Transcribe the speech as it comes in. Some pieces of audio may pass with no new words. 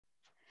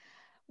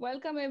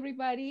Welcome,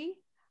 everybody.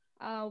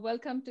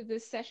 Welcome to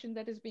this session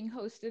that is being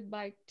hosted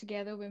by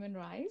Together Women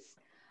Rise.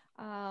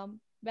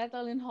 Beth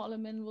Ellen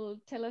Holloman will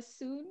tell us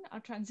soon our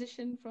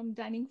transition from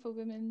Dining for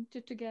Women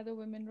to Together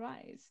Women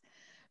Rise,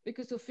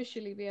 because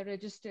officially we are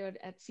registered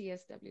at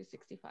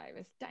CSW65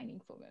 as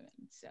Dining for Women.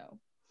 So,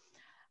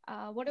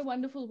 what a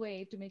wonderful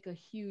way to make a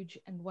huge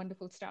and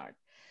wonderful start.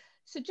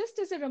 So, just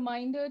as a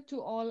reminder to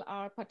all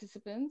our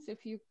participants,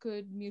 if you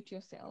could mute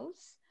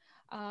yourselves,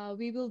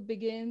 we will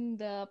begin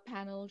the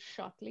panel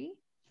shortly.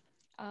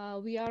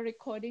 We are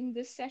recording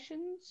this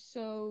session,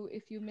 so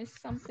if you miss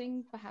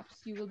something, perhaps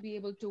you will be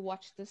able to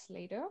watch this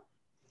later.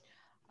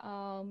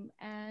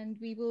 And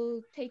we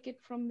will take it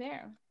from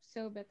there.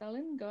 So, Beth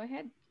Ellen, go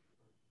ahead.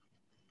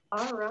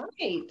 All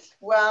right.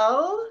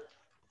 Well,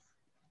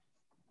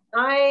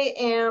 I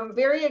am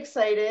very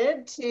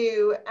excited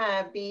to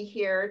be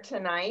here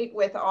tonight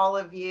with all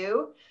of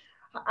you.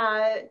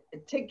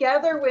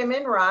 Together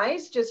Women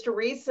Rise,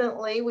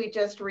 we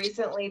just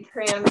recently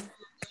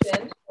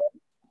transitioned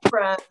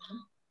from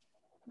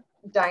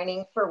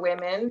Dining for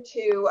Women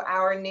to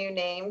our new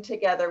name,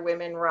 Together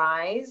Women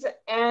Rise.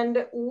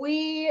 And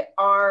we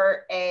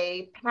are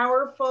a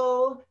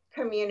powerful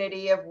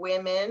community of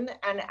women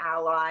and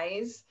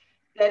allies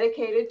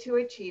dedicated to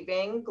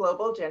achieving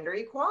global gender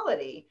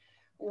equality.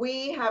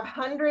 We have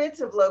hundreds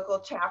of local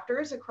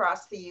chapters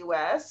across the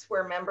US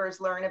where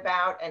members learn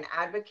about and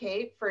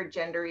advocate for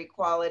gender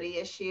equality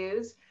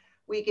issues.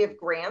 We give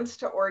grants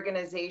to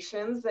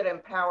organizations that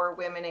empower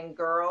women and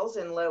girls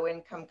in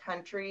low-income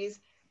countries.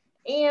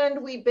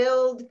 And we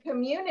build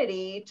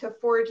community to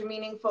forge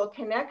meaningful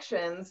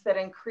connections that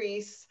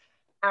increase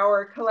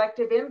our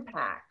collective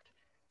impact.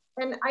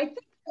 And I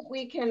think that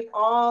we can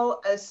all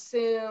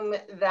assume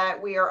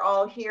that we are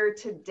all here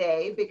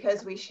today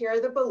because we share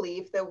the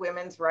belief that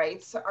women's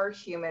rights are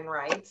human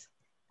rights.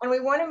 And we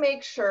want to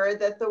make sure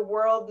that the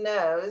world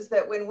knows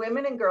that when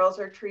women and girls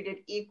are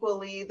treated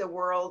equally, the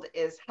world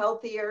is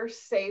healthier,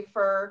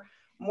 safer,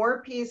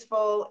 more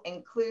peaceful,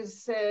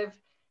 inclusive,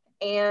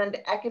 and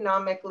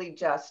economically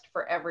just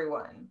for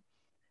everyone.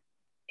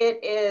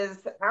 It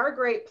is our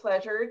great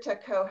pleasure to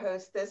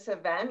co-host this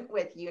event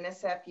with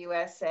UNICEF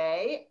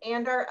USA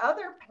and our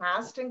other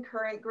past and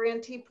current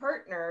grantee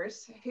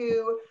partners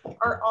who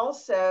are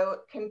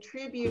also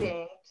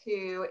contributing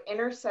to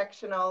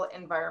intersectional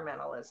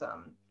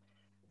environmentalism.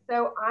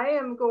 So I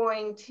am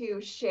going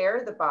to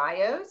share the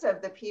bios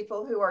of the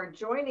people who are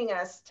joining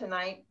us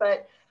tonight,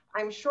 but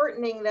I'm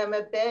shortening them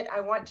a bit.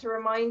 I want to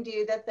remind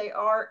you that they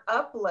are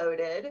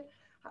uploaded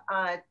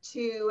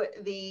to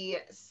the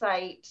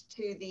site,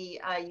 to the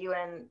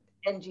UN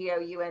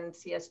NGO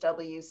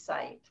UNCSW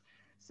site.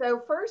 So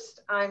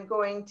first, I'm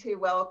going to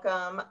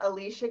welcome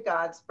Alicia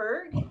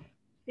Godsberg.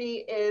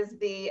 She is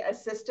the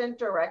Assistant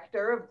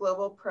Director of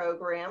Global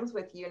Programs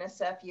with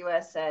UNICEF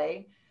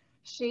USA.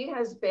 She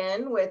has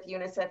been with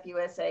UNICEF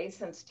USA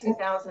since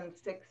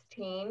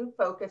 2016,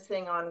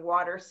 focusing on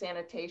water,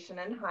 sanitation,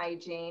 and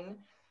hygiene,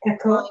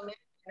 climate,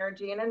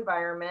 energy, and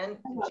environment,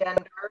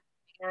 gender,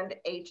 and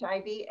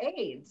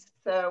HIV/AIDS.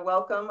 So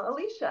welcome,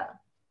 Alicia.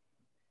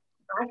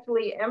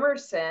 Ashley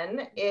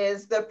Emerson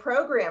is the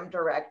Program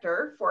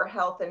Director for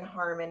Health and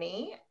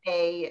Harmony,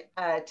 a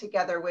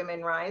Together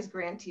Women Rise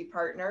grantee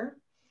partner.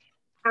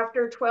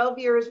 After 12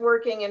 years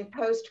working in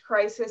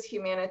post-crisis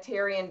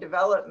humanitarian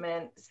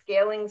development,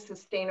 scaling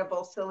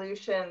sustainable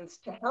solutions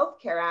to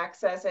healthcare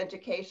access,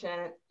 education,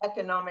 and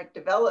economic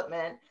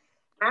development,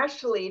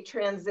 Ashley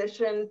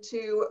transitioned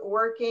to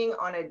working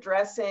on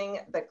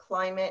addressing the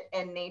climate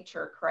and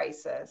nature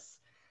crisis.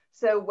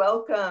 So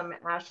welcome,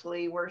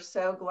 Ashley. We're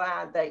so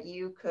glad that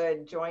you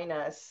could join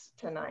us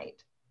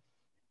tonight.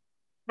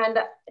 And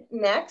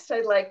next,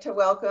 I'd like to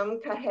welcome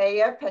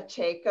Kahea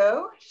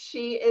Pacheco.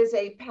 She is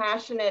a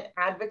passionate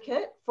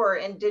advocate for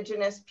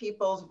Indigenous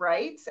people's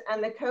rights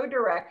and the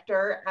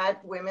co-director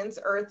at Women's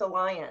Earth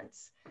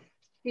Alliance.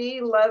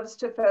 She loves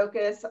to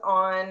focus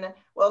on,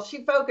 well,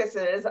 she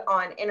focuses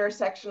on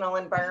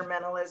intersectional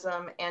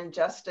environmentalism and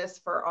justice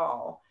for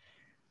all.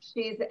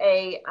 She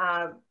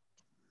has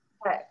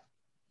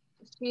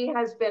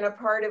been a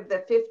part of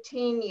the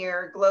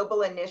 15-year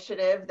global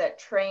initiative that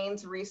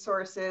trains,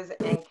 resources,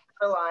 and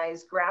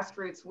catalyze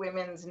grassroots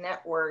women's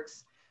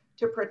networks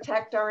to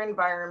protect our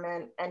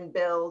environment and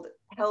build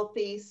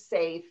healthy,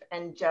 safe,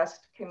 and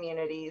just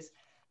communities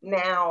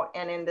now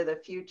and into the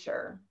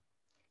future.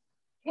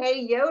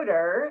 Kay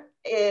Yoder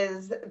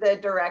is the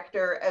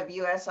Director of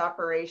US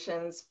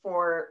Operations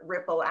for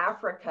Ripple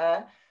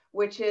Africa,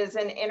 which is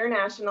an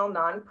international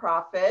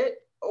nonprofit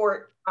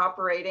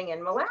operating in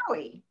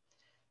Malawi.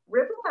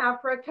 Ripple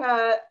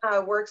Africa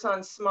works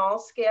on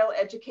small-scale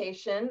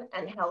education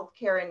and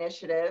healthcare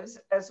initiatives,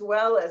 as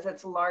well as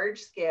its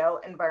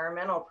large-scale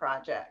environmental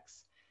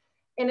projects.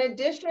 In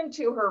addition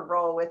to her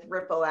role with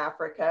Ripple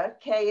Africa,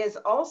 Kay is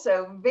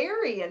also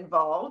very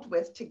involved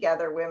with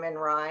Together Women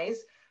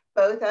Rise,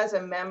 both as a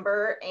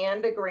member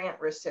and a grant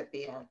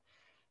recipient.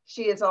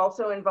 She is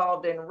also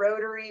involved in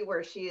Rotary,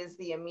 where she is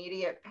the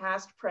immediate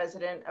past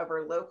president of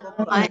her local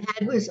club. My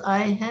head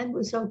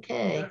was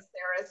okay.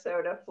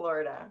 Sarasota,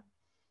 Florida.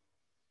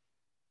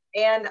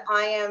 And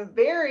I am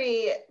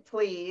very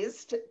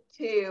pleased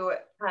to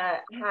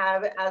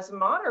have as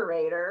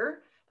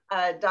moderator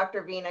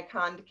Dr. Veena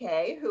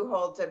Kandke, who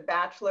holds a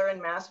bachelor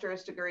and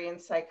master's degree in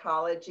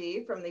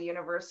psychology from the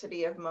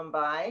University of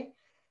Mumbai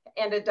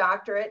and a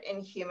doctorate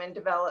in human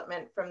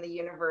development from the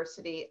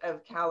University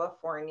of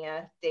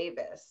California,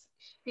 Davis.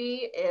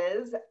 She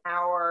is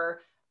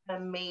our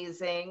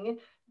amazing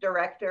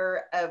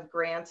Director of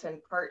Grants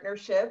and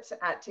Partnerships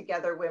at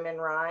Together Women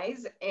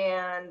Rise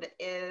and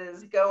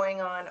is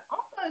going on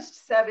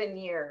almost 7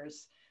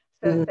 years.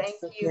 So thank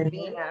you,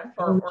 Veena,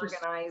 for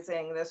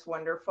organizing this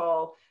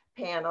wonderful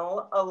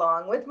panel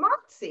along with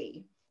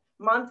Monsi.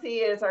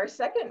 Monsi is our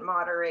second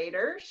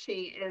moderator.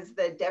 She is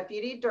the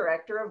Deputy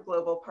Director of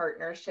Global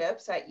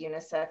Partnerships at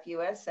UNICEF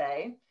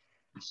USA.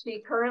 She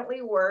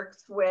currently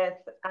works with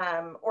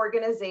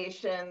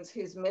organizations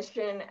whose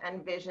mission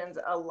and visions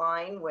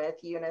align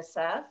with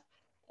UNICEF,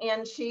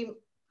 and she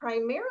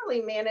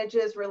primarily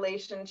manages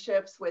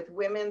relationships with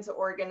women's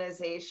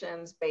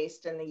organizations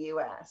based in the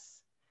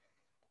US.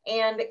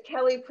 And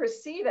Kelly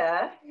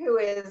Presida, who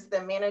is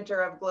the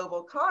manager of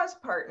global cause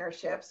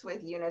partnerships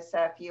with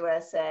UNICEF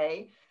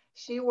USA,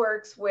 she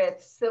works with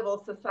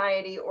civil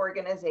society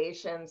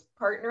organizations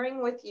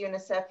partnering with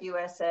UNICEF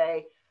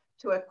USA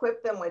to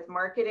equip them with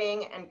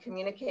marketing and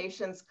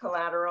communications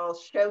collateral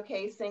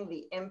showcasing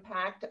the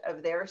impact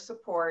of their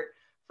support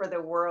for the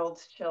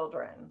world's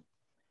children.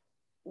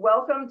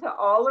 Welcome to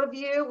all of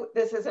you.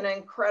 This is an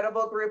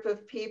incredible group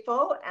of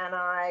people, and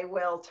I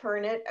will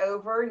turn it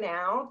over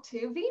now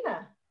to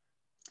Veena.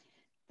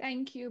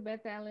 Thank you,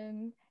 Beth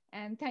Ellen.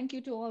 And thank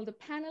you to all the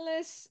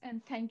panelists,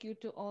 and thank you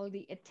to all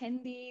the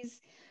attendees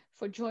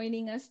for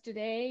joining us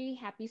today.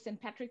 Happy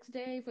St. Patrick's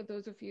Day for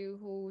those of you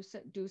who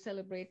do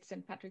celebrate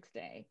St. Patrick's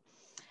Day.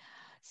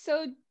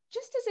 So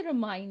just as a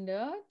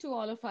reminder to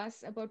all of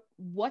us about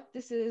what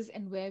this is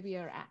and where we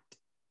are at.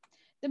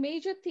 The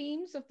major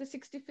themes of the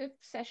 65th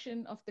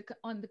session of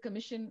on the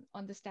Commission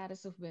on the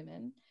Status of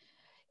Women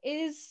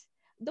is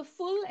the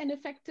full and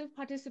effective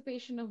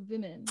participation of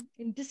women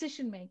in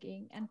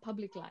decision-making and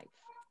public life,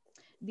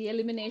 the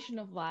elimination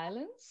of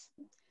violence,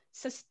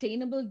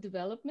 sustainable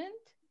development,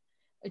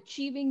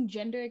 achieving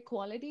gender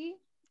equality,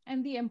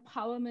 and the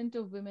empowerment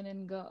of women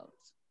and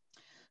girls.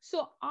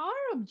 So our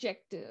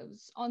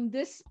objectives on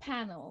this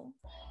panel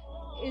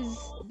is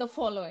the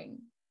following.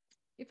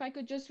 If I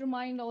could just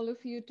remind all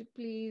of you to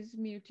please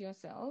mute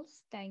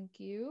yourselves. Thank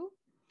you.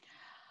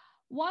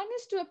 One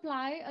is to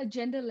apply a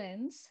gender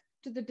lens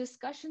to the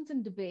discussions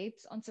and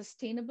debates on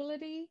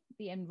sustainability,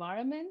 the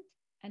environment,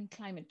 and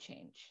climate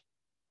change.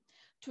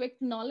 To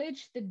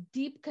acknowledge the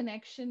deep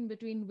connection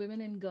between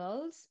women and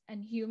girls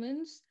and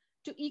humans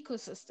to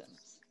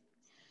ecosystems.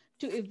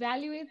 To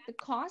evaluate the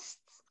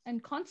costs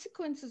and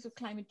consequences of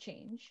climate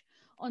change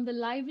on the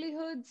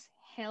livelihoods,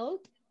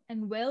 health,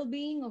 and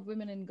well-being of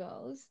women and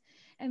girls.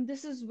 And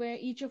this is where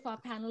each of our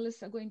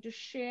panelists are going to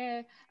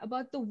share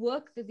about the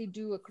work that they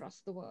do across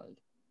the world.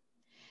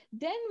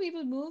 Then we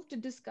will move to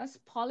discuss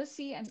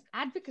policy and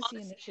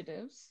advocacy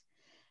initiatives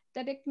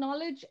that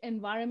acknowledge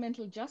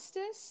environmental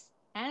justice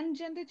and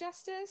gender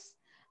justice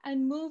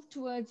and move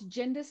towards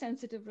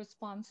gender-sensitive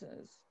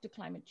responses to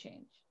climate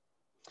change.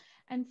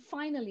 And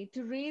finally,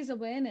 to raise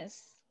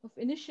awareness of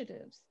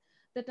initiatives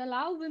that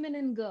allow women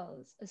and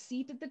girls a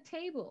seat at the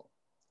table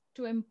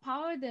to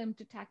empower them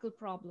to tackle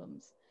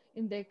problems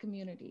in their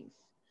communities.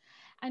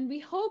 And we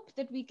hope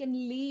that we can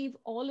leave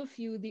all of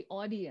you, the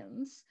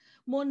audience,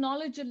 more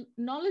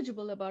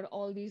knowledgeable about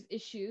all these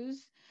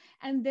issues,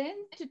 and then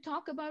to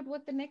talk about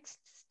what the next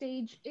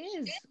stage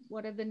is,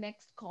 what are the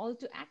next call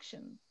to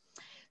action.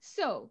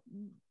 So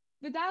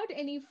without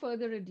any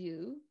further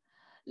ado,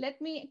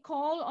 let me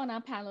call on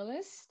our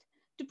panelists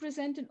to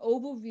present an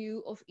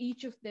overview of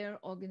each of their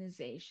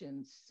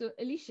organizations. So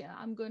Alicia,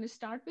 I'm going to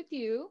start with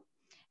you.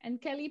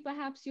 And Kelly,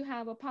 perhaps you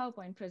have a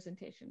PowerPoint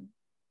presentation.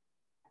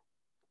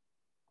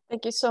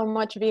 Thank you so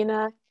much,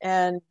 Veena,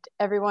 and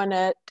everyone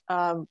at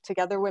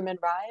Together Women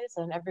Rise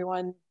and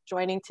everyone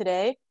joining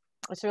today.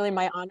 It's really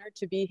my honor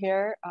to be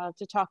here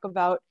to talk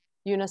about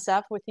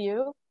UNICEF with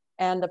you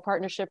and the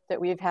partnership that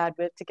we've had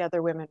with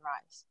Together Women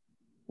Rise.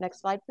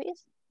 Next slide,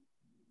 please.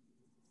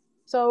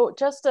 So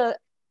just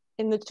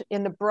in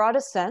the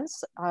broadest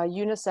sense,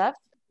 UNICEF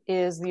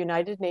is the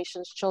United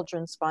Nations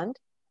Children's Fund.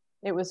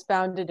 It was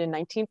founded in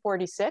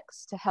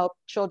 1946 to help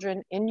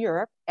children in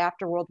Europe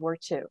after World War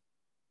II.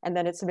 And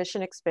then its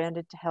mission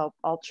expanded to help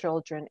all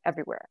children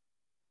everywhere.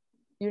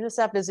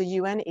 UNICEF is a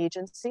UN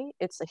agency.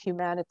 It's a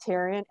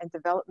humanitarian and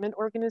development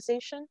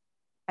organization,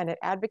 and it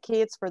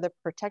advocates for the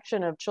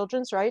protection of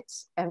children's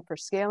rights and for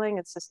scaling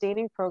and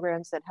sustaining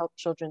programs that help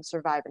children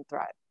survive and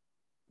thrive.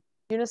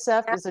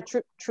 UNICEF is a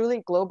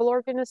truly global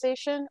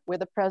organization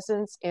with a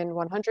presence in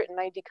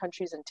 190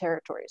 countries and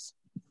territories.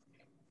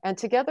 And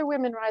Together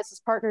Women Rise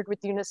has partnered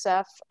with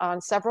UNICEF on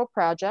several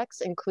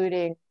projects,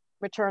 including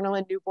maternal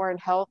and newborn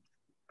health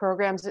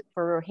programs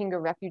for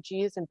Rohingya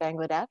refugees in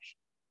Bangladesh,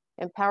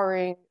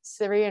 empowering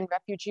Syrian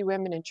refugee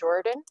women in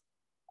Jordan,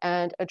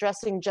 and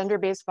addressing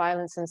gender-based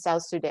violence in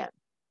South Sudan.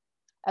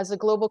 As a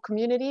global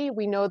community,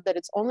 we know that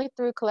it's only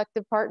through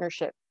collective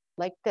partnership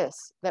like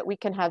this that we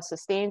can have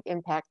sustained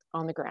impact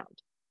on the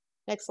ground.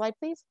 Next slide,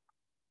 please.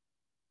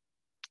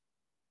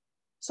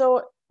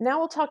 So now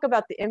we'll talk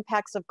about the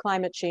impacts of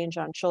climate change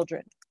on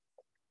children.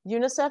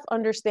 UNICEF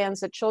understands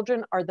that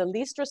children are the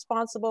least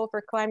responsible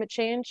for climate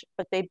change,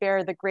 but they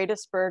bear the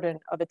greatest burden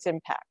of its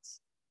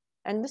impacts.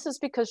 And this is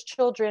because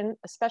children,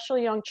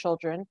 especially young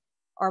children,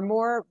 are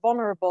more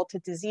vulnerable to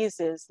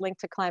diseases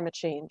linked to climate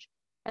change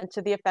and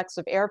to the effects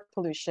of air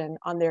pollution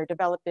on their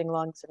developing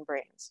lungs and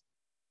brains.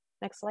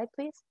 Next slide,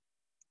 please.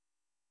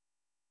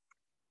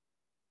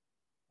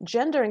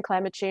 Gender and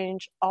climate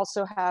change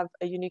also have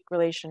a unique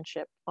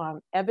relationship.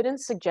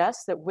 Evidence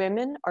suggests that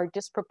women are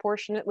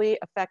disproportionately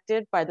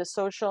affected by the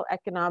social,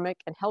 economic,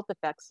 and health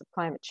effects of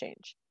climate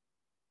change.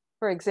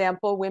 For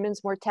example,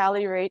 women's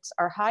mortality rates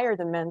are higher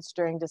than men's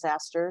during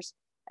disasters,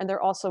 and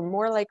they're also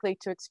more likely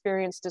to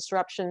experience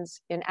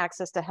disruptions in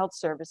access to health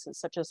services,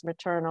 such as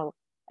maternal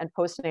and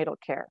postnatal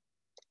care.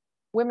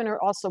 Women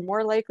are also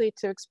more likely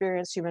to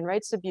experience human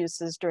rights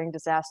abuses during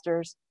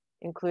disasters,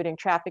 including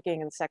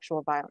trafficking and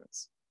sexual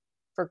violence.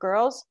 For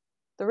girls,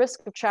 the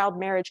risk of child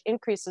marriage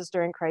increases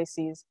during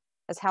crises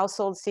as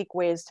households seek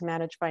ways to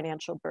manage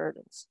financial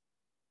burdens.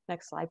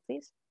 Next slide,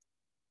 please.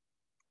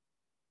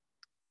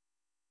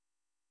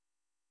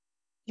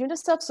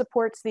 UNICEF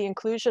supports the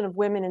inclusion of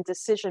women in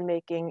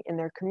decision-making in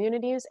their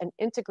communities and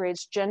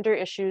integrates gender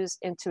issues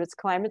into its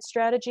climate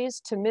strategies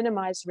to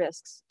minimize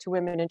risks to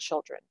women and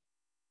children.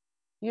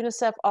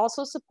 UNICEF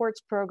also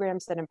supports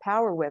programs that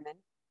empower women,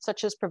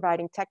 such as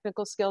providing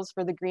technical skills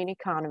for the green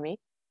economy,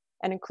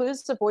 and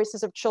includes the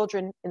voices of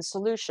children in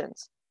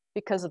solutions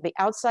because of the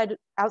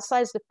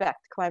outsized effect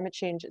climate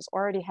change is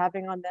already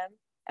having on them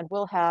and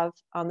will have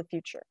on the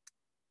future.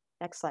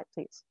 Next slide,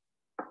 please.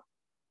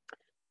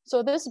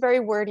 So this very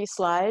wordy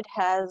slide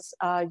has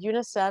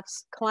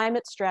UNICEF's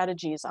climate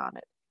strategies on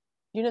it.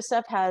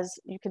 UNICEF has,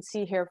 you can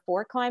see here,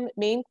 4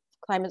 main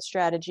climate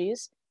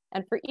strategies,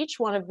 and for each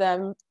one of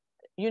them,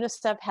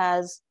 UNICEF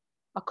has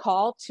a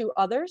call to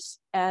others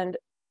and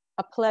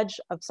a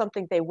pledge of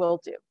something they will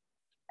do.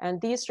 And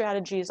these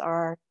strategies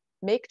are: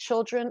 make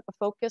children a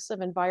focus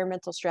of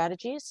environmental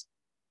strategies,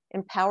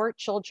 empower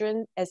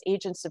children as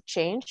agents of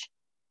change,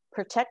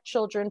 protect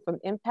children from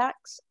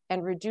impacts,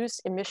 and reduce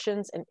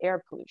emissions and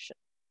air pollution.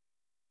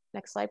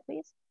 Next slide,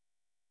 please.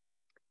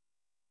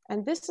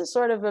 And this is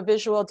sort of a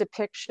visual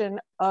depiction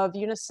of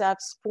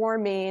UNICEF's 4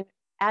 main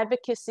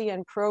advocacy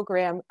and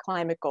program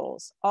climate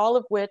goals, all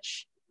of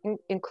which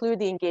include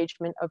the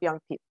engagement of young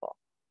people.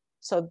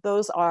 So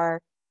those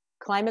are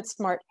climate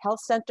smart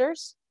health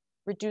centers,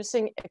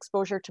 reducing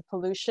exposure to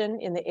pollution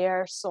in the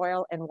air,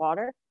 soil, and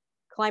water,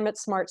 climate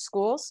smart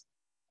schools,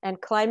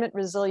 and climate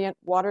resilient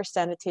water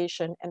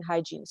sanitation and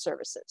hygiene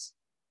services.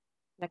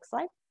 Next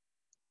slide.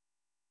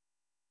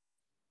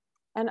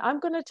 And I'm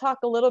going to talk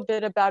a little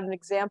bit about an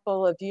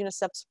example of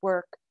UNICEF's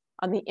work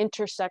on the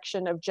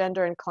intersection of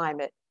gender and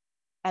climate.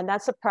 And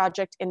that's a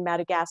project in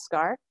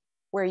Madagascar,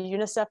 where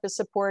UNICEF is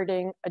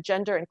supporting a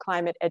gender and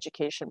climate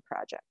education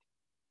project.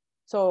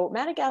 So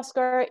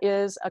Madagascar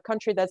is a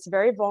country that's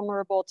very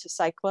vulnerable to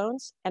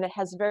cyclones, and it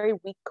has very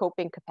weak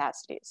coping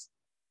capacities.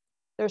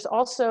 There's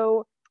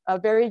also a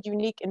very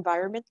unique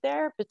environment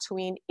there.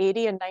 Between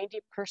 80 and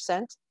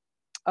 90%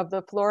 of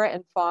the flora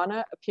and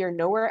fauna appear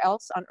nowhere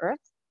else on Earth,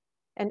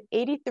 and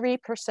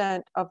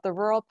 83% of the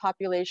rural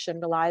population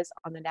relies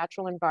on the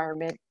natural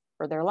environment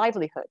for their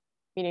livelihood,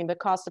 meaning the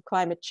cost of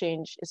climate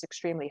change is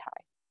extremely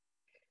high.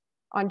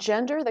 On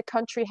gender, the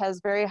country has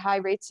very high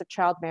rates of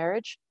child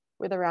marriage,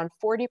 with around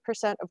 40%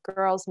 of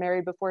girls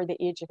married before the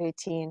age of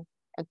 18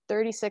 and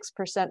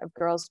 36% of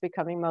girls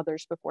becoming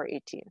mothers before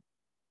 18.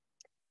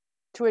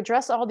 To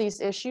address all these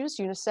issues,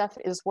 UNICEF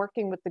is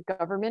working with the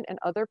government and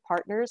other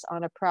partners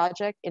on a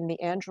project in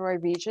the Androy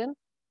region,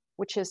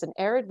 which is an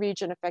arid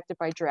region affected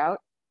by drought.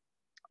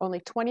 Only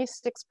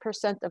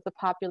 26% of the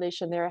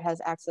population there has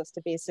access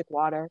to basic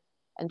water,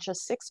 and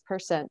just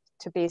 6%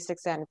 to basic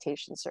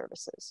sanitation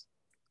services.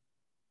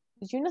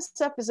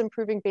 UNICEF is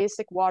improving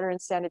basic water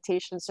and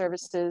sanitation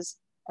services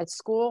at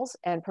schools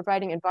and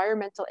providing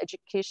environmental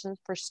education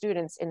for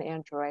students in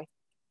Androy.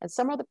 And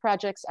some of the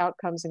project's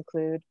outcomes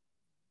include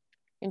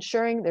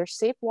ensuring there's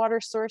safe water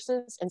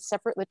sources and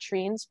separate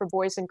latrines for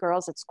boys and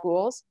girls at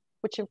schools,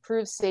 which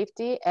improves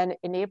safety and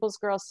enables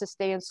girls to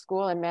stay in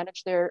school and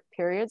manage their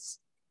periods,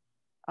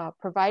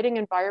 providing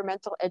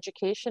environmental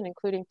education,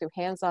 including through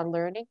hands-on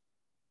learning,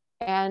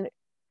 and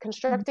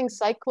constructing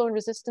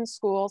cyclone-resistant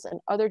schools and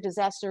other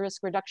disaster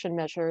risk reduction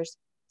measures,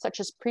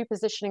 such as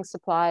pre-positioning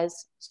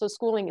supplies, so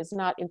schooling is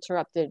not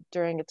interrupted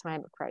during a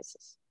time of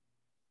crisis.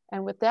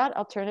 And with that,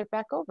 I'll turn it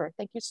back over.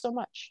 Thank you so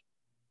much.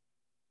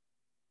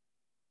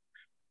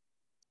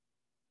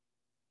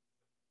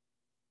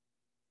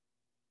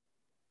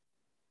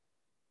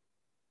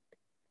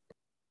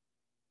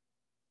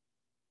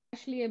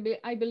 Ashley,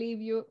 I believe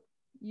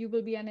you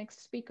will be our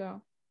next speaker.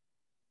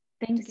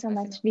 Thanks so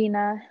much,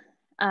 Veena.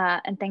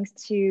 And thanks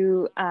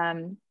to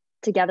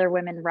Together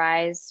Women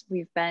Rise.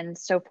 We've been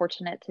so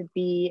fortunate to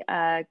be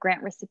a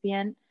grant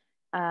recipient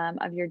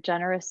of your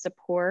generous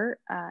support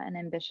and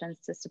ambitions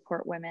to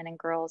support women and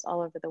girls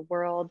all over the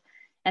world.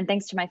 And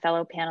thanks to my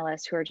fellow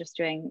panelists who are just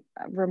doing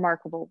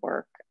remarkable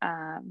work.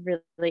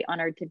 Really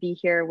honored to be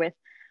here with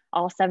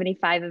all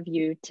 75 of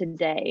you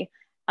today.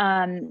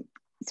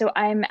 So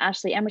I'm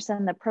Ashley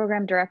Emerson, the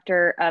Program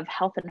Director of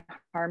Health and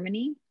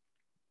Harmony.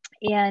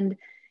 And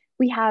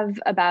we have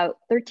about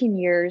 13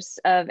 years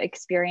of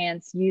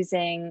experience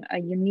using a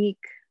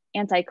unique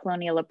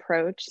anti-colonial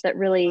approach that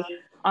really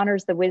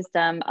honors the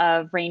wisdom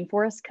of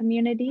rainforest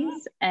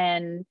communities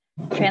and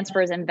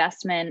transfers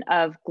investment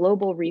of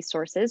global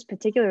resources,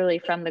 particularly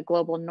from the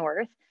global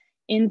north,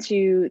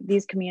 into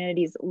these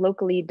communities'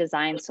 locally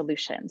designed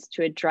solutions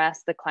to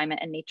address the climate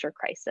and nature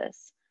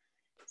crisis.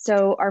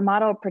 So our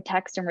model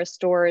protects and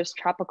restores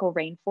tropical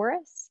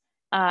rainforests,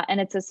 and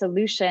it's a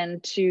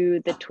solution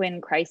to the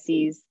twin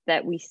crises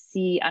that we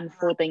see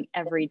unfolding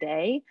every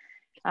day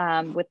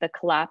with the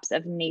collapse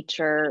of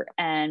nature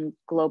and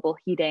global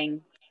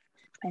heating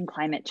and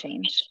climate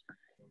change.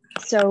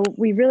 So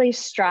we really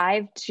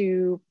strive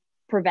to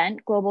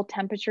prevent global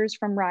temperatures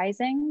from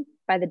rising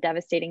by the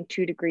devastating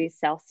 2 degrees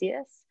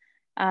Celsius.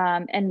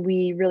 And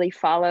we really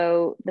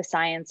follow the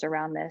science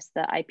around this,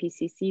 the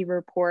IPCC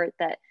report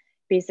that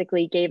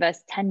basically gave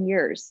us 10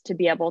 years to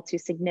be able to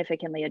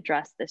significantly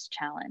address this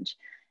challenge.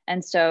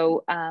 And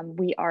so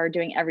we are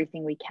doing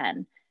everything we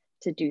can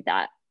to do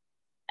that.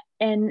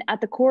 And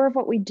at the core of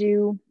what we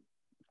do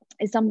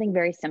is something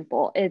very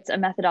simple. It's a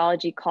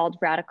methodology called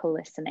radical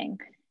listening.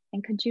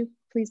 And could you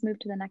please move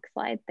to the next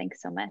slide?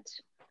 Thanks so much.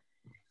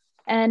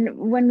 And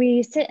when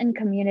we sit in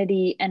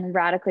community and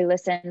radically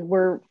listen,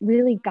 we're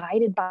really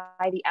guided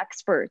by the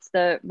experts,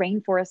 the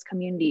rainforest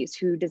communities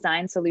who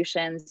design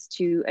solutions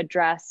to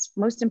address,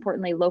 most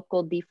importantly,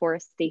 local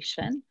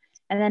deforestation.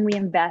 And then we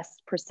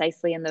invest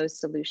precisely in those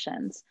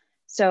solutions.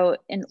 So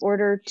in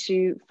order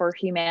for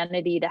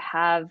humanity to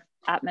have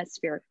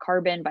atmospheric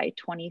carbon by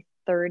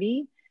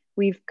 2030,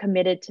 we've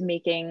committed to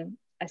making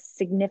a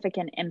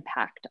significant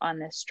impact on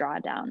this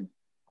drawdown.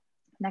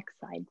 Next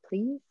slide,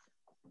 please.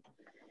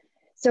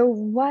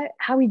 So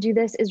how we do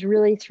this is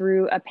really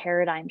through a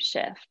paradigm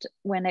shift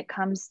when it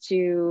comes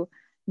to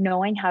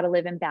knowing how to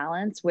live in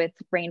balance with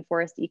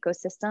rainforest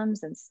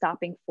ecosystems and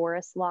stopping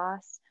forest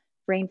loss.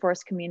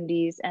 Rainforest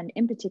communities, and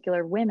in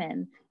particular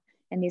women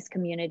in these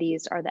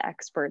communities, are the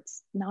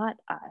experts, not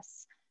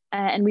us.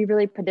 And we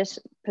really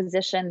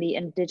position the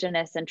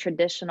indigenous and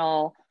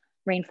traditional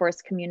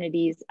rainforest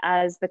communities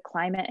as the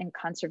climate and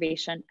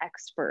conservation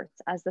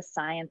experts, as the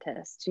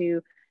scientists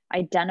to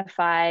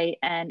identify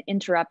and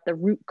interrupt the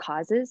root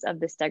causes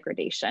of this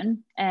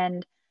degradation.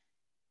 And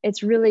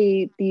it's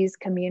really these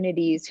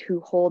communities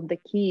who hold the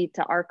key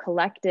to our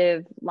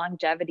collective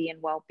longevity and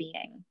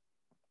well-being.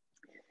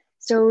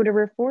 So to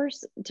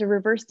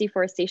reverse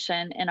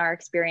deforestation, in our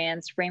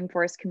experience,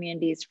 rainforest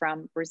communities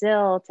from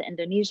Brazil to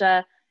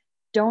Indonesia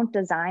don't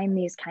design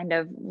these kind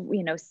of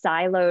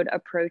siloed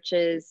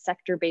approaches,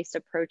 sector-based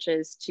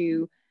approaches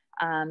to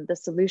the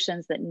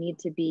solutions that need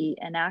to be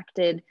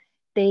enacted.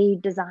 They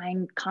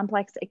design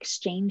complex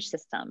exchange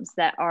systems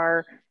that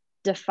are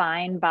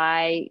defined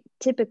by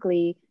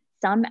typically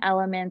some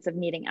elements of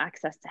needing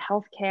access to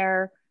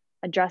healthcare,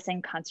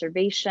 addressing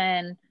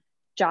conservation,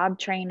 job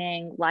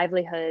training,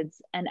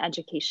 livelihoods, and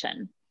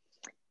education.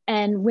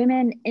 And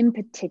women in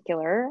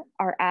particular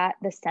are at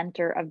the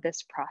center of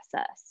this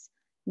process.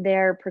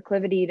 Their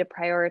proclivity to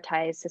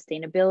prioritize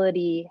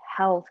sustainability,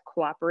 health,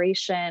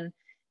 cooperation,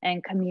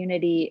 and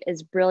community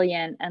is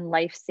brilliant and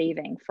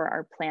life-saving for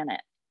our planet.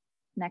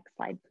 Next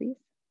slide, please.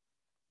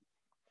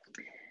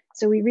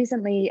 So we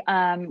recently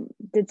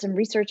did some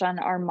research on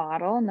our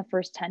model and the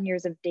first 10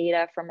 years of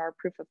data from our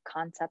proof of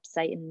concept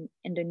site in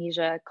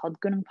Indonesia called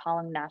Gunung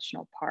Palung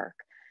National Park.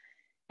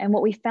 And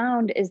what we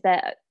found is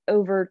that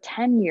over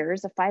 10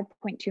 years, a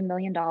 $5.2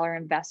 million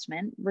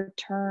investment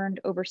returned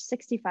over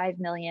 65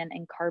 million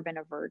in carbon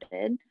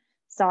averted,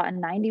 saw a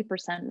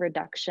 90%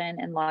 reduction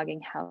in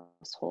logging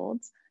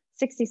households,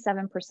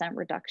 67%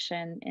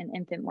 reduction in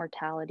infant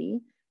mortality,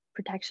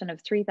 protection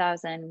of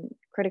 3,000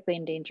 critically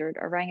endangered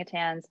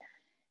orangutans,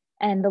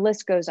 and the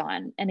list goes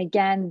on. And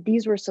again,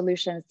 these were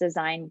solutions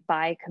designed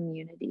by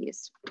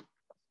communities.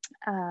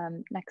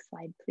 Next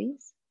slide,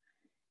 please.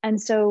 And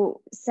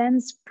so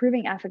since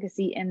proving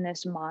efficacy in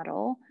this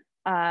model,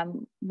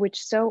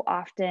 which so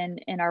often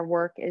in our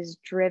work is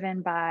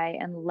driven by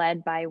and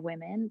led by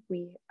women,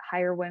 we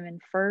hire women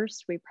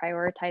first, we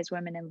prioritize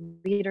women in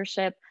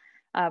leadership.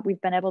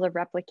 We've been able to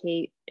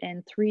replicate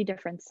in 3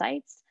 different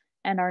sites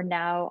and are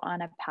now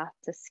on a path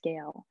to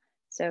scale.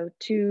 So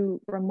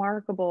 2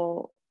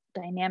 remarkable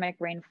dynamic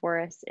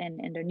rainforests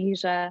in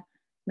Indonesia,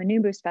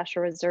 Menumbu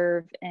Special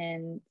Reserve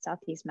in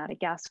Southeast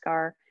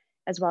Madagascar,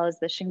 as well as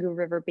the Xingu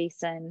River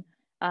Basin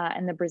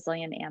and the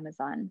Brazilian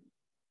Amazon.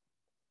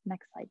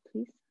 Next slide,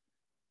 please.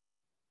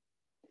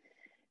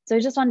 So I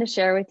just wanted to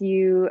share with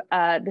you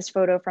this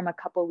photo from a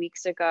couple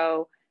weeks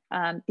ago.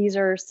 These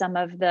are some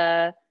of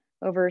the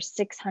over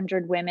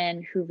 600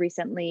 women who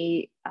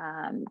recently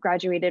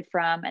graduated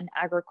from an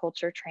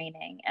agriculture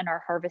training and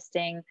are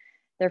harvesting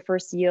their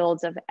first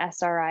yields of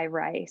SRI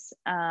rice.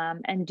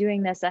 And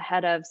doing this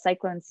ahead of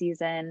cyclone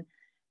season,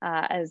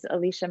 as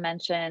Alicia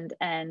mentioned,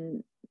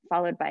 and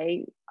followed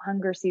by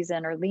hunger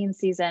season or lean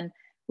season,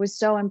 was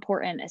so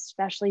important,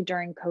 especially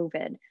during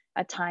COVID,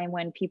 a time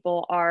when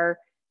people are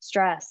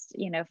stressed,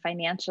 you know,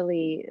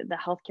 financially, the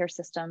healthcare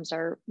systems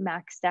are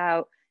maxed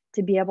out.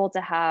 To be able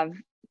to have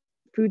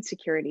food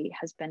security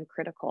has been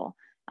critical.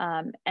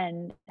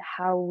 And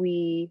how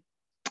we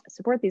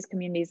support these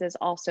communities is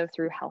also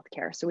through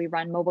healthcare. So we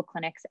run mobile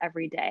clinics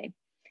every day.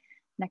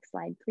 Next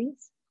slide,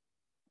 please.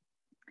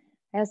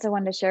 I also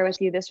wanted to share with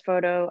you this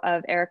photo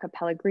of Erica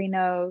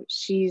Pellegrino.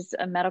 She's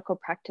a medical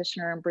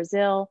practitioner in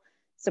Brazil,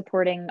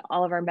 supporting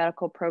all of our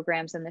medical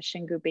programs in the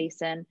Xingu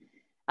Basin.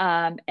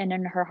 And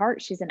in her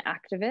heart, she's an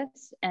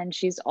activist, and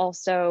she's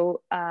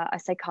also a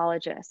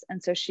psychologist.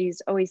 And so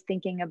she's always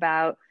thinking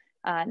about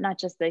not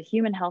just the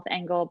human health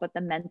angle, but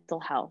the mental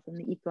health and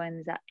the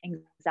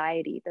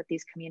eco-anxiety that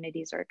these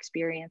communities are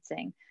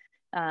experiencing,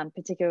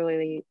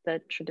 particularly the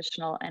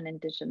traditional and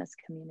indigenous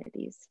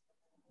communities.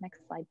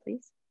 Next slide,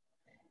 please.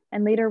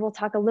 And later we'll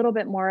talk a little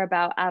bit more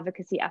about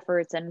advocacy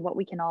efforts and what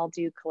we can all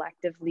do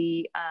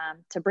collectively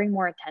to bring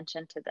more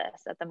attention to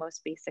this at the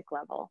most basic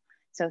level.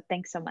 So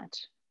thanks so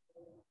much.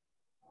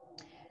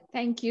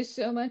 Thank you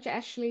so much,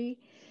 Ashley.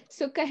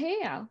 So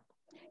Kahea,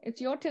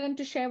 it's your turn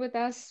to share with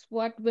us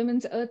what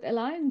Women's Earth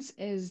Alliance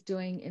is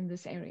doing in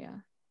this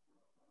area.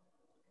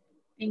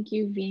 Thank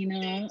you,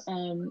 Vina.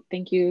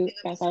 Thank you,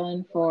 Beth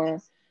Ellen,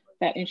 for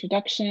that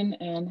introduction,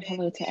 and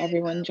hello to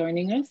everyone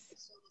joining us.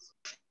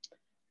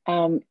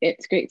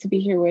 It's great to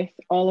be here with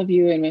all of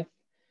you and with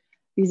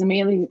these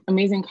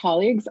amazing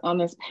colleagues on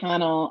this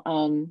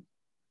panel.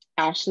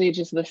 Ashley,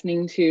 just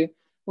listening to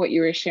what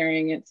you were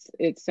sharing,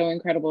 it's so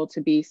incredible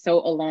to be so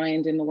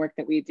aligned in the work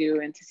that we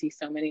do and to see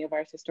so many of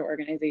our sister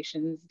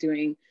organizations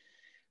doing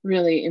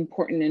really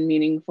important and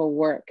meaningful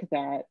work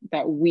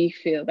that we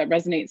feel that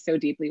resonates so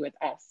deeply with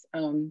us.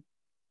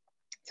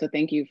 So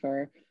thank you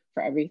for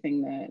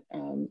everything that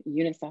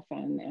UNICEF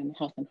and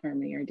Health and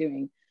Harmony are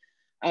doing.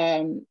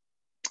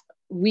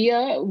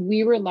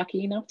 We were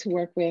lucky enough to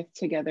work with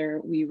Together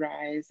We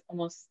Rise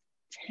almost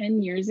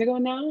 10 years ago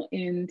now,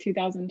 in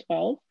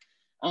 2012,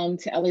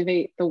 to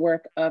elevate the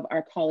work of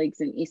our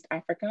colleagues in East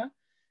Africa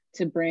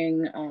to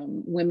bring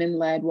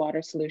women-led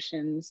water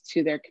solutions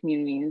to their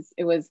communities.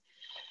 It was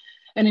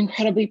an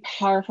incredibly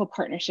powerful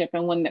partnership,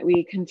 and one that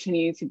we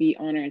continue to be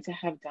honored to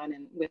have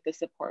done with the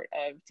support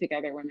of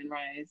Together Women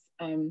Rise.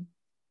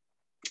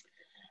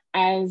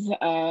 As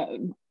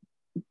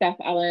Beth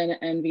Ellen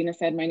and Vina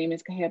said, my name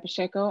is Kahea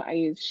Pacheco. I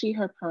use she,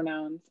 her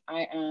pronouns.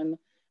 I am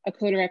a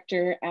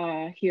co-director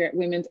here at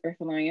Women's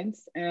Earth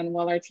Alliance. And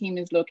while our team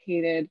is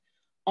located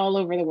all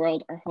over the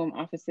world, our home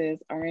offices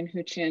are in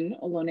Huichin,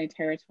 Ohlone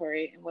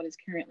Territory, in what is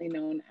currently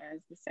known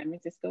as the San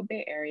Francisco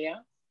Bay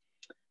Area.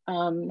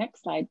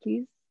 Next slide,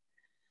 please.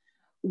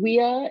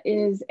 WIA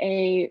is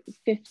a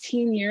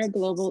 15-year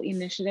global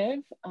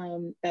initiative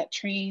that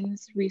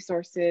trains,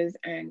 resources,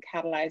 and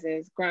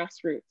catalyzes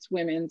grassroots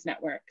women's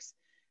networks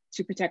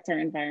to protect our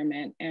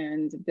environment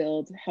and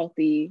build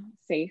healthy,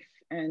 safe,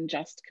 and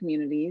just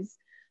communities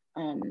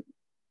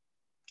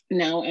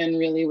now, and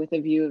really with a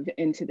view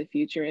into the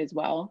future as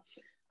well.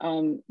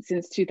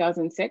 Since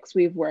 2006,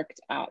 we've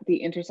worked at the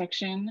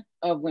intersection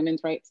of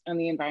women's rights and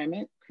the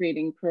environment,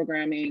 creating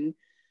programming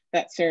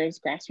that serves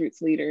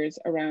grassroots leaders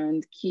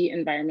around key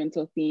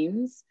environmental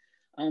themes,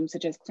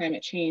 such as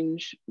climate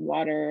change,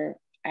 water,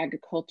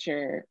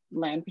 agriculture,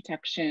 land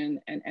protection,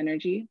 and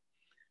energy.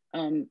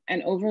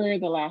 And over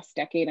the last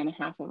decade and a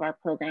half of our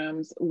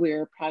programs,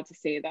 we're proud to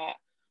say that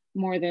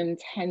more than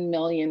 10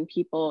 million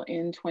people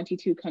in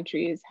 22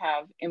 countries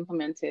have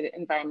implemented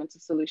environmental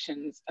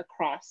solutions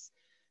across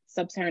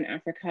Sub-Saharan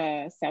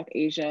Africa, South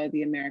Asia,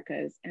 the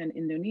Americas, and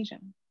Indonesia.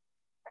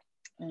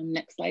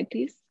 Next slide,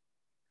 please.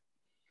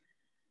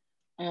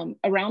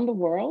 Around the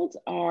world,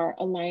 our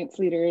alliance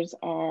leaders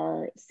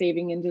are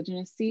saving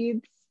indigenous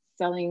seeds,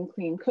 selling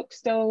clean cook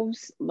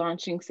stoves,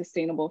 launching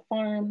sustainable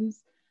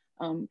farms,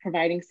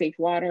 providing safe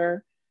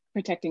water,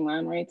 protecting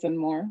land rights, and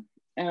more.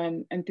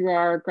 And through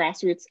our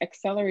Grassroots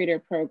Accelerator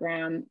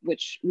program,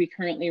 which we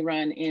currently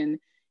run in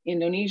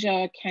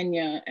Indonesia,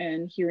 Kenya,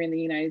 and here in the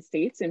United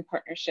States in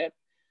partnership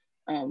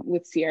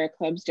with Sierra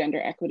Club's Gender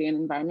Equity and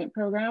Environment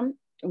Program,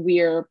 we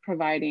are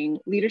providing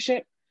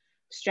leadership,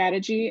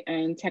 strategy,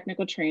 and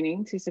technical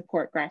training to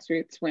support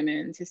grassroots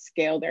women to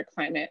scale their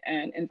climate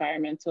and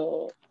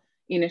environmental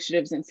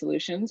initiatives and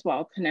solutions,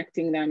 while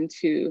connecting them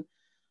to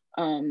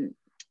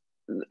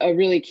a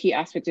really key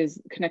aspect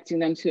is connecting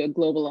them to a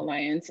global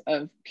alliance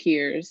of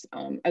peers,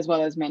 as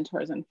well as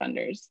mentors and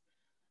funders.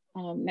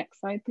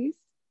 Next slide, please.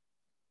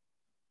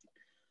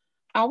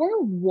 Our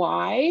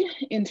why,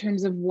 in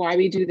terms of why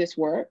we do this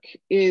work,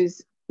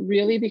 is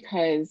really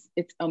because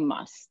it's a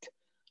must.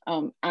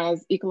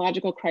 As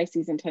ecological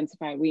crises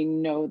intensify, we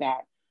know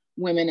that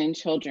women and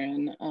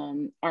children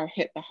are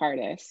hit the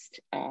hardest.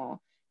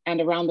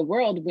 And around the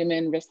world,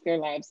 women risk their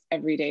lives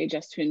every day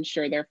just to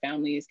ensure their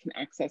families can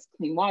access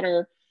clean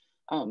water,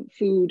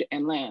 food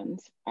and land.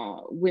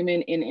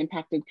 Women in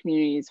impacted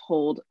communities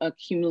hold a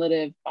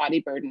cumulative body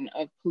burden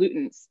of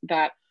pollutants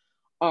that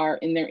are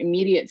in their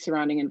immediate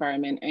surrounding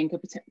environment and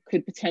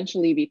could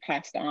potentially be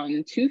passed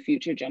on to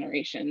future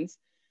generations.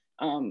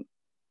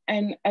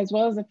 And as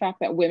well as the fact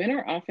that women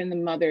are often the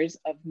mothers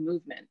of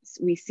movements.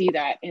 We see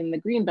that in the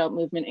Greenbelt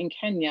movement in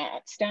Kenya,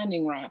 at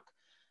Standing Rock,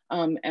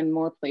 and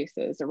more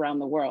places around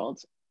the world.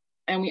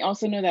 And we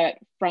also know that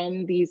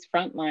from these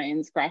front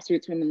lines,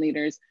 grassroots women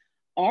leaders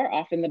are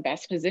often the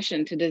best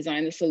positioned to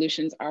design the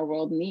solutions our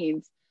world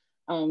needs,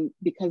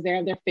 because they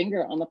have their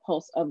finger on the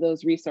pulse of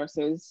those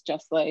resources,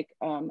 just like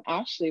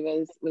Ashley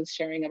was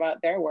sharing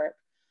about their work.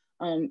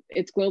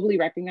 It's globally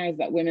recognized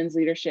that women's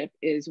leadership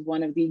is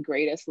one of the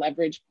greatest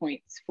leverage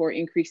points for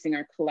increasing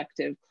our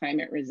collective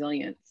climate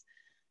resilience.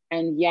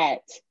 And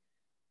yet,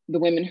 the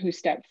women who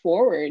step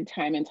forward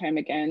time and time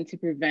again to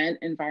prevent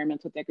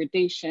environmental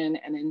degradation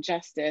and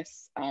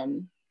injustice,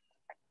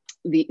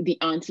 the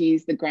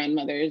aunties, the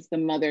grandmothers, the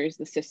mothers,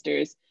 the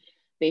sisters,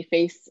 they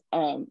face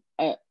an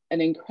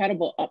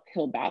incredible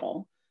uphill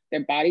battle.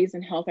 Their bodies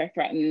and health are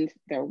threatened,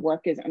 their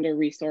work is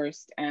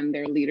under-resourced, and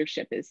their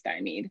leadership is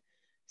stymied.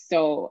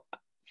 So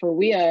for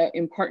WIA,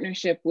 in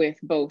partnership with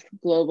both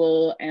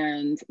global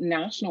and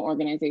national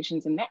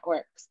organizations and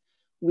networks,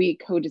 we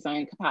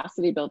co-design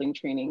capacity building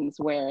trainings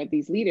where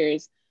these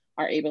leaders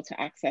are able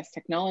to access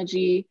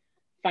technology,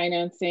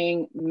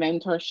 financing,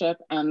 mentorship,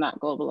 and that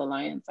global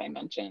alliance I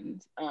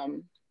mentioned.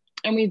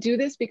 And we do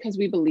this because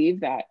we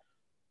believe that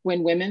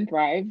when women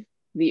thrive,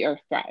 the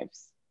earth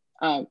thrives.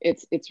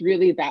 It's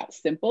really that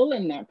simple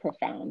and that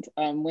profound.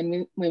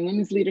 When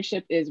women's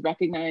leadership is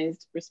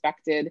recognized,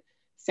 respected,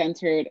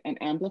 centered,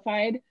 and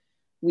amplified,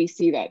 we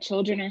see that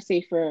children are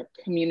safer,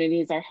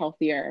 communities are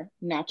healthier,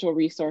 natural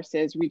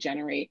resources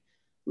regenerate,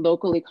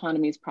 local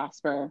economies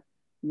prosper,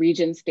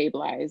 regions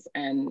stabilize,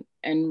 and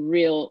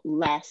real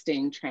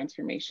lasting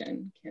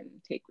transformation can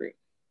take root.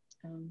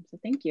 So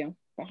thank you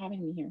for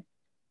having me here.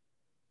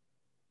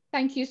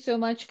 Thank you so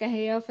much,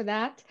 Kahea, for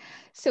that.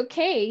 So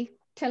Kay,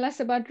 tell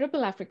us about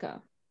Ripple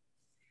Africa.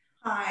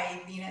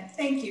 Hi, Nina.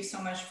 Thank you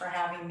so much for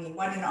having me.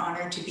 What an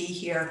honor to be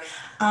here.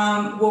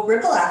 Well,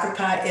 Ripple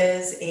Africa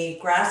is a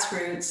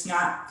grassroots,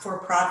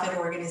 not-for-profit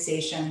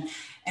organization,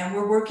 and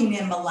we're working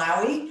in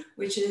Malawi,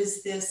 which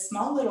is this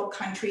small little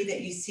country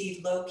that you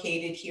see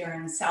located here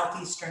in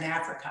southeastern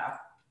Africa.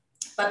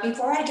 But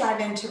before I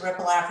dive into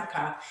Ripple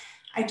Africa,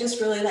 I'd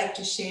just really like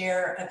to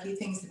share a few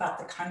things about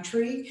the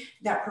country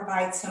that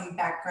provide some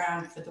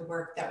background for the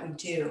work that we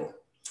do.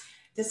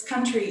 This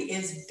country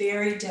is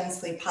very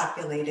densely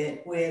populated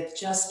with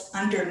just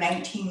under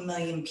 19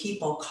 million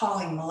people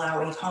calling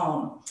Malawi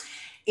home.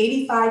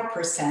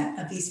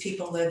 85% of these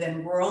people live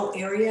in rural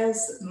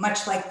areas,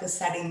 much like the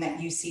setting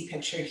that you see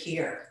pictured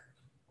here.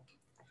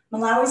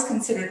 Malawi is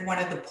considered one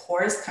of the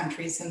poorest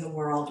countries in the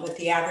world, with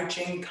the average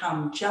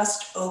income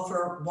just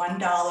over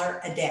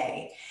 $1 a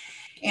day.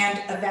 And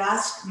a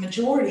vast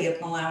majority of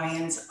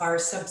Malawians are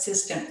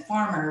subsistent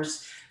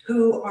farmers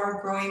who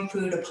are growing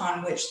food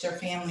upon which their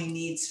family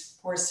needs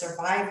for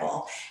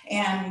survival.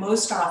 And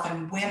most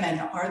often women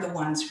are the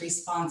ones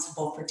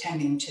responsible for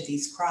tending to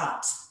these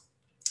crops.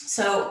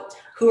 So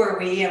who are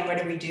we and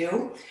what do we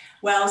do?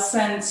 Well,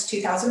 since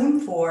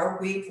 2004,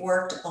 we've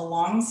worked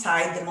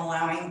alongside the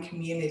Malawian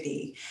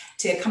community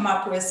to come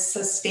up with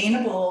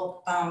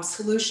sustainable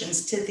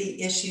solutions to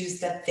the issues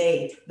that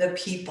they, the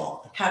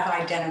people, have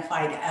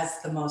identified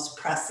as the most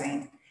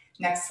pressing.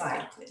 Next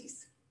slide,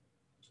 please.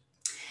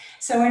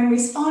 So in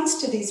response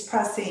to these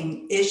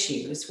pressing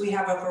issues, we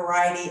have a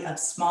variety of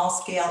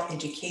small-scale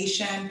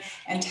education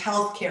and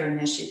healthcare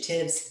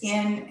initiatives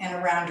in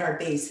and around our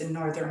base in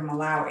northern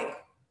Malawi.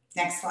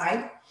 Next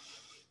slide.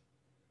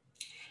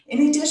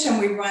 In addition,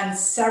 we run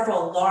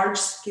several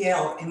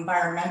large-scale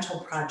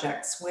environmental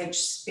projects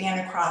which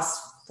span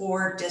across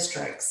 4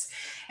 districts.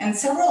 And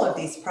several of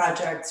these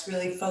projects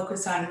really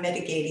focus on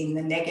mitigating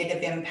the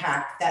negative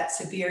impact that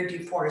severe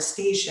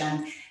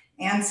deforestation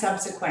and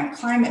subsequent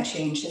climate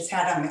change has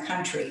had on the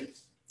country.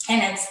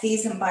 And it's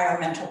these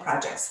environmental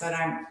projects that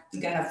I'm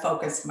going to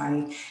focus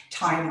my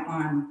time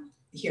on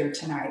here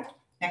tonight.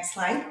 Next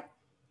slide.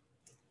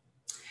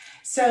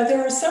 So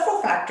there are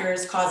several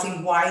factors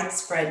causing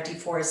widespread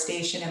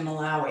deforestation in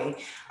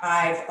Malawi.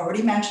 I've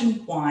already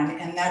mentioned one,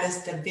 and that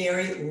is the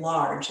very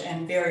large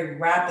and very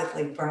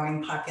rapidly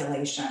growing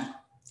population.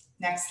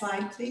 Next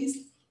slide,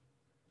 please.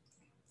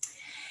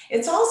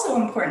 It's also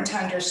important to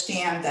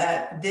understand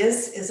that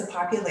this is a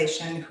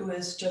population who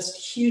is just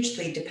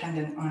hugely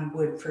dependent on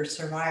wood for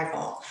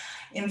survival.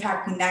 In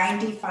fact,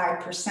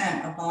 95%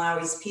 of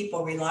Malawi's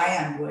people rely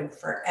on wood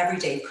for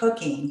everyday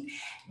cooking,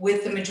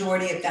 with the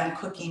majority of them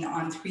cooking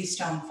on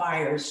 3-stone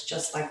fires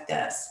just like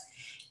this.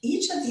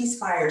 Each of these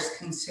fires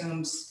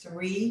consumes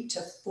 3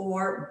 to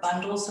 4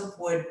 bundles of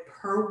wood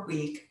per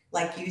week,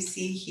 like you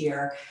see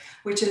here,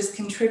 which is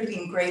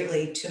contributing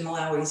greatly to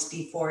Malawi's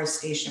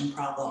deforestation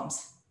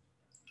problems.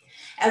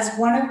 As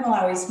one of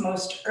Malawi's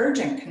most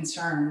urgent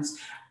concerns,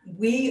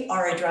 we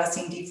are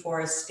addressing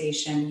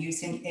deforestation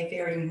using a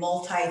very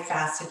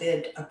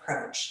multifaceted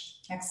approach.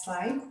 Next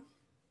slide.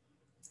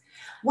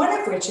 one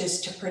of which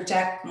is to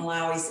protect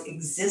Malawi's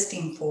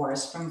existing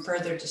forests from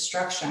further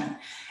destruction.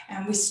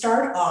 And we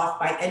start off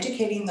by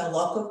educating the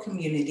local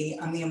community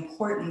on the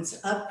importance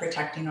of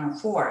protecting our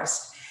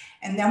forest.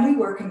 And then we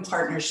work in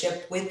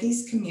partnership with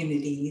these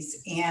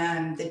communities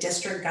and the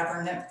district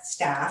government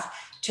staff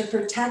to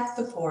protect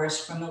the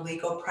forest from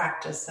illegal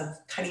practice of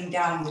cutting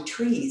down the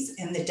trees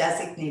in the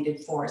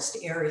designated forest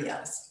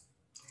areas.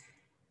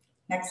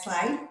 Next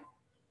slide.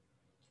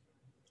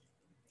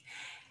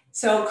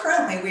 So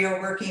currently we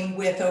are working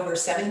with over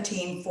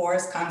 17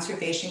 Forest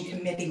Conservation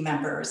Committee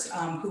members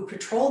who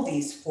patrol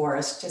these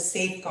forests to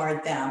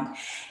safeguard them.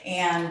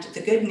 And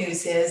the good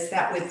news is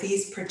that with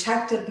these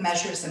protective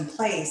measures in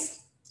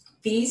place,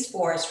 these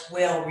forests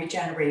will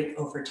regenerate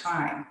over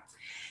time.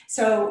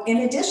 So in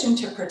addition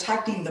to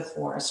protecting the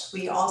forest,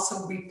 we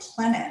also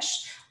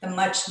replenish the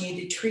much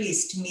needed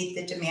trees to meet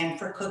the demand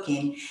for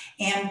cooking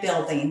and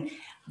building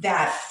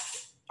that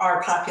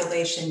our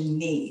population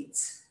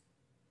needs.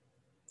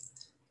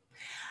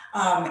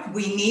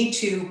 We need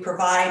to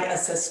provide a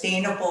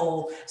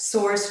sustainable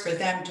source for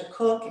them to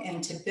cook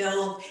and to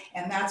build,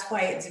 and that's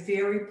why it's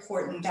very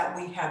important that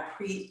we have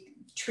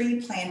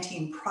tree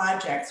planting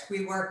projects.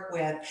 We work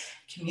with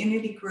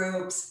community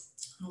groups,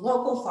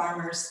 local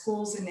farmers,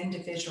 schools, and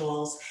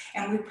individuals,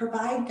 and we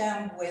provide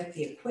them with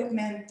the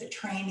equipment, the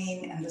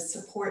training, and the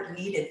support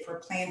needed for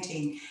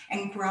planting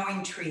and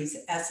growing trees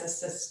as a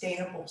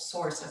sustainable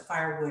source of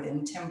firewood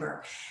and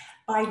timber.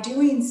 By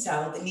doing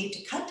so, the need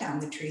to cut down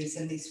the trees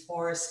in these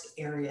forest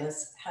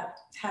areas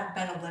have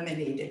been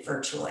eliminated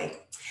virtually.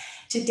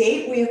 To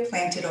date, we have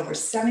planted over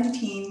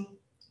 17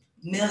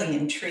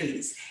 million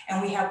trees,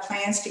 and we have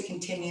plans to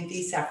continue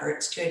these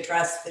efforts to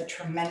address the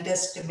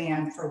tremendous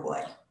demand for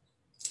wood.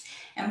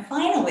 And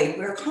finally,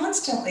 we're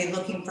constantly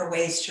looking for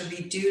ways to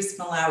reduce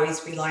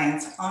Malawi's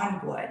reliance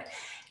on wood.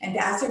 And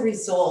as a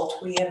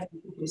result, we have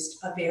introduced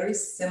a very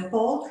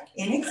simple,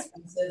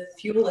 inexpensive,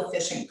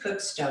 fuel-efficient cook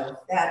stove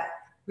that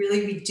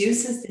really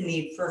reduces the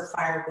need for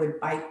firewood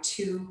by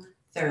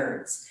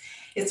 2/3.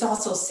 It's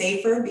also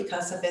safer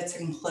because of its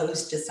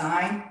enclosed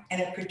design, and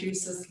it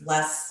produces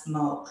less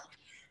smoke.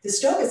 The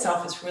stove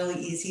itself is really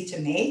easy to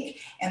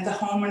make, and the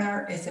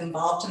homeowner is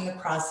involved in the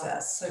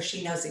process, so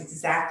she knows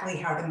exactly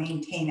how to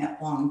maintain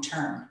it long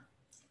term.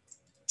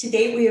 To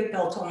date, we have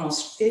built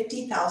almost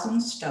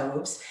 50,000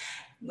 stoves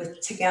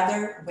with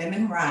Together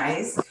Women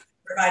Rise,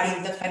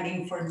 providing the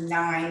funding for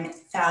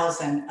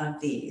 9,000 of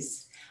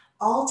these.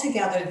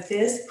 Altogether,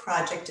 this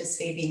project is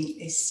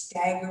saving a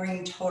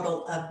staggering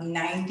total of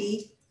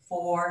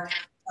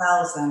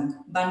 94,000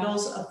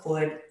 bundles of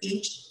wood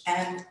each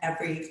and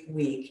every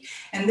week.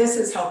 And this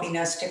is helping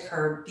us to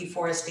curb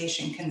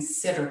deforestation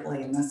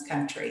considerably in this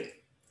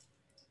country.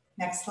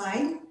 Next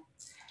slide.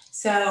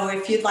 So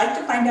if you'd like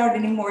to find out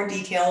any more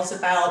details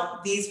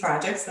about these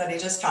projects that I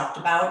just talked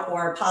about,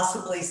 or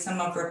possibly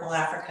some of Ripple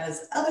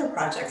Africa's other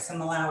projects in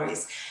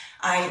Malawi's,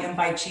 I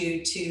invite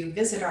you to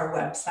visit our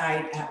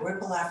website at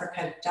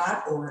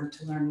rippleafrica.org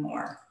to learn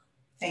more.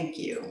 Thank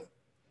you.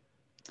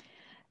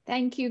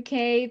 Thank you,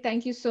 Kay.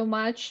 Thank you so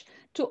much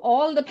to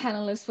all the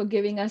panelists for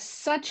giving us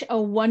such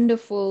a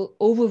wonderful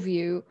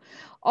overview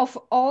of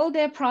all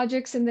their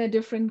projects in their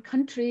different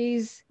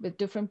countries with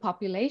different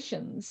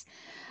populations.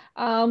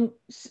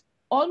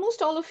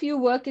 Almost all of you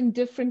work in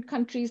different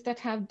countries that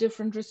have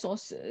different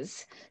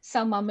resources.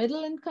 Some are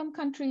middle-income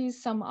countries,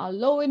 some are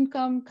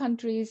low-income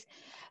countries,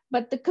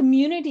 but the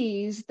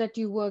communities that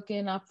you work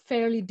in are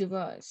fairly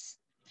diverse.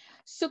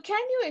 So can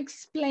you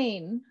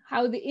explain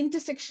how the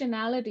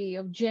intersectionality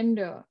of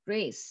gender,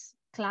 race,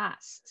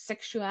 class,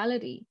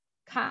 sexuality,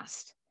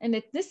 caste, and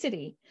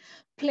ethnicity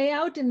play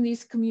out in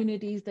these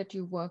communities that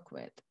you work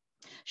with?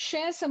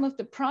 Share some of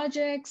the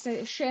projects,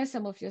 share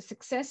some of your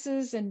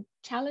successes and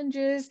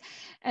challenges.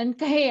 And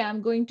Kahe,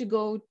 I'm going to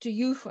go to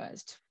you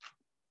first.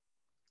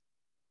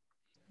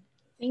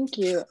 Thank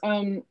you.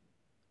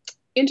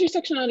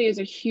 Intersectionality is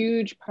a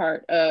huge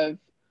part of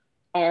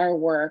our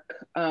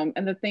work, and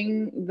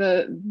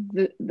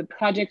the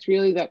project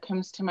really that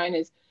comes to mind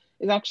is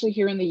actually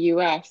here in the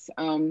U.S.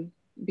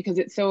 Because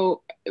it's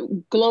so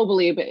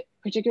globally, but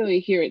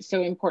particularly here, it's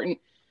so important.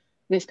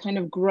 This kind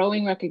of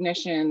growing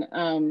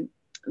recognition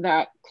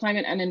that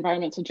climate and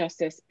environmental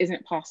justice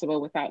isn't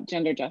possible without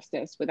gender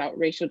justice, without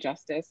racial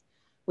justice,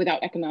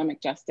 without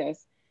economic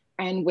justice,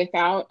 and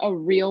without a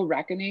real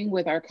reckoning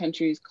with our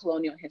country's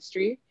colonial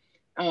history.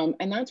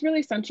 And that's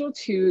really central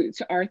to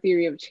our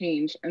theory of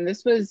change. And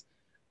this was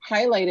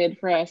highlighted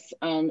for us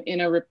in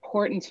a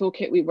report and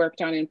toolkit we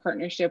worked on in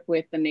partnership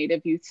with the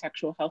Native Youth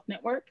Sexual Health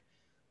Network.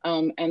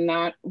 And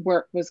that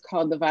work was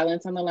called the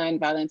Violence on the Land,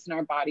 Violence in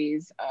Our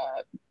Bodies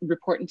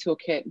report and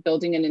toolkit,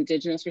 building an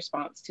Indigenous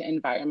response to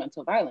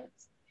environmental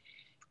violence.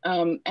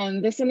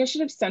 And this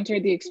initiative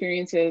centered the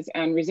experiences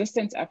and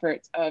resistance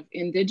efforts of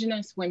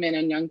Indigenous women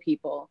and young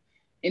people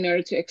in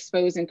order to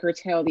expose and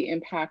curtail the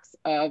impacts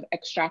of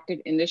extractive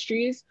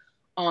industries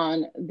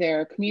on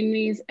their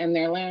communities and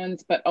their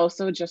lands, but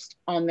also just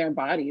on their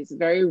bodies,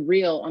 very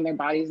real on their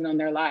bodies and on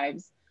their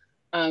lives.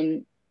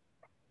 And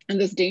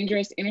this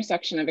dangerous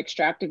intersection of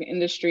extractive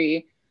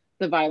industry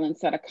the violence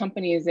that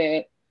accompanies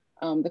it,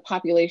 the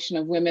population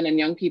of women and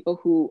young people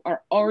who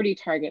are already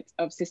targets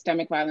of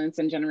systemic violence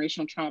and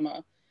generational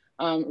trauma,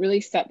 really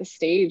set the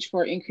stage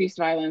for increased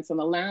violence on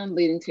the land,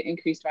 leading to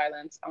increased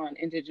violence on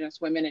Indigenous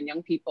women and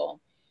young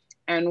people.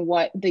 And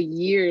what the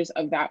years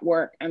of that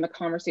work and the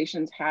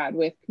conversations had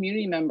with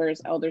community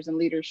members, elders, and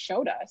leaders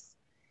showed us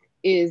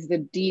is the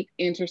deep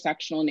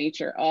intersectional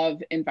nature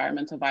of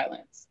environmental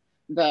violence.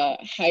 The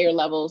higher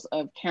levels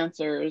of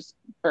cancers,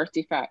 birth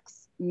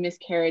defects,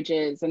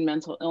 miscarriages, and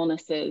mental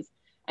illnesses,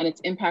 and its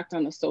impact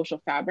on the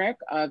social fabric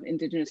of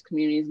Indigenous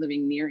communities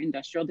living near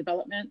industrial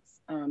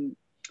developments.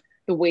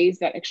 The ways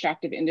that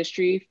extractive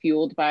industry,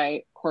 fueled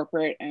by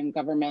corporate and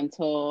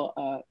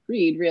governmental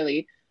greed,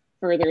 really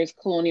furthers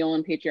colonial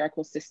and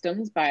patriarchal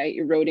systems by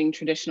eroding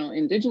traditional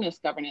Indigenous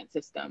governance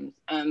systems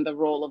and the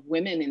role of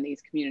women in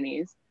these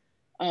communities.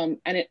 And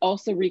it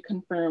also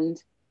reconfirmed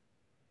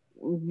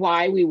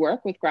why we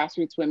work with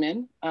grassroots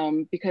women,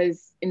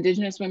 because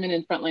Indigenous women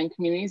in frontline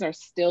communities are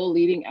still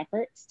leading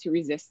efforts to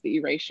resist the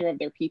erasure of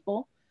their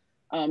people,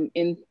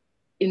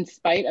 in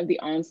spite of the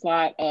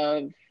onslaught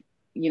of,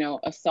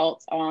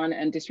 assaults on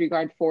and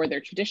disregard for their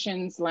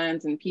traditions,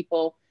 lands, and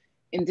people.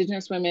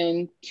 Indigenous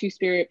women,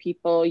 Two-Spirit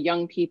people,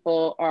 young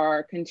people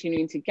are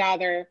continuing to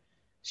gather,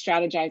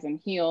 strategize, and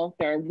heal.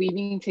 They're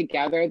weaving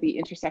together the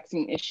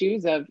intersecting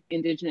issues of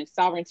Indigenous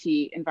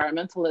sovereignty,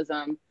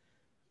 environmentalism,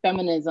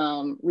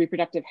 feminism,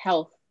 reproductive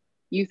health,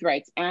 youth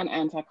rights, and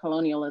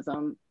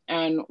anti-colonialism.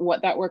 And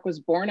what that work was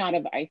born out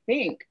of, I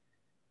think,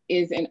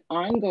 is an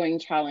ongoing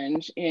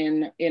challenge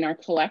in our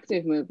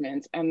collective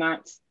movements, and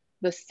that's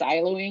the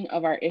siloing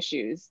of our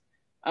issues.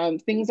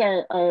 Things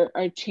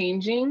are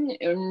changing.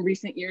 In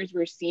recent years,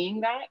 we're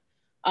seeing that,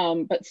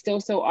 but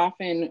still so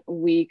often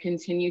we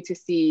continue to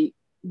see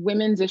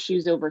women's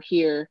issues over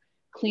here,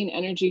 clean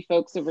energy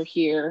folks over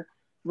here,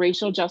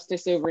 racial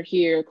justice over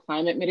here,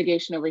 climate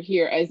mitigation over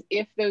here, as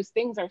if those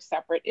things are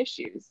separate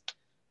issues.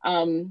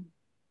 And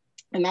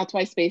that's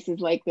why spaces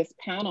like this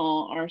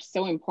panel are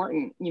so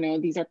important.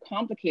 These are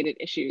complicated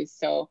issues.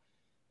 So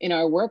in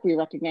our work, we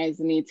recognize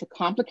the need to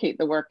complicate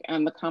the work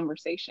and the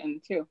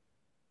conversation too.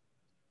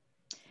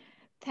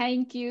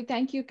 Thank you,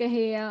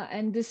 Kahea.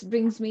 And this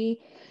brings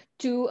me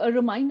to a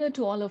reminder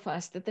to all of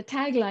us that the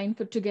tagline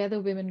for Together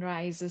Women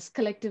Rise is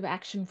collective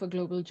action for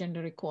global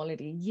gender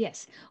equality.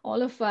 Yes,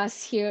 all of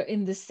us here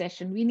in this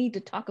session, we need to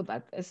talk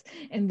about this,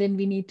 and then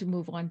we need to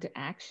move on to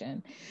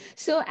action.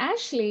 So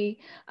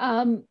Ashley,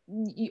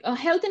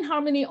 Health in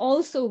Harmony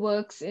also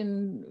works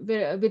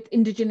with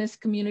Indigenous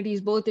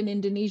communities, both in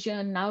Indonesia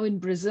and now in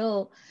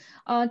Brazil.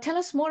 Tell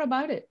us more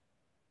about it.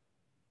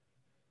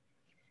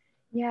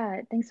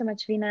 Yeah, thanks so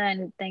much, Vina,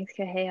 and thanks,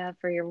 Kahea,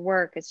 for your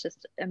work. It's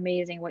just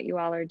amazing what you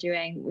all are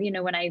doing.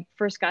 When I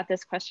first got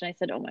this question, I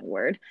said, oh my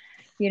word,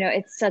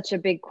 it's such a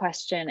big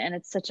question and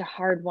it's such a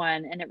hard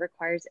one, and it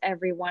requires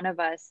every one of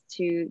us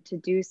to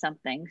do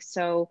something.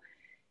 So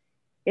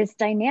it's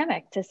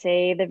dynamic, to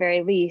say the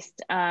very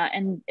least,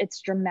 and it's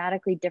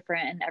dramatically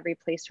different in every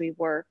place we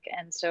work.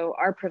 And so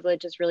our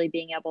privilege is really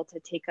being able to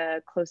take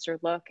a closer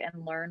look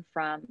and learn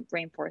from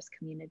rainforest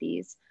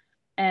communities.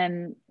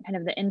 And kind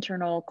of the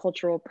internal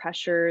cultural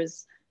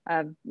pressures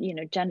of,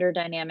 gender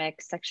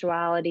dynamics,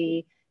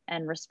 sexuality,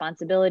 and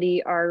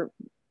responsibility are,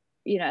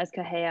 as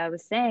Kahea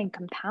was saying,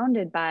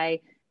 compounded by,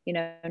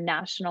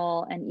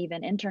 national and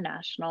even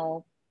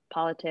international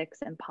politics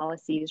and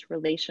policies,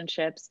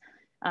 relationships,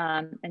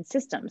 and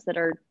systems that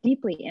are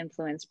deeply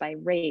influenced by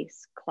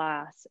race,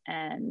 class,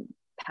 and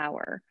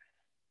power,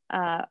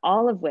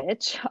 all of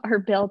which are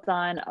built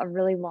on a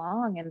really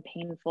long and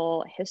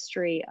painful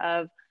history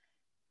of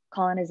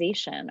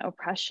colonization,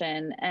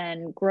 oppression,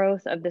 and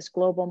growth of this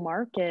global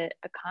market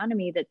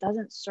economy that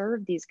doesn't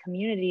serve these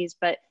communities,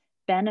 but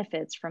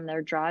benefits from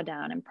their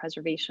drawdown and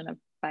preservation of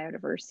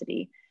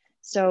biodiversity.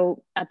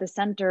 So at the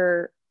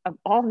center of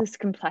all this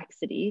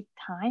complexity,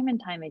 time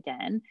and time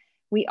again,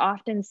 we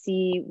often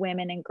see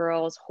women and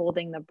girls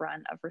holding the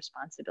brunt of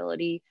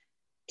responsibility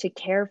to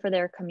care for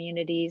their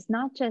communities,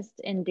 not just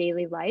in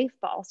daily life,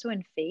 but also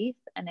in faith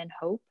and in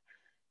hope.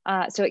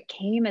 So it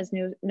came as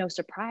no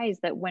surprise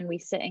that when we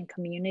sit in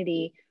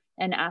community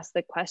and ask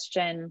the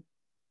question,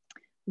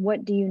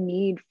 what do you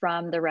need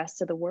from the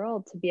rest of the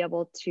world to be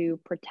able to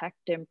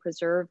protect and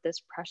preserve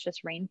this precious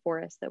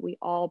rainforest that we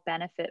all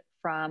benefit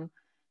from?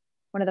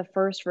 One of the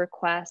first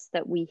requests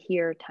that we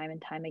hear time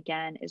and time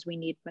again is we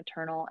need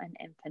maternal and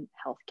infant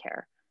health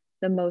care,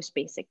 the most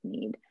basic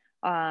need.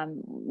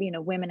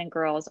 Women and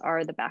girls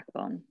are the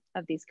backbone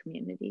of these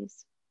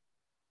communities.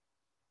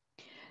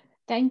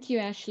 Thank you,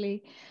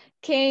 Ashley.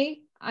 Kay,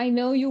 I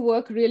know you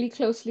work really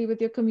closely with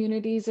your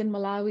communities in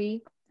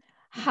Malawi.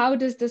 How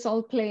does this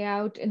all play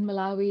out in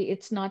Malawi?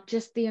 It's not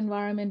just the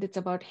environment, it's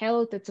about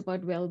health, it's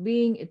about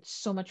well-being, it's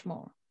so much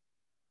more.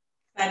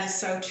 That is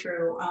so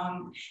true.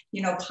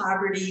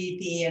 Poverty,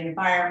 the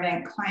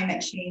environment,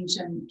 climate change,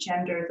 and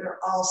gender, they're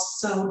all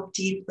so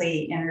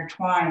deeply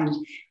intertwined.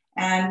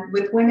 And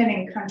with women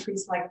in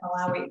countries like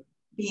Malawi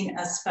being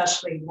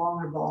especially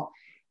vulnerable,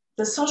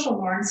 the social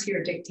norms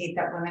here dictate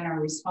that women are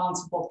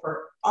responsible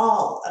for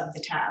all of the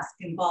tasks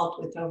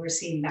involved with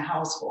overseeing the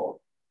household.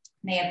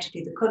 They have to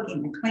do the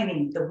cooking, the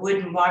cleaning, the wood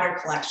and water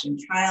collection,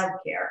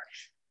 childcare,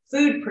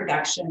 food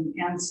production,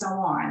 and so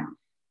on.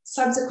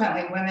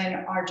 Subsequently, women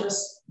are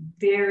just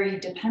very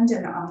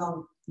dependent on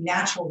the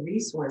natural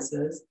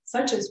resources,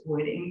 such as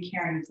wood, in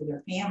caring for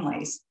their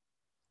families.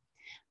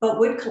 But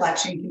wood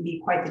collection can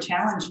be quite the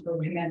challenge for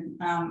women,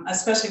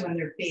 especially when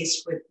they're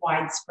faced with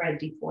widespread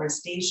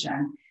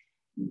deforestation.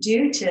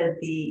 Due to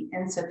the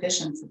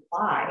insufficient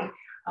supply,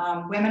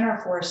 women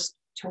are forced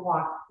to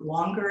walk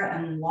longer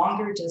and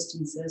longer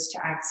distances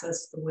to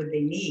access the wood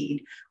they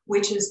need,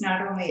 which is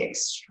not only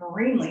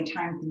extremely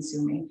time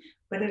consuming,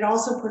 but it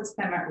also puts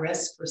them at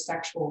risk for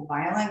sexual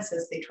violence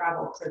as they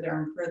travel further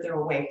and further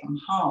away from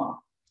home.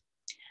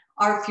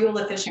 Our fuel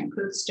efficient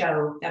cook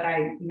stove that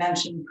I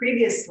mentioned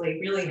previously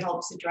really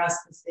helps address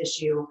this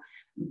issue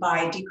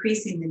by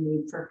decreasing the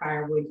need for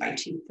firewood by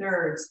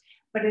 2/3,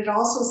 but it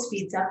also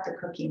speeds up the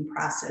cooking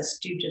process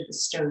due to the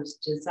stove's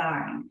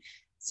design.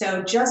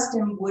 So just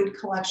in wood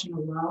collection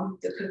alone,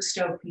 the cook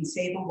stove can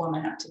save a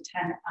woman up to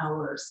 10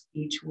 hours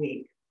each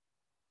week.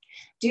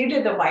 Due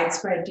to the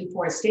widespread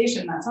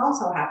deforestation that's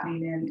also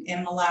happening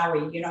in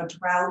Malawi,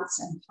 droughts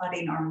and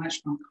flooding are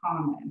much more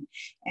common.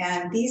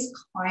 And these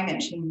climate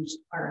change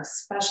are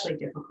especially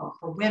difficult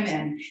for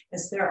women,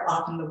 as they're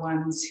often the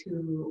ones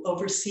who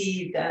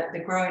oversee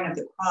the growing of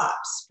the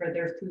crops for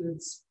their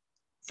foods,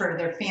 for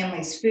their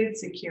families' food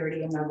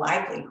security and their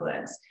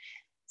livelihoods.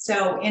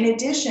 So in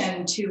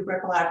addition to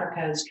Ripple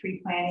Africa's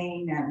tree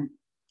planting and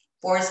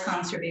forest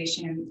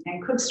conservation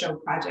and cook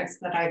stove projects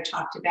that I've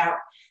talked about,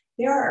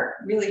 there are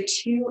really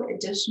 2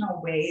 additional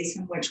ways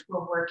in which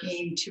we're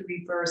working to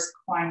reverse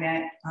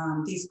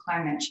these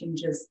climate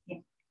changes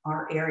in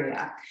our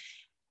area.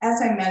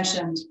 As I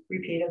mentioned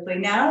repeatedly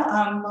now,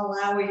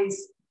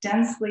 Malawi's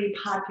densely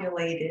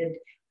populated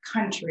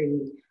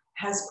country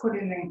has put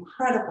an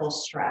incredible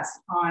stress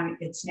on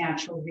its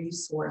natural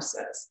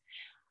resources.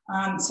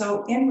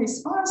 So in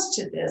response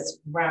to this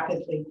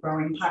rapidly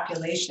growing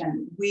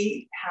population,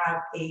 we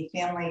have a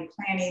family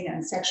planning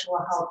and sexual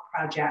health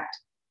project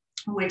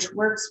which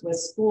works with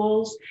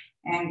schools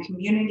and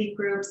community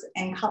groups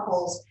and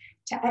couples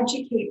to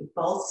educate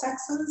both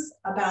sexes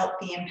about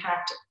the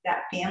impact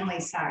that family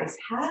size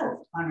has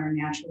on our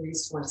natural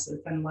resources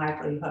and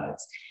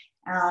livelihoods.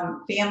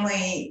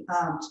 Family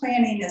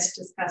planning is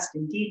discussed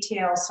in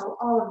detail, so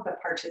all of the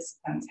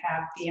participants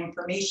have the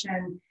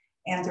information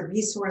and the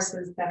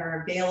resources that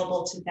are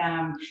available to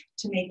them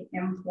to make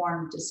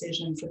informed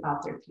decisions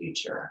about their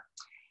future.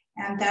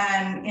 And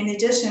then in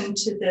addition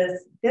to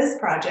this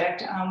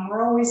project,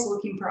 we're always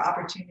looking for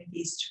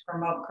opportunities to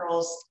promote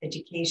girls'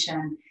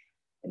 education,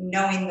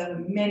 knowing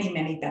the many,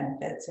 many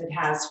benefits it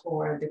has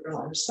for the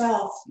girl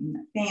herself, and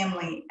the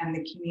family, and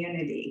the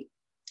community.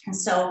 And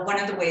so one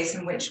of the ways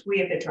in which we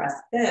have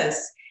addressed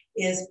this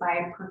is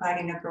by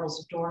providing a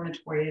girls'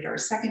 dormitory at our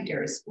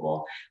secondary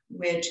school,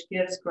 which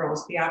gives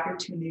girls the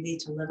opportunity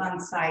to live on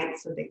site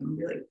so they can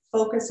really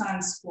focus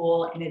on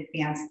school and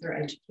advance their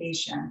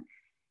education.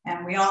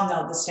 And we all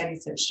know the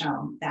studies have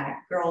shown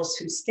that girls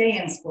who stay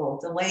in school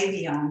delay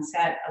the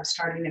onset of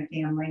starting a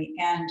family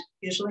and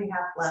usually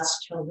have less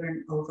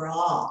children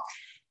overall.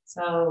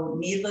 So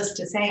needless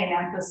to say, an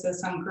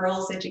emphasis on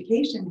girls'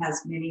 education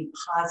has many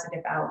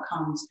positive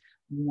outcomes,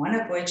 one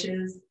of which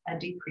is a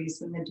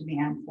decrease in the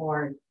demand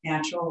for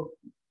natural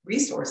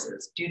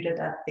resources due to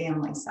the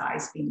family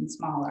size being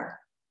smaller.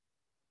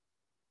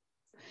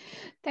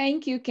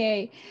 Thank you,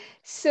 Kay.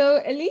 So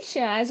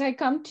Alicia, as I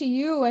come to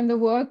you and the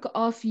work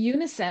of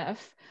UNICEF,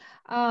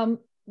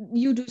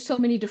 you do so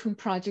many different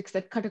projects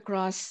that cut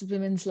across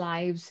women's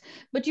lives,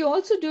 but you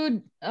also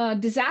do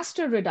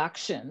disaster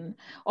reduction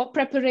or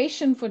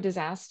preparation for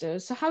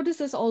disasters. So how does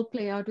this all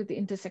play out with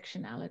the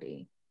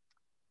intersectionality?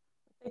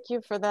 Thank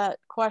you for that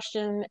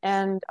question,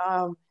 and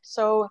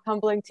so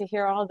humbling to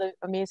hear all the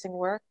amazing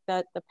work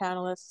that the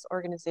panelists'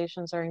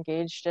 organizations are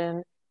engaged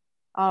in.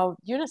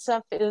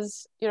 UNICEF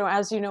is,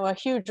 as you know, a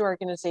huge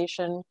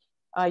organization,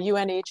 a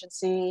UN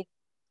agency,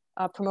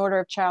 a promoter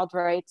of child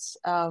rights,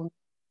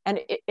 and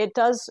it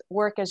does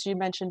work, as you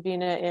mentioned,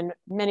 Bina, in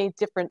many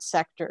different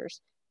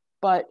sectors.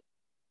 But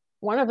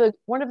one of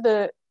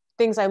the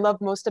things I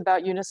love most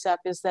about UNICEF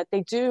is that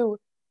they do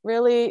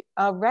really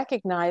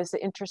recognize the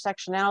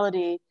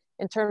intersectionality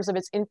in terms of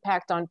its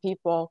impact on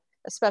people,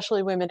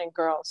 especially women and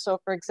girls. So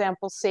for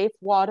example, safe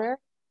water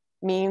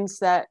means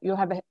that you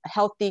have a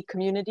healthy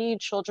community,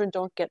 children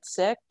don't get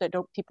sick,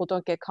 people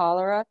don't get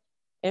cholera,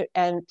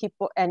 and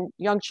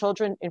young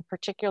children in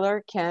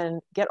particular can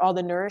get all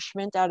the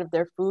nourishment out of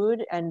their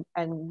food and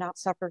not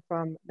suffer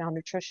from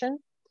malnutrition.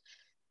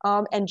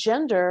 And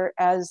gender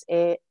as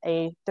a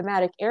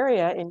thematic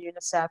area in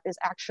UNICEF is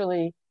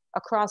actually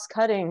a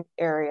cross-cutting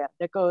area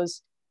that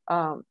goes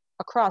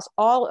across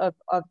all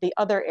of the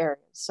other areas.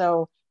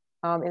 So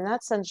in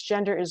that sense,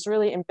 gender is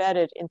really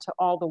embedded into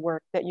all the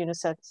work that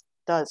UNICEF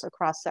does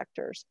across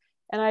sectors.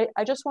 And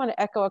I just want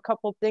to echo a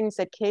couple of things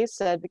that Kay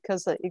said,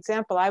 because the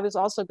example I was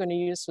also going to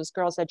use was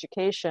girls'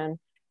 education,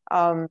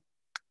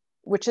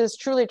 which is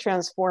truly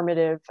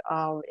transformative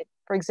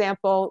For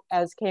example,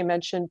 as Kay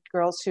mentioned,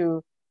 girls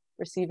who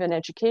receive an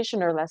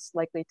education are less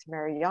likely to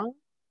marry young,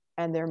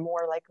 and they're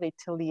more likely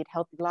to lead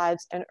healthy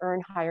lives and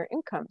earn higher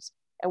incomes.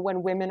 And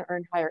when women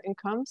earn higher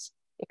incomes,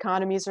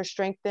 economies are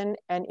strengthened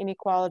and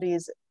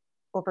inequalities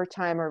over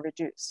time are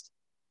reduced.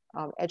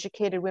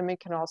 Educated women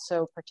can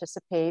also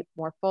participate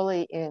more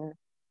fully in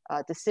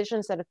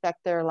decisions that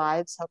affect their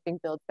lives, helping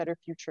build better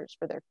futures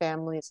for their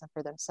families and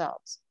for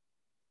themselves.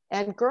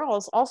 And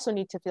girls also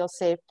need to feel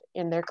safe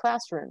in their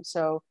classroom.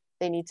 So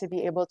they need to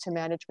be able to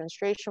manage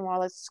menstruation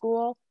while at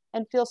school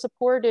and feel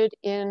supported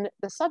in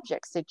the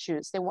subjects they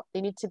choose.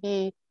 They need to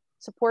be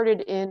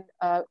supported in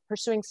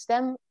pursuing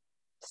STEM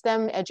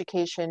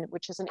education,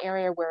 which is an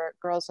area where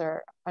girls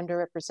are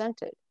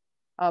underrepresented.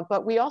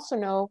 But we also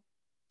know,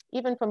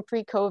 even from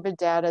pre-COVID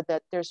data,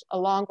 that there's a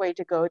long way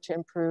to go to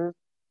improve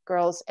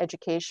girls'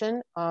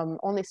 education.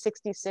 Only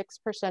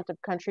 66% of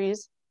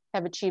countries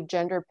have achieved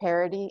gender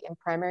parity in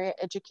primary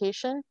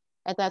education,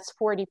 and that's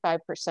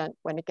 45%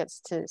 when it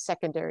gets to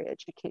secondary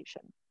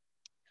education.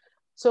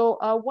 So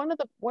one of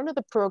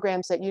the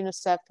programs that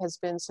UNICEF has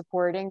been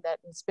supporting that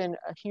has been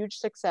a huge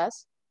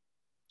success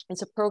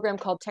is a program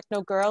called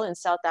Techno Girl in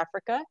South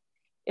Africa.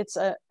 It's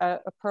a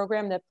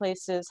program that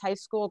places high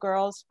school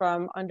girls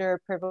from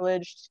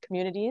underprivileged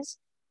communities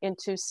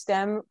into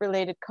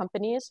STEM-related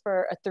companies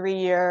for a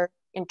 3-year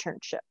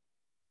internship.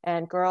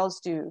 And girls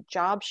do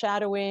job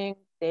shadowing,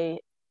 they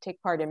take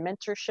part in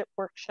mentorship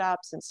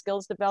workshops and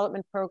skills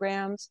development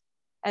programs,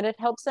 and it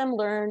helps them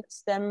learn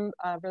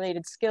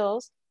STEM-related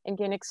skills and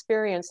gain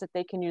experience that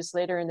they can use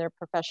later in their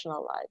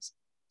professional lives.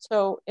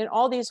 So in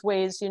all these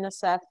ways,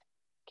 UNICEF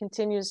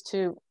continues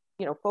to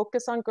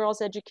focus on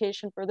girls'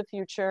 education for the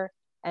future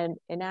and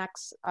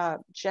enacts a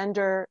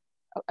gender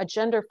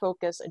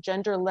focus, a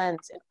gender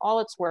lens in all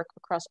its work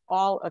across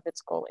all of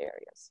its goal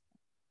areas.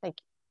 Thank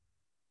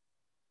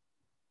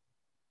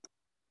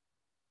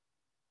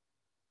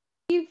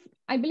you.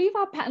 I believe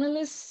our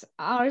panelists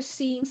are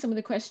seeing some of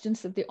the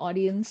questions that the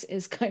audience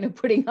is kind of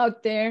putting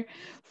out there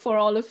for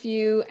all of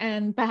you,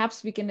 and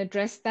perhaps we can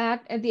address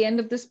that. At the end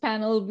of this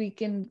panel, we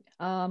can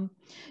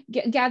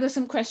gather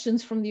some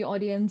questions from the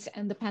audience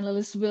and the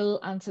panelists will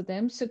answer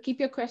them. So keep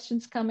your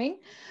questions coming.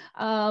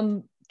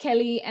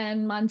 Kelly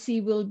and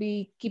Mansi will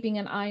be keeping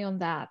an eye on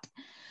that.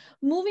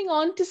 Moving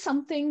on to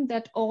something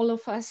that all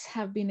of us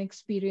have been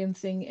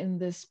experiencing in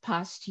this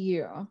past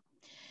year.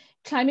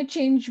 Climate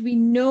change, we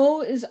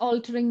know, is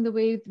altering the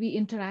way we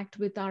interact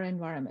with our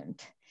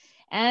environment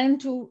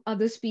and to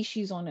other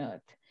species on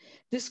Earth.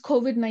 This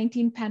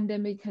COVID-19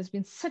 pandemic has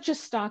been such a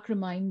stark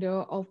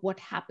reminder of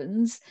what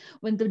happens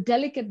when the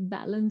delicate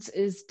balance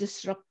is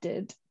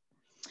disrupted.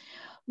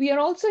 We are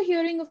also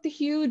hearing of the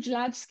huge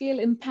large-scale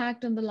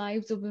impact on the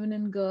lives of women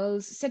and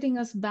girls, setting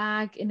us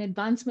back in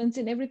advancements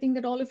in everything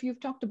that all of you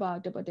have talked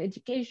about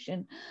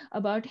education,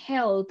 about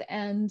health,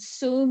 and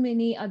so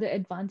many other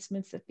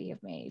advancements that we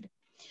have made.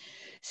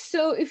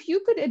 So if you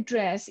could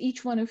address,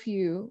 each one of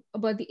you,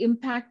 about the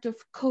impact of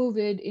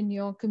COVID in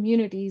your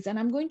communities, and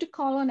I'm going to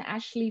call on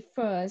Ashley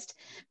first,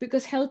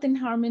 because Health in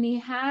Harmony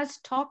has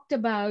talked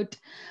about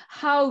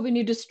how when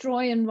you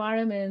destroy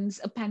environments,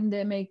 a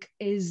pandemic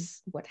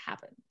is what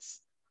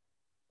happens.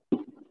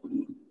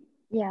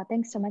 Yeah,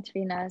 thanks so much,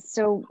 Veena.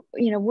 So,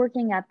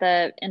 working at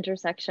the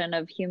intersection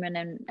of human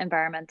and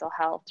environmental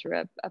health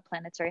through a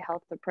planetary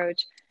health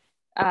approach,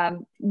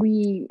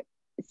 we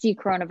see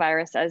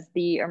coronavirus as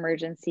the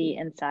emergency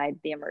inside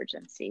the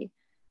emergency.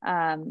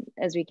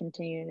 As we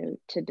continue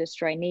to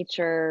destroy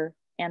nature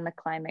and the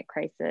climate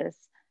crisis,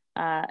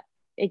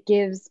 it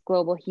gives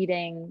global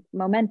heating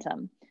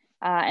momentum.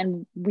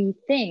 And we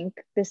think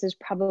this is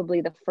probably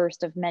the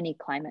first of many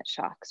climate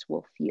shocks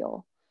we'll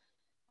feel.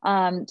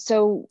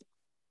 So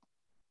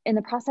in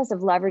the process of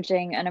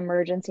leveraging an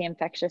emergency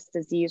infectious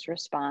disease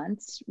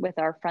response with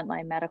our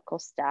frontline medical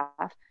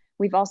staff,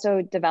 we've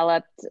also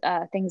developed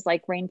things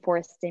like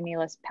rainforest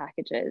stimulus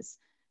packages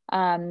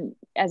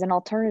as an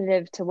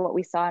alternative to what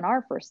we saw in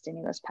our first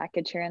stimulus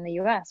package here in the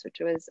US, which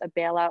was a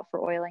bailout for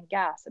oil and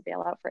gas, a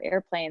bailout for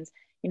airplanes.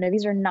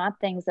 These are not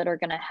things that are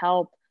going to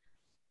help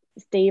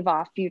stave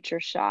off future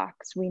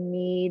shocks. We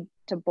need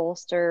to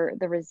bolster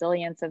the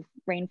resilience of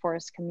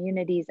rainforest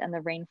communities and the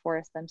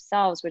rainforests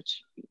themselves,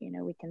 which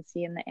we can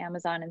see in the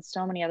Amazon and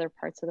so many other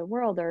parts of the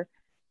world are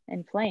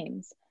in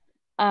flames.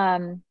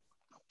 And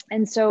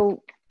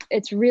so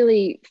it's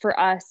really for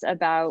us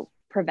about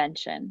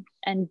prevention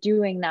and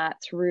doing that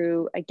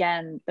through,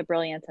 again, the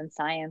brilliance and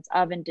science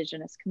of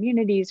Indigenous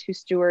communities who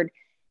steward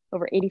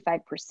over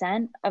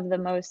 85% of the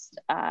most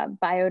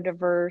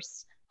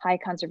biodiverse, high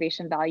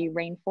conservation value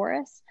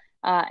rainforests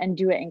and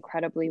do it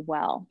incredibly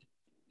well.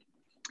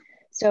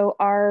 So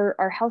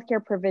our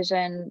healthcare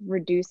provision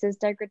reduces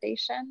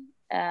degradation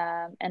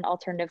and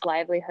alternative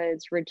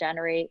livelihoods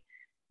regenerate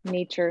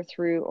nature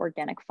through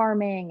organic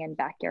farming and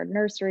backyard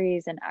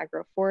nurseries and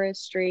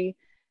agroforestry.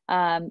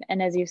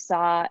 And as you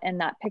saw in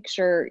that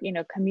picture,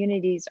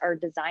 communities are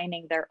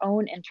designing their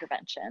own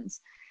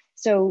interventions.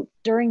 So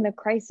during the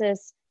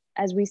crisis,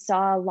 as we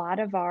saw a lot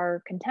of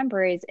our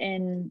contemporaries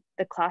in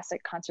the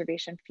classic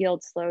conservation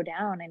field slow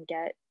down and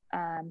get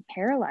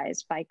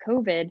paralyzed by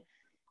COVID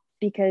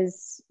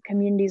because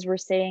communities were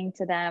saying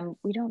to them,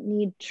 we don't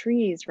need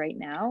trees right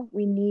now,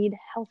 we need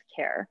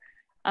healthcare.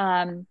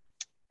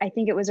 I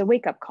think it was a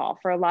wake-up call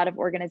for a lot of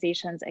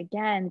organizations,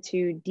 again,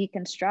 to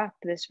deconstruct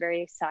this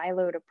very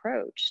siloed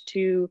approach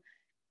to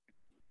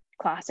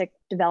classic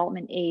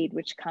development aid,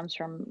 which comes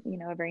from, you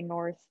know, a very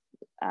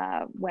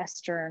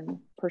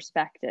Western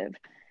perspective,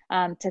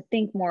 to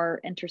think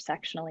more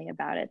intersectionally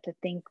about it, to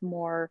think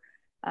more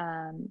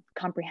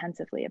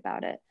comprehensively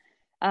about it.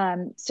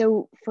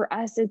 So for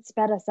us, it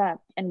sped us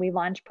up, and we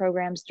launched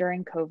programs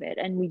during COVID,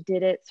 and we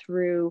did it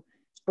through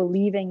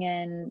believing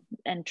in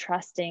and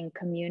trusting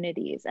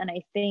communities. And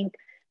I think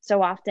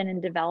so often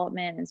in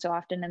development and so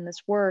often in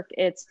this work,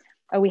 it's,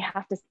 oh, we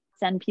have to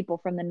send people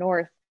from the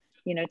North,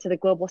 you know, to the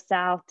global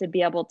South to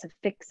be able to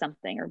fix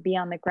something or be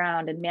on the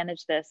ground and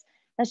manage this.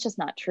 That's just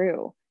not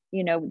true.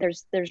 You know,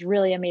 there's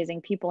really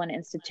amazing people and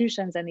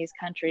institutions in these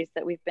countries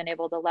that we've been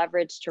able to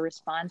leverage to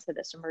respond to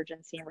this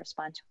emergency and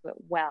respond to it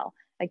well.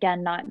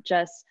 Again, not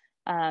just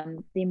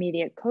the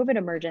immediate COVID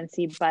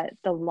emergency, but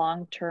the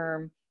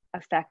long-term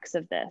effects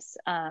of this.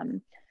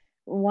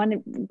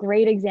 One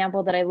great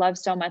example that I love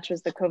so much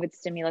was the COVID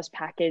stimulus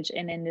package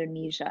in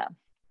Indonesia.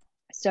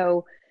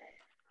 So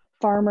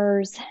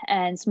farmers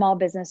and small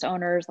business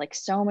owners, like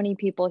so many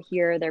people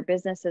here, their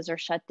businesses are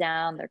shut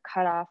down, they're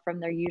cut off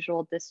from their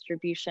usual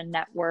distribution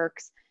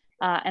networks,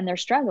 and they're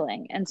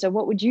struggling. And so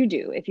what would you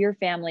do if your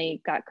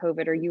family got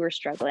COVID or you were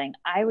struggling?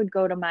 I would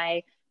go to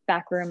my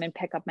back room and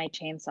pick up my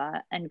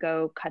chainsaw and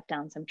go cut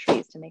down some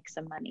trees to make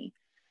some money.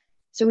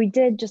 So we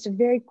did just a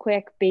very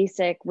quick,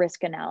 basic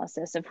risk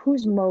analysis of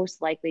who's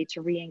most likely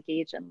to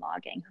re-engage in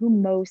logging, who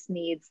most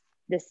needs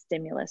this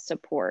stimulus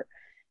support.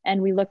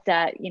 And we looked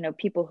at, you know,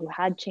 people who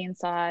had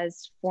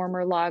chainsaws,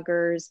 former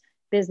loggers,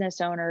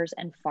 business owners,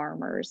 and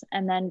farmers.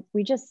 And then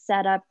we just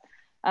set up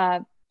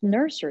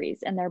nurseries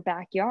in their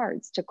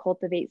backyards to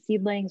cultivate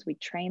seedlings. We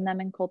trained them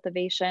in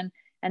cultivation,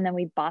 and then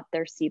we bought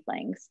their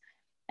seedlings.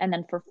 And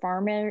then for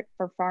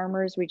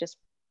farmers, we just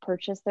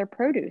purchased their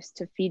produce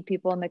to feed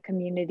people in the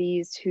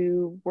communities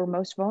who were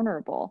most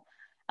vulnerable.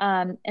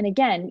 And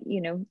again,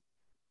 you know,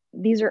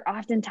 these are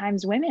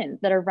oftentimes women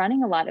that are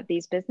running a lot of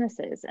these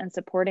businesses and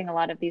supporting a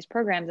lot of these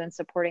programs and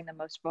supporting the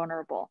most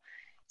vulnerable.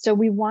 So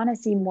we want to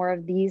see more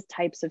of these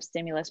types of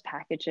stimulus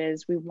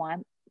packages. We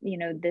want, you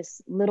know,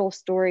 this little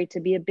story to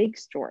be a big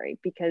story,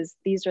 because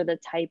these are the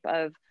type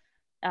of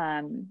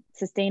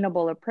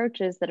sustainable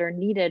approaches that are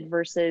needed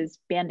versus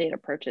Band-Aid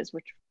approaches,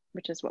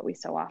 which is what we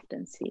so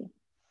often see.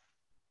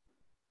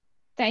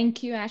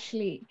 Thank you,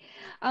 Ashley.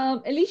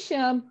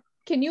 Alicia,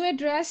 can you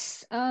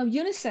address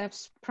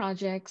UNICEF's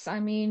projects? I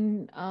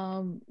mean,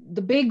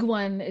 the big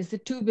one is the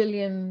 2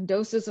 billion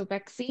doses of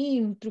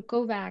vaccine through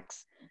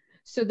COVAX.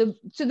 So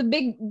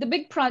the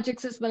big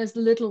projects as well as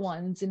the little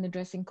ones in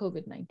addressing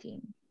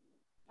COVID-19.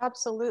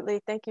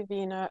 Absolutely. Thank you,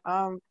 Veena.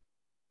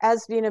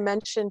 As Veena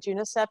mentioned,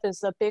 UNICEF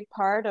is a big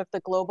part of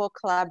the global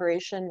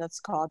collaboration that's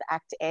called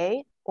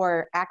ACT-A,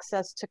 or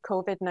Access to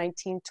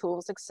COVID-19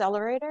 Tools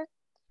Accelerator.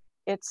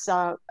 It's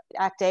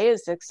ACT-A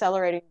is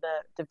accelerating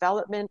the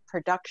development,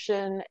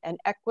 production, and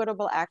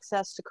equitable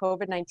access to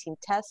COVID-19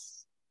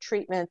 tests,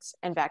 treatments,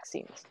 and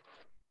vaccines.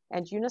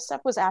 And UNICEF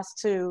was asked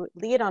to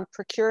lead on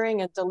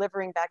procuring and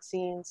delivering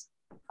vaccines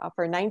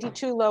for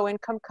 92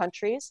 low-income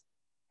countries,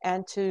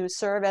 and to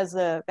serve as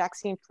the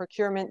vaccine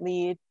procurement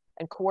lead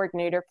and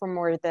coordinator for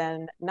more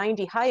than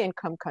 90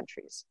 high-income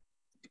countries.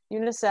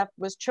 UNICEF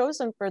was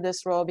chosen for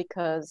this role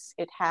because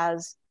it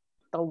has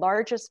the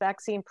largest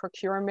vaccine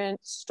procurement,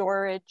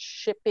 storage,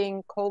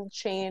 shipping, cold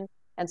chain,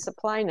 and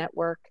supply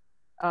network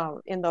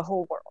in the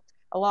whole world,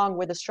 along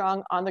with a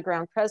strong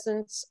on-the-ground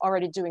presence,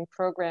 already doing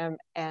program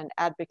and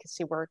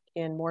advocacy work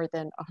in more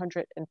than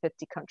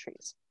 150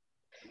 countries.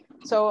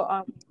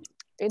 So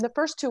in the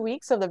first 2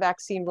 weeks of the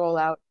vaccine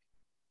rollout,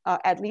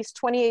 at least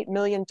 28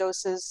 million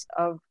doses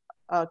of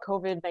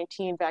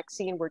COVID-19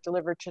 vaccine were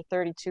delivered to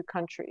 32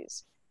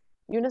 countries.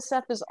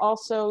 UNICEF is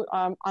also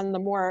on the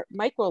more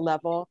micro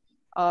level,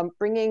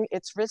 bringing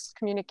its risk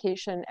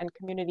communication and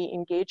community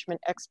engagement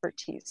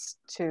expertise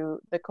to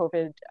the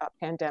COVID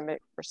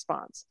pandemic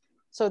response.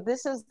 So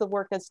this is the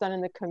work that's done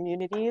in the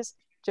communities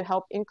to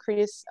help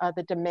increase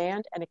the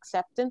demand and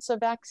acceptance of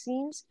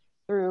vaccines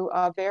through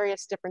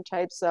various different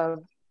types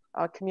of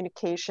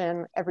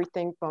communication,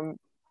 everything from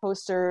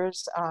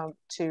posters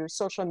to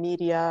social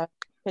media,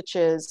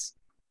 pitches,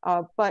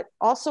 but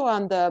also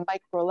on the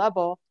micro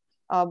level,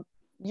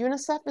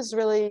 UNICEF is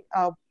really,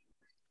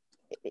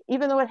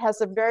 even though it has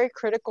a very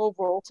critical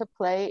role to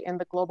play in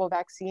the global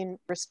vaccine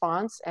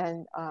response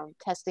and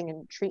testing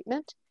and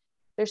treatment,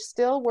 they're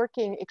still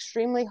working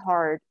extremely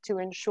hard to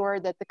ensure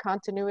that the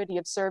continuity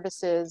of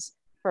services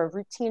for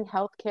routine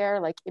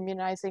healthcare, like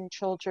immunizing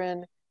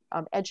children,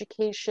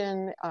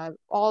 education,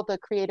 all the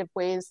creative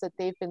ways that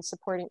they've been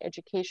supporting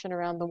education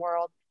around the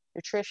world,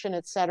 nutrition,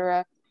 et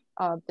cetera.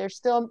 They're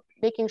still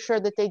making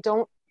sure that they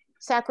don't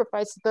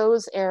sacrifice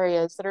those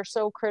areas that are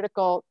so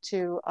critical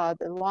to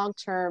the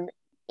long-term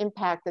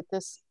impact that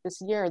this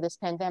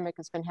pandemic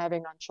has been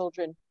having on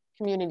children,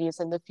 communities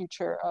and the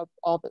future of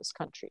all those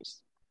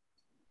countries.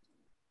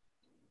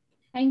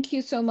 Thank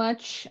you so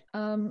much,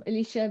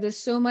 Alicia. There's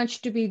so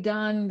much to be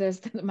done. There's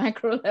the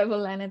macro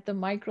level and at the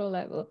micro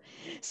level.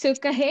 So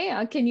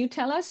Kahea, can you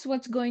tell us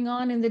what's going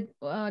on in the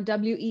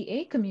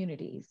WEA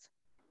communities?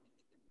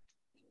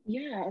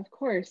 Yeah, of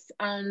course.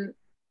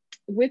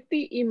 With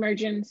the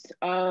emergence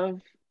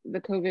of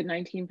the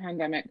COVID-19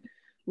 pandemic,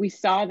 we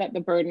saw that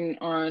the burden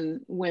on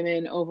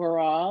women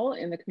overall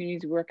in the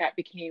communities we work at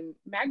became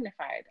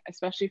magnified,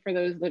 especially for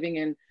those living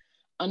in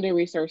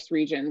under-resourced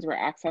regions where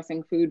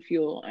accessing food,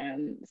 fuel,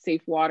 and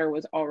safe water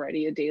was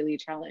already a daily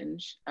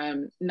challenge.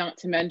 Not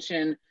to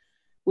mention,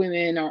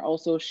 women are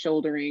also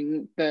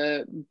shouldering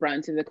the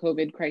brunt of the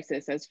COVID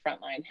crisis as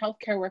frontline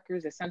healthcare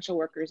workers, essential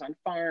workers on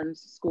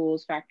farms,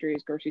 schools,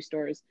 factories, grocery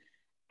stores,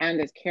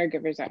 and as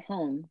caregivers at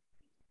home.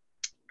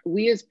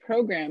 We as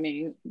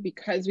programming,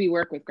 because we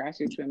work with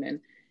grassroots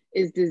women,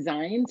 is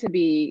designed to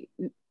be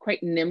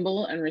quite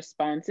nimble and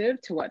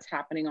responsive to what's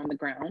happening on the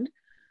ground.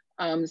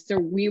 So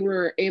we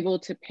were able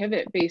to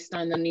pivot based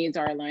on the needs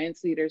our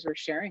alliance leaders were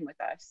sharing with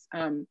us.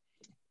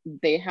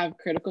 They have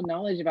critical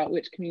knowledge about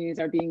which communities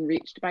are being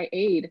reached by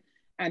aid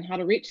and how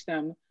to reach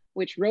them,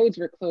 which roads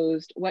were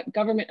closed, what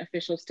government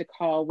officials to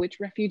call, which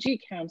refugee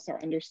camps are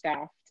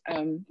understaffed.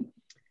 And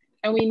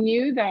we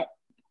knew that,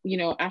 you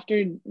know,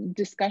 after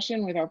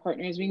discussion with our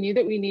partners, we knew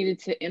that we needed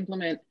to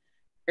implement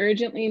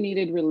urgently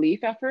needed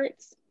relief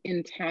efforts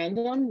in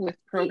tandem with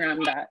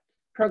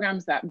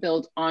programs that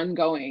build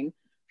ongoing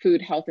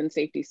food, health, and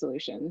safety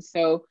solutions.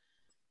 So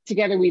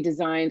together we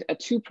designed a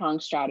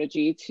two-pronged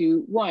strategy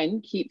to, one,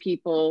 keep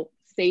people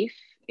safe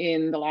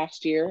in the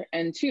last year,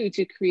 and two,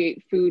 to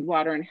create food,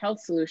 water, and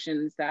health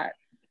solutions that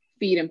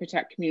feed and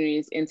protect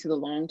communities into the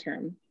long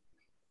term.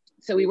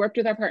 So we worked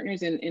with our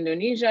partners in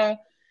Indonesia,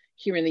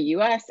 here in the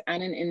US,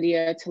 and in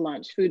India to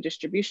launch food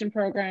distribution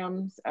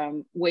programs,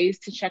 ways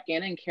to check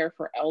in and care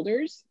for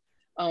elders,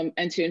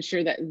 and to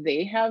ensure that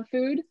they have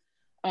food,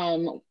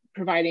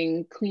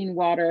 providing clean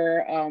water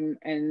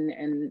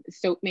and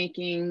soap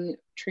making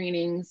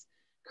trainings,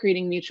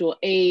 creating mutual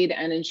aid,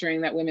 and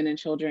ensuring that women and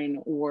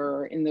children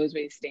were in those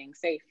ways staying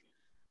safe.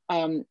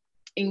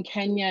 In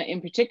Kenya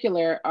in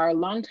particular, our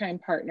longtime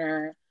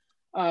partner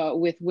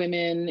with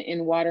women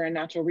in water and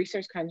natural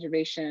resource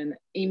conservation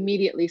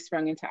immediately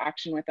sprung into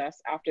action with us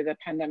after the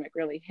pandemic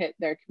really hit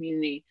their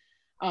community,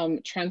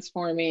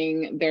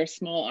 transforming their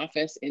small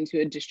office into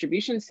a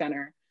distribution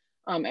center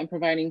and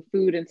providing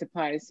food and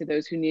supplies to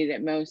those who needed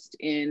it most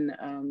in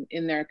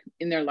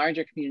their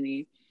larger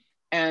community.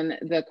 And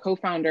the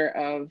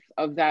co-founder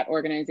of that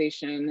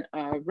organization,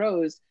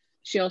 Rose,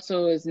 she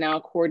also is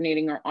now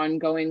coordinating our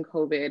ongoing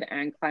COVID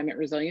and climate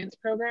resilience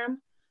program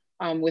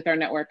with our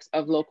networks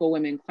of local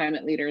women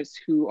climate leaders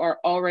who are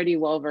already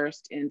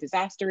well-versed in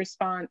disaster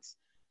response,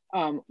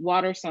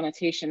 water,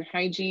 sanitation,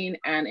 hygiene,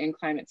 and in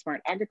climate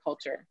smart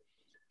agriculture.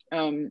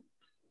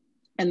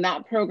 And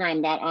that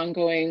program, that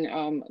ongoing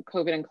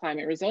COVID and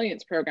climate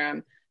resilience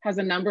program, has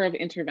a number of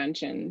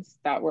interventions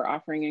that we're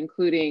offering,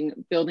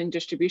 including building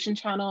distribution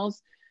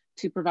channels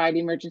to provide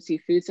emergency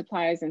food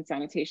supplies and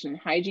sanitation and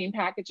hygiene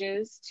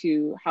packages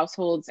to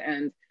households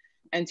and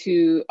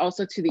to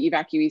also to the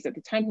evacuees at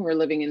the time who were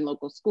living in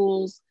local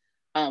schools,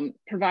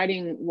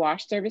 providing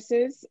wash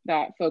services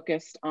that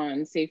focused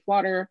on safe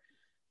water,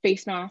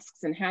 face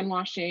masks and hand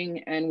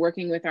washing, and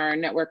working with our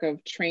network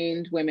of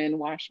trained women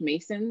wash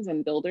masons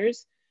and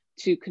builders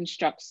to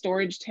construct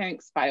storage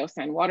tanks,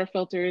 biosand water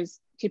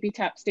filters, tippy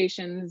tap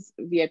stations,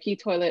 VIP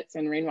toilets,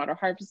 and rainwater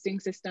harvesting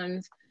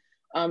systems,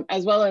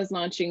 as well as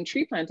launching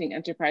tree planting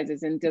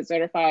enterprises in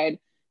desertified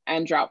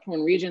and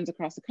drought-prone regions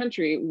across the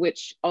country,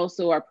 which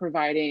also are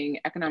providing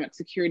economic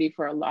security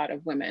for a lot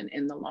of women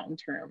in the long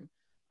term,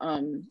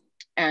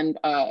 and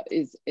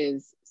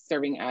is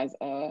serving as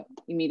an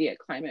immediate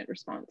climate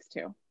response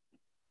too.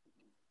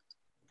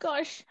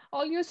 Gosh,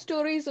 all your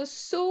stories are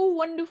so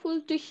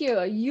wonderful to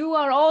hear. You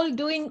are all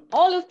doing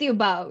all of the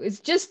above. It's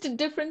just a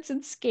difference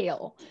in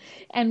scale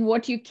and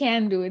what you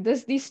can do.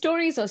 These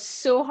stories are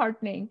so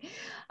heartening.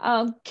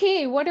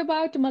 Kay, what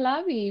about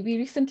Malawi? We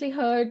recently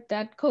heard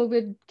that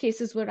COVID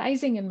cases were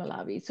rising in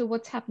Malawi. So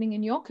what's happening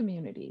in your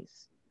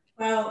communities?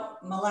 Well,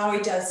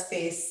 Malawi does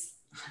face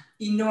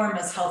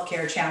enormous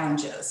healthcare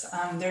challenges.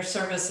 Their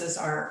services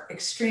are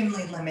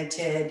extremely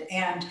limited,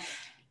 and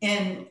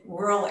in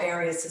rural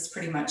areas it's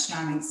pretty much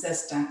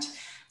non-existent.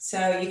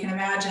 So you can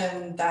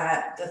imagine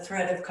that the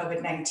threat of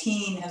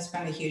COVID-19 has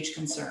been a huge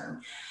concern.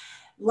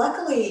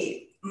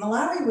 Luckily,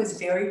 Malawi was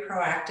very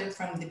proactive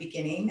from the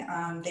beginning.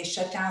 They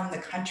shut down the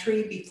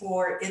country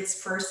before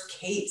its first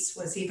case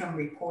was even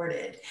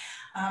reported.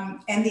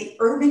 And the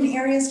urban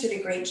areas did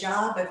a great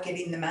job of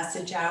getting the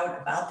message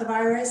out about the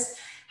virus.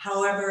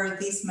 However,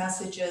 these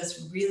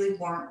messages really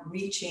weren't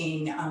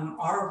reaching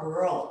our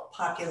rural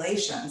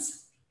populations.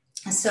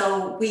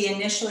 So we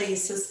initially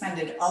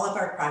suspended all of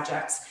our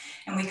projects,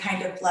 and we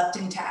kind of leapt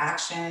into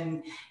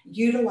action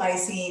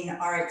utilizing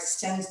our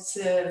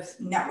extensive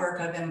network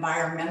of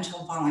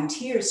environmental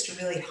volunteers to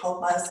really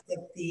help us get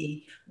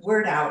the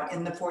word out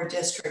in the 4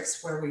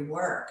 districts where we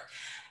work.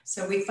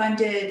 So we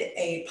funded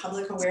a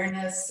public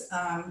awareness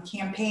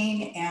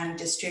campaign and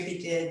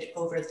distributed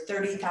over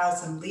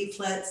 30,000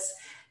 leaflets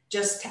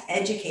just to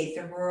educate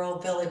the rural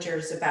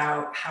villagers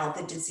about how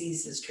the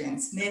disease is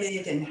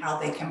transmitted and how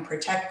they can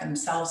protect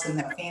themselves and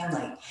their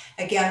family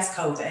against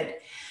COVID.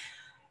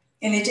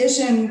 In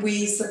addition,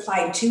 we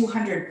supplied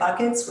 200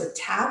 buckets with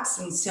taps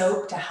and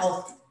soap to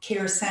health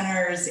care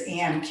centers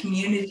and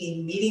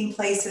community meeting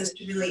places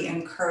to really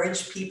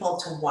encourage people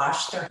to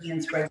wash their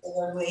hands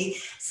regularly.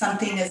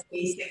 Something as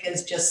basic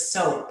as just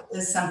soap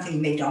is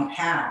something they don't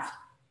have.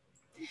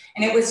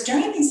 And it was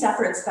during these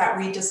efforts that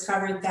we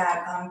discovered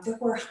that there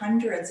were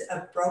hundreds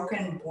of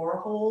broken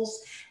boreholes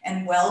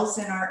and wells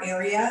in our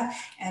area,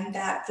 and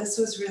that this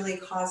was really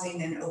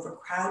causing an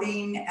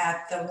overcrowding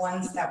at the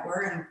ones that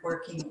were in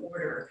working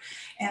order.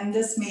 And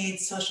this made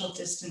social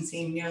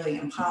distancing nearly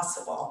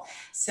impossible.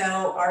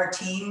 So our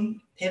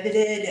team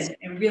pivoted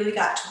and really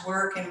got to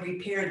work and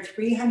repaired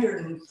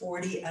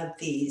 340 of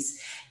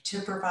these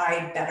to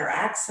provide better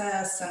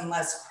access and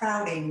less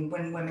crowding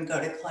when women go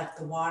to collect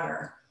the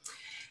water.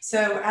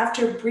 So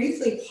after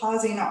briefly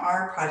pausing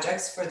our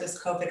projects for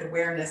this COVID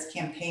awareness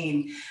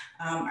campaign,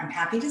 I'm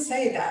happy to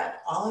say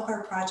that all of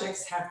our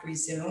projects have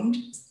resumed.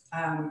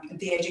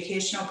 The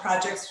educational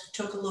projects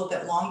took a little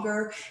bit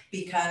longer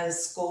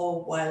because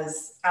school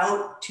was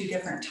out 2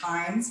 different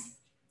times.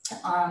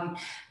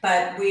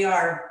 But we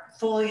are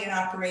fully in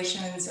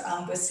operations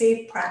with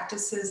safe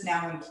practices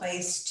now in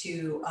place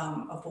to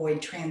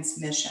avoid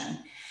transmission.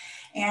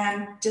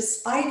 And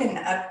despite an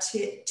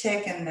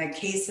uptick in the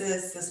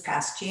cases this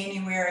past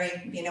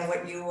January, you know,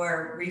 what you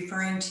were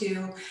referring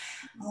to,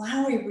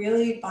 Malawi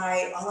really,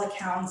 by all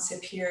accounts,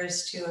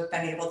 appears to have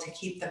been able to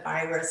keep the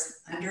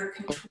virus under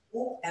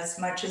control as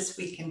much as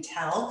we can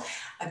tell.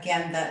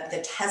 Again,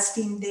 the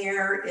testing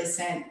there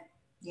isn't,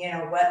 you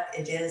know, what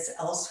it is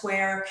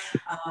elsewhere.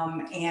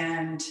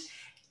 And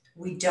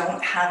we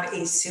don't have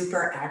a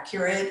super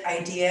accurate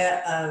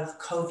idea of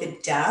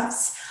COVID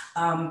deaths,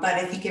 but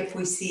I think if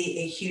we see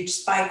a huge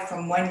spike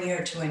from one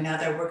year to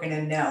another, we're going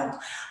to know.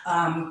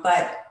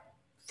 But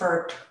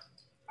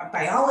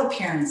by all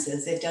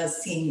appearances, it does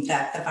seem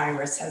that the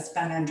virus has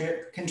been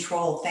under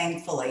control,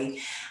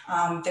 thankfully.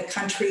 The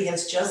country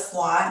has just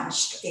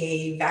launched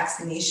a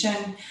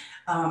vaccination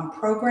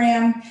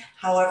program.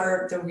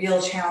 However, the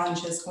real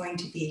challenge is going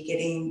to be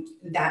getting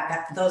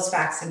those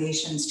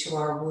vaccinations to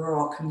our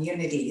rural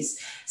communities.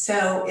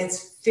 So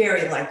it's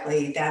very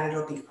likely that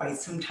it'll be quite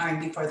some time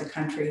before the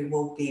country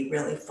will be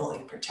really fully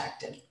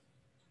protected.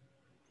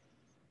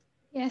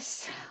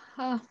 Yes,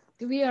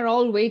 we are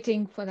all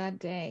waiting for that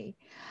day.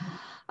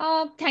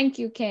 Thank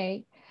you,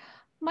 Kay.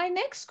 My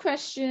next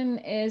question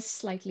is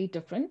slightly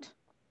different.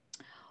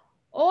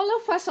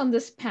 All of us on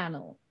this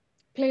panel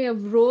play a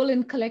role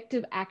in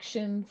collective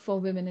action for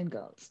women and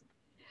girls.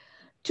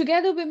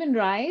 Together Women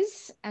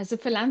Rise, as a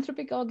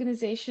philanthropic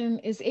organization,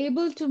 is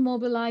able to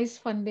mobilize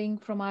funding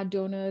from our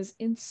donors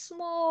in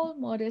small,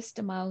 modest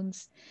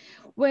amounts,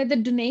 where the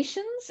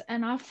donations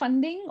and our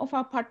funding of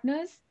our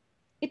partners,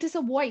 it is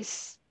a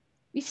voice.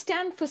 We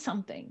stand for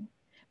something.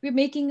 We're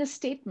making a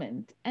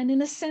statement, and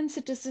in a sense,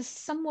 it is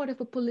somewhat of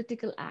a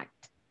political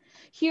act.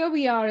 Here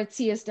we are at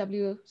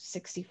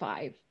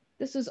CSW65.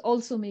 This is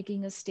also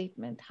making a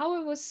statement,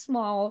 however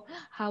small,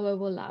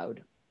 however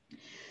loud.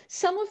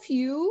 Some of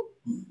you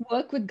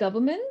work with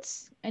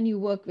governments and you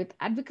work with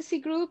advocacy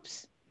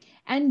groups,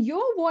 and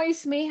your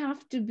voice may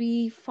have to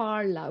be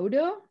far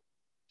louder,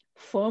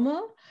 firmer,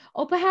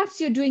 or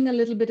perhaps you're doing a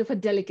little bit of a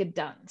delicate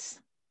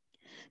dance.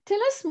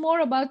 Tell us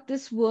more about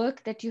this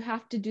work that you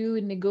have to do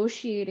in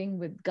negotiating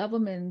with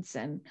governments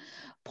and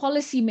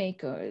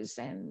policymakers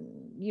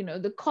and, you know,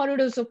 the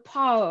corridors of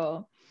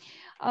power.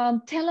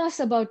 Tell us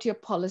about your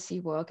policy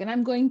work. And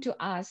I'm going to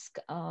ask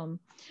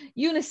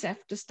UNICEF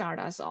to start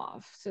us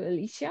off. So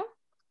Alicia.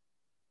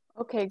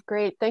 Okay,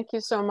 great. Thank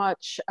you so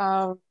much.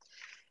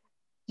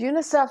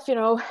 UNICEF, you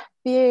know,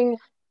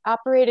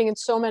 operating in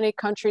so many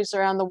countries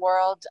around the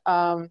world,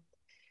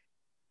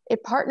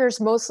 it partners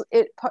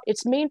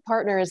its main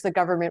partner is the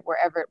government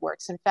wherever it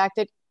works. In fact,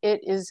 it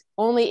is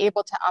only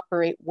able to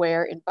operate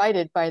where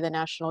invited by the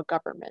national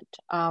government.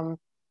 And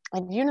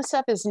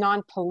UNICEF is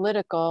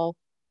non-political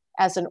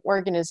as an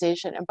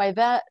organization. And by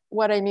that,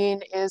 what I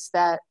mean is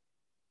that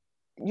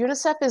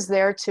UNICEF is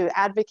there to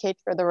advocate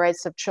for the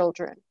rights of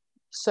children.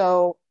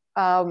 So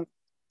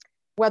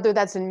whether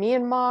that's in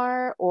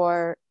Myanmar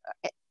or,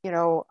 you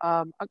know,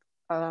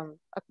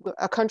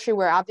 a country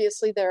where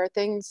obviously there are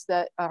things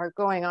that are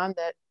going on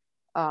that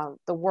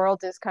the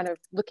world is kind of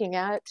looking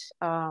at,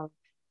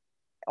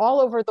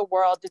 all over the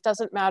world, it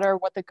doesn't matter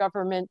what the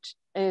government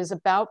is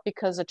about,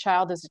 because a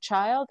child is a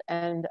child,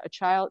 and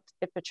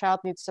if a child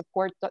needs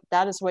support,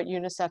 that is what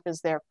UNICEF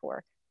is there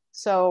for.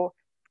 So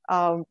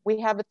we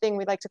have a thing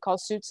we like to call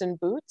suits and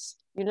boots.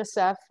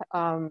 UNICEF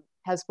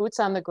has boots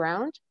on the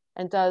ground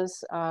and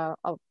does the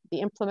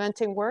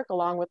implementing work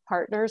along with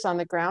partners on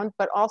the ground,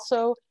 but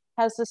also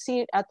has the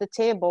seat at the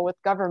table with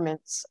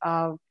governments.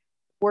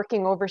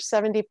 Working over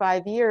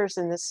 75 years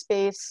in this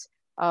space,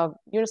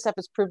 UNICEF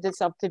has proved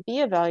itself to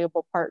be a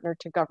valuable partner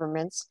to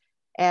governments.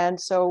 And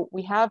so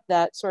we have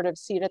that sort of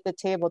seat at the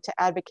table to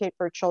advocate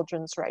for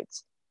children's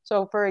rights.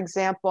 So for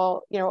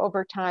example,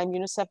 over time,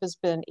 UNICEF has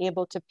been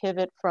able to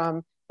pivot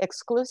from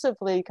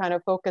exclusively kind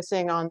of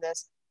focusing on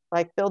this,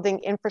 like building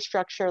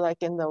infrastructure, like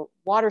in the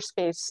water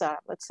space,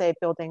 let's say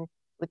building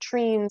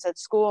latrines at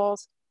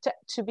schools,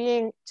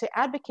 to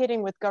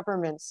advocating with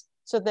governments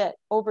so that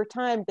over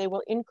time they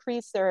will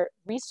increase their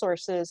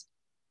resources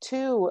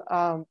to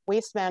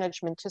waste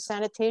management, to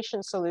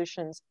sanitation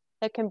solutions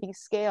that can be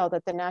scaled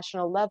at the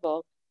national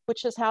level,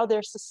 which is how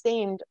they're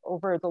sustained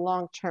over the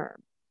long term.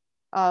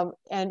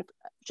 And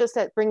just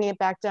at bringing it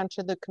back down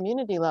to the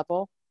community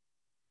level,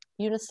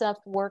 UNICEF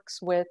works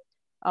with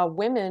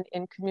women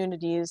in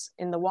communities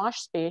in the wash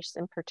space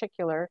in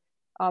particular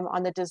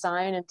on the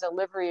design and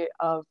delivery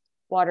of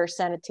water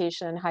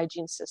sanitation and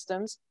hygiene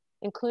systems,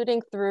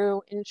 including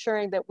through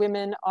ensuring that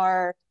women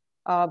are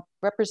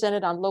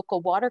represented on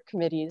local water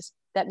committees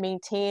that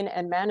maintain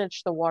and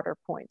manage the water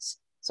points.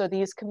 So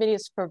these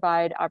committees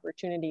provide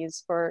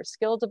opportunities for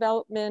skill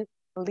development,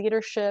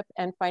 leadership,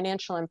 and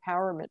financial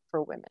empowerment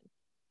for women.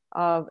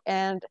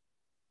 And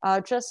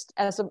just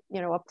as a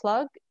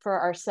plug for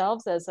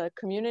ourselves as a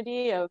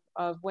community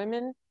of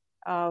women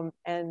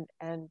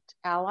and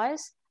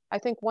allies, I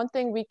think one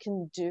thing we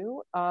can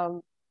do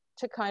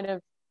to kind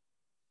of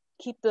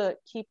keep the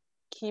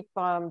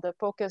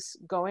focus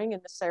going in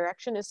this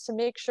direction is to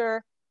make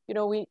sure,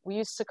 we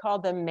used to call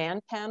them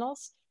man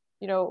panels,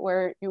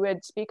 where you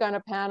would speak on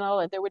a panel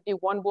and there would be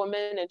one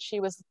woman and she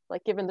was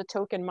like given the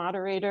token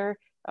moderator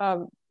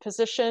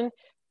position,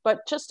 but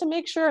just to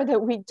make sure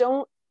that we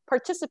don't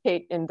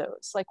participate in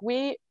those. Like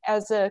we,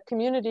 as a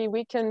community,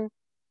 we can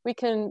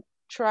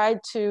try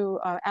to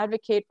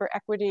advocate for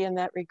equity in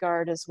that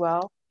regard as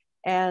well.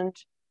 And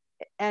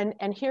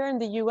here in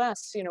the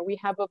US, we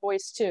have a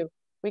voice too.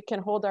 We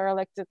can hold our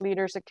elected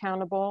leaders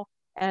accountable,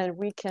 and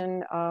we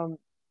can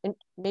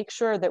make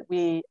sure that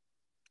we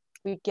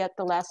get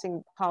the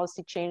lasting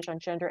policy change on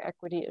gender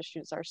equity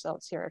issues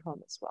ourselves here at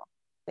home as well.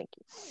 Thank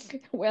you.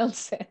 Well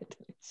said,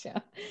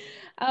 Alicia.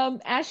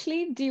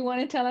 Ashley, do you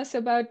want to tell us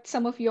about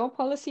some of your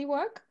policy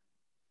work?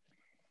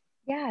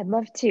 Yeah, I'd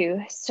love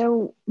to.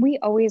 So we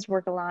always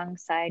work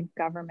alongside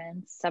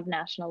governments,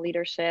 subnational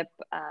leadership,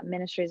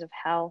 ministries of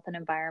health and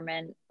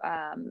environment,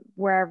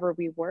 wherever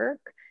we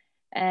work.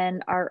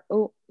 And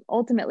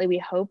ultimately, we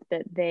hope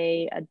that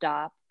they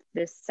adopt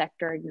this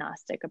sector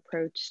agnostic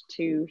approach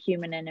to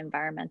human and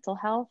environmental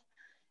health,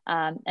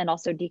 and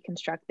also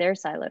deconstruct their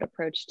siloed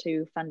approach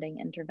to funding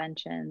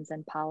interventions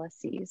and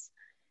policies.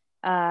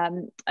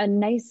 A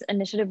nice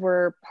initiative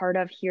we're part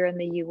of here in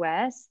the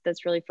US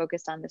that's really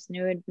focused on this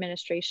new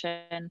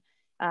administration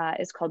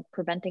is called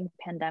Preventing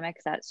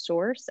Pandemics at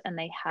Source. And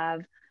they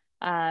have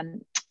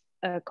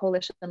a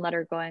coalition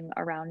letter going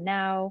around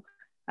now,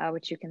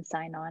 which you can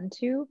sign on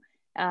to.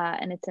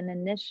 And it's an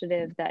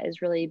initiative that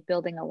is really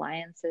building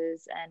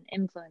alliances and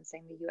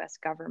influencing the US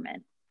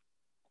government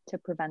to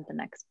prevent the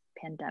next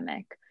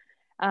pandemic.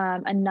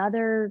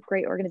 Another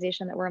great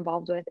organization that we're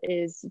involved with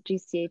is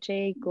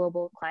GCHA,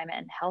 Global Climate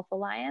and Health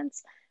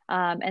Alliance.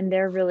 And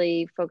they're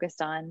really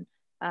focused on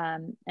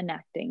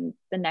enacting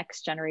the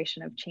next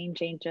generation of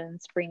change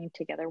agents, bringing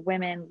together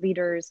women,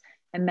 leaders,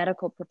 and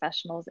medical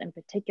professionals in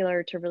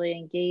particular to really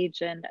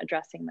engage in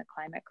addressing the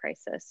climate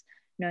crisis,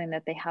 knowing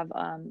that they have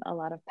a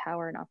lot of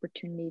power and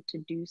opportunity to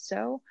do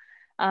so.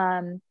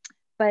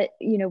 But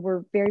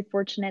we're very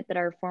fortunate that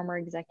our former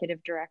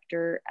executive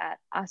director at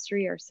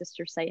ASRI, our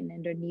sister site in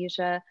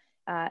Indonesia,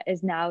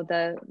 is now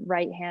the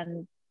right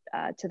hand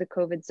to the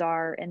COVID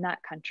czar in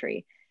that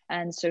country.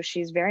 And so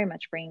she's very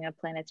much bringing a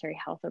planetary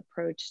health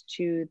approach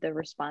to the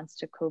response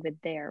to COVID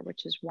there,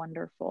 which is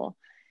wonderful.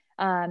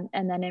 And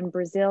then in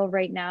Brazil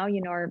right now,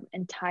 our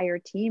entire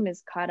team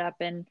is caught up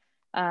in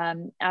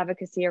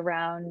advocacy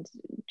around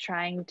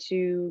trying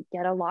to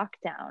get a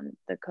lockdown.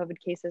 The COVID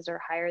cases are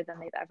higher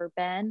than they've ever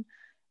been.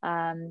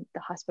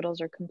 The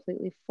hospitals are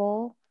completely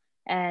full,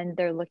 and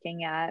they're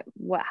looking at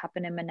what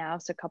happened in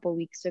Manaus a couple of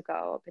weeks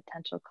ago, a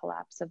potential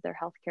collapse of their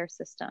healthcare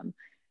system,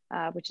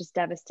 which is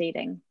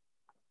devastating.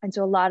 And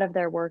so a lot of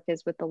their work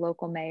is with the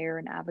local mayor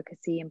and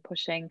advocacy and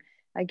pushing,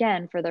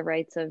 again, for the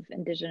rights of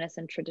indigenous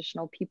and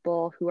traditional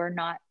people who are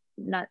not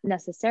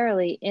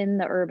necessarily in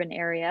the urban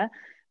area,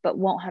 but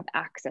won't have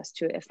access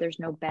to it if there's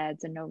no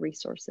beds and no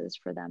resources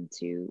for them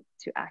to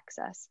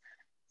access.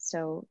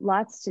 So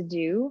lots to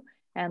do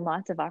and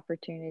lots of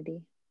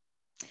opportunity.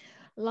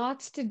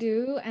 Lots to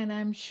do, and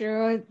I'm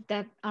sure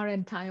that our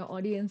entire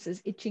audience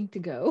is itching to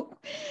go.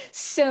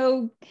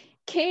 So,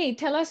 Kay,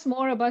 tell us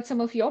more about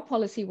some of your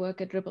policy work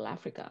at Ripple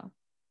Africa.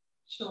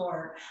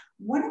 Sure.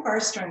 One of our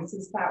strengths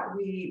is that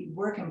we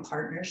work in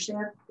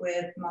partnership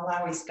with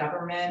Malawi's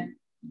government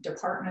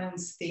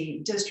departments,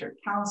 the district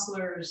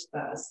counselors,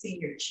 the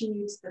senior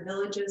chiefs, the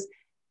villages,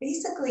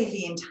 basically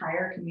the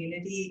entire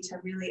community, to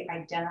really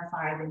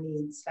identify the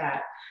needs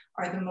that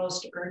are the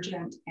most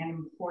urgent and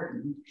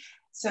important.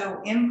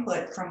 So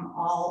input from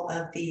all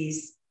of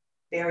these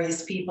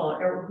various people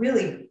are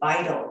really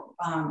vital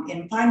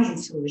in finding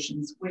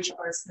solutions, which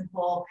are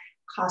simple,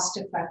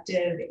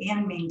 cost-effective,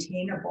 and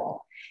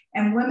maintainable.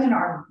 And women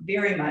are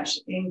very much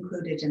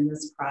included in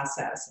this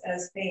process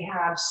as they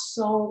have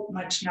so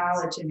much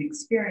knowledge and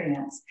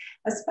experience,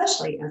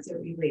 especially as it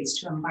relates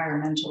to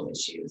environmental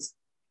issues.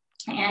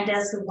 And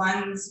as the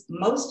ones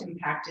most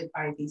impacted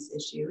by these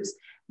issues,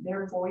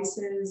 their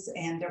voices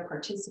and their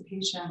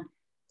participation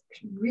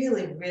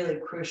really, really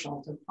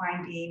crucial to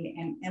finding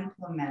and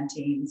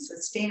implementing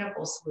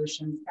sustainable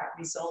solutions that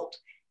result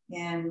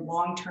in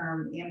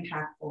long-term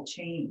impactful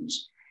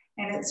change.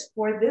 And it's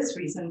for this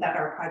reason that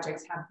our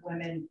projects have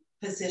women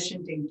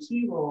positioned in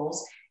key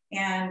roles.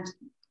 And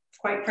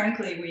quite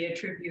frankly, we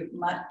attribute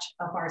much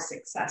of our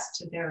success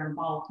to their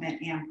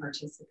involvement and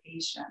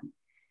participation.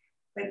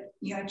 But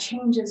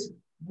change is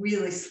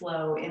really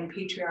slow in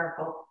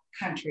patriarchal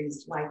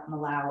countries like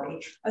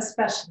Malawi,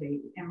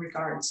 especially in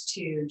regards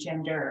to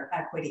gender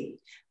equity.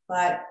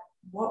 But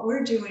what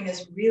we're doing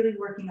is really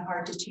working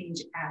hard to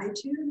change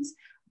attitudes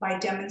by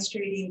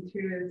demonstrating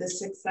through the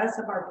success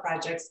of our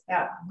projects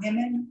that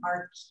women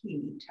are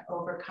key to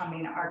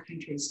overcoming our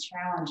country's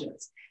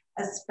challenges,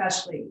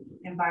 especially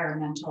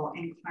environmental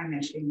and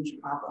climate change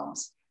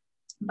problems.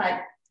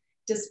 But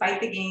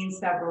despite the gains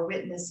that we're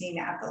witnessing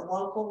at the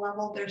local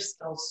level, there's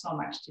still so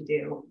much to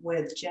do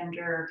with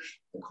gender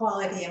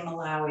equality in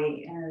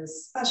Malawi, and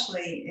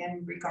especially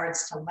in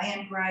regards to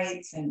land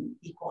rights and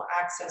equal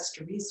access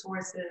to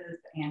resources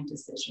and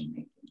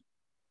decision-making.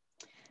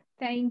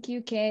 Thank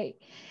you, Kay.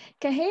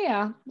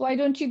 Kahea, why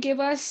don't you give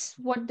us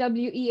what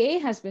WEA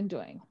has been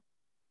doing?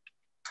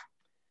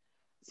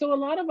 So a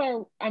lot of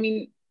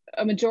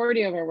a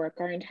majority of our work,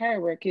 our entire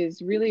work,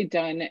 is really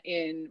done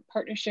in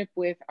partnership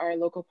with our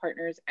local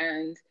partners,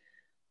 and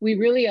we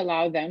really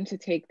allow them to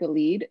take the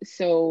lead.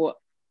 So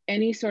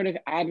any sort of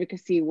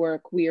advocacy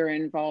work we are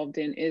involved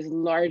in is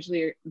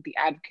largely the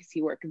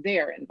advocacy work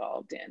they're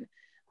involved in.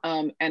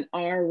 And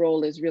our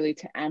role is really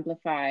to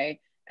amplify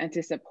and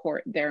to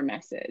support their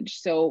message.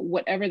 So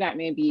whatever that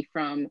may be,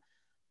 from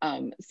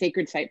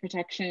sacred site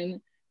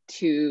protection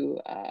to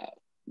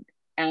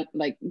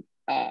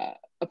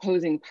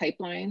opposing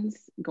pipelines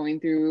going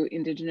through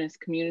Indigenous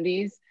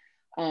communities,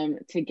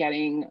 to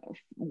getting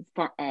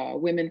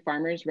women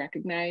farmers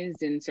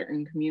recognized in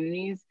certain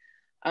communities.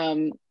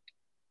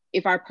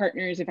 If our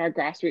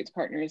grassroots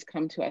partners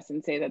come to us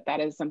and say that that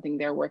is something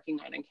they're working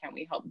on and can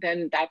we help,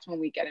 then that's when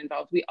we get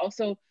involved. We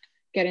also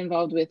get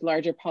involved with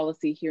larger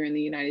policy here in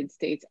the United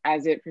States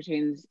as it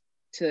pertains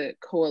to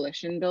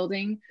coalition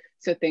building.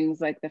 So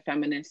things like the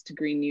feminist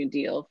Green New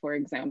Deal, for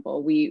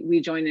example,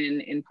 we join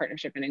in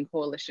partnership and in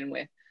coalition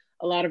with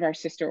a lot of our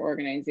sister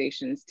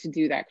organizations to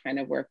do that kind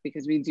of work,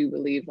 because we do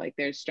believe like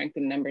there's strength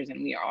in numbers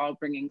and we are all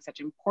bringing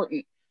such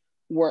important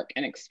work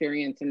and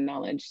experience and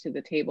knowledge to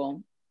the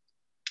table.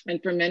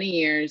 And for many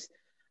years,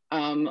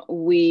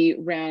 we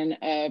ran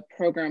a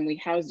program, we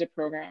housed a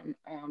program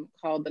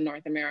called the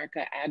North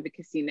America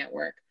Advocacy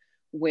Network,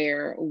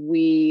 where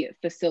we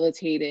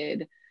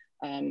facilitated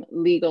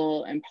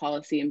legal and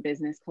policy and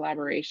business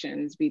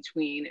collaborations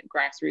between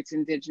grassroots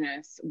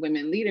Indigenous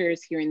women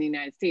leaders here in the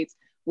United States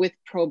with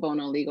pro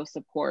bono legal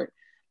support.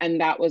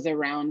 And that was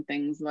around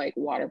things like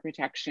water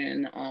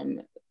protection,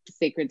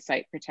 sacred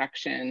site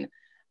protection,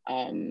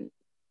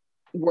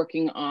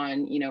 working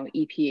on,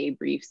 EPA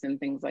briefs and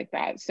things like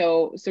that.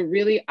 So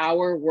really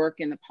our work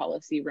in the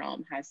policy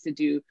realm has to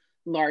do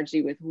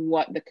largely with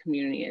what the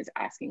community is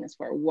asking us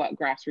for, what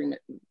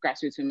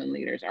grassroots women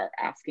leaders are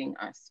asking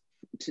us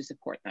to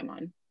support them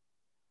on.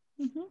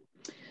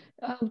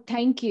 Mm-hmm.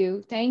 Thank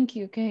you,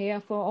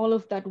 Kahea, for all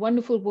of that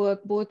wonderful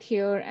work, both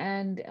here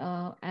and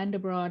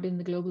abroad in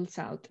the Global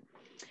South.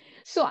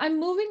 So I'm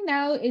moving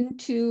now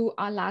into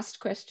our last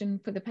question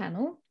for the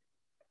panel.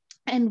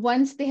 And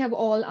once they have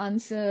all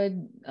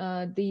answered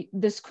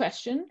this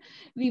question,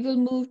 we will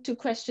move to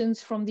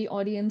questions from the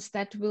audience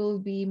that will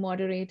be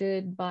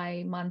moderated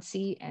by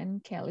Mansi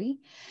and Kelly,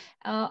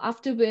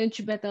 after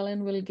which Beth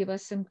Ellen will give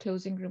us some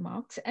closing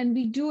remarks. And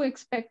we do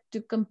expect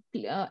to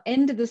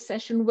end the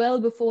session well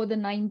before the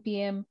 9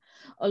 p.m.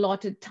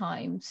 allotted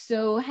time.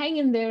 So hang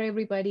in there,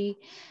 everybody.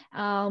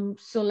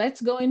 So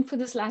let's go in for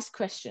this last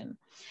question.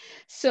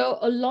 So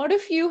a lot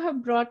of you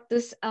have brought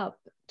this up,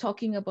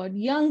 talking about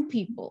young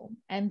people.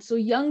 And so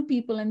young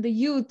people and the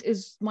youth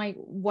is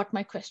what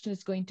my question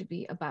is going to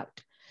be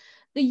about.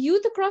 The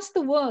youth across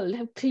the world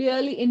have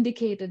clearly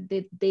indicated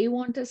that they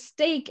want a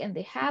stake, and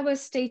they have a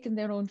stake in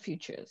their own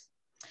futures.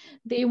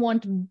 They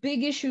want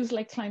big issues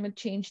like climate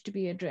change to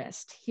be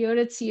addressed. Here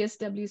at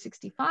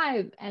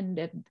CSW65 and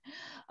at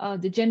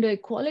the Gender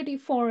Equality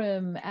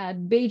Forum, at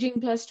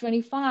Beijing Plus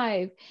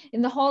 25,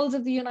 in the halls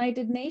of the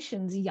United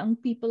Nations, young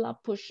people are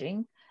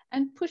pushing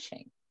and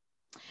pushing.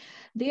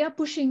 They are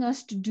pushing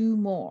us to do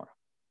more.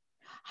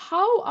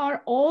 How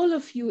are all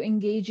of you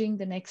engaging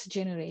the next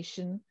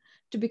generation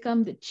to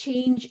become the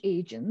change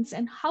agents?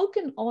 And how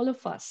can all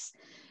of us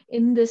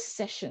in this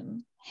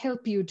session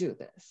help you do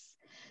this?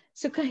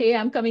 So Kahea,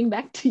 I'm coming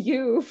back to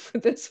you for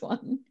this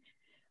one.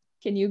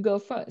 Can you go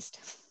first?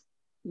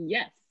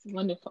 Yes,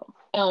 wonderful.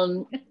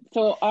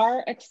 So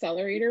our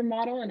accelerator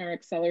model and our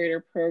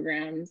accelerator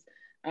programs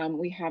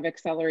We have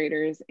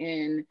accelerators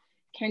in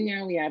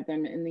Kenya, we have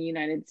them in the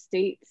United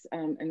States,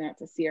 and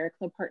that's a Sierra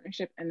Club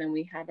partnership. And then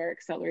we have our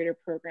accelerator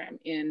program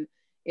in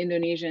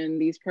Indonesia. And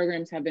these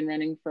programs have been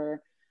running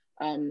for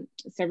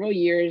several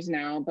years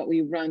now, but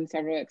we run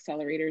several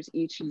accelerators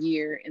each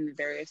year in the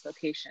various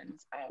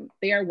locations.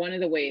 They are one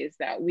of the ways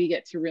that we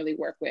get to really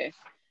work with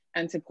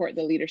and support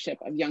the leadership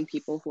of young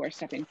people who are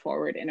stepping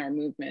forward in our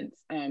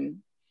movements.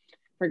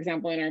 For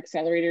example, in our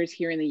accelerators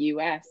here in the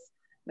US,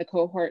 the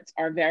cohorts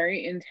are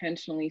very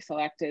intentionally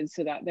selected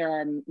so that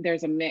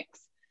there's a mix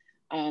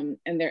and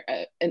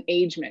an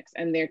age mix,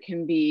 and there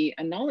can be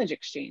a knowledge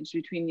exchange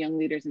between young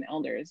leaders and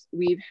elders.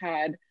 We've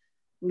had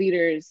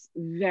leaders,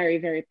 very,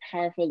 very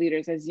powerful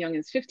leaders as young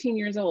as 15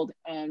 years old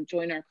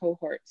join our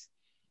cohorts.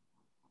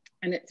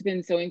 And it's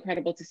been so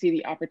incredible to see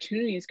the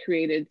opportunities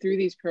created through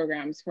these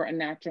programs for a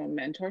natural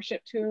mentorship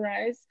to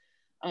arise.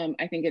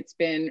 I think it's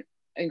been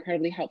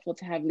incredibly helpful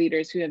to have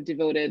leaders who have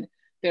devoted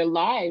their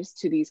lives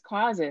to these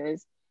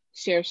causes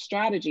share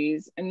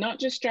strategies, and not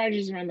just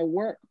strategies around the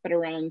work, but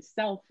around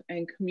self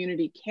and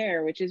community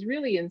care, which is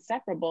really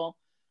inseparable,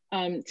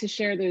 to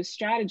share those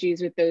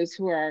strategies with those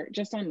who are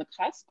just on the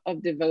cusp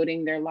of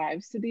devoting their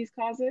lives to these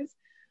causes.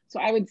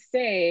 So I would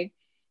say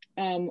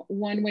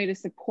one way to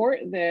support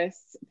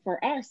this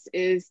for us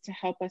is to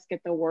help us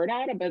get the word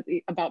out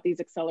about these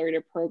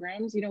accelerator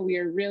programs. You know, we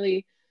are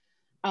really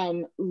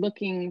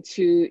looking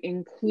to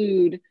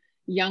include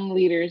young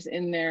leaders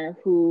in there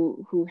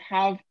who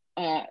have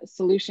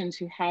solutions,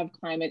 who have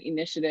climate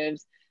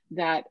initiatives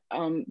that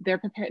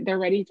they're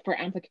ready for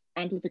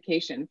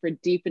amplification, for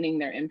deepening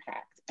their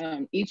impact.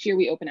 Each year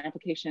we open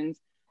applications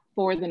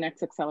for the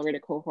next accelerator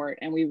cohort,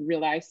 and we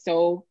rely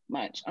so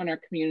much on our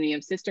community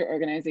of sister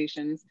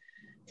organizations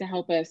to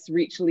help us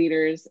reach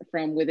leaders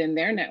from within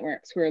their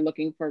networks who are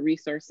looking for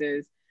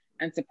resources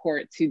and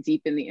support to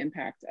deepen the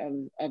impact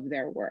of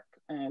their work.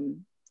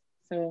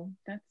 So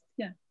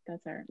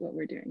that's what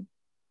we're doing.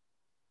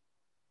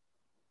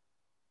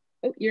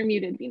 Oh, you're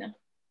muted, Vina.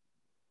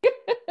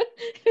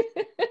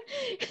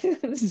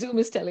 Zoom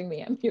is telling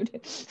me I'm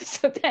muted.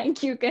 So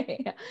thank you,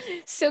 Kay.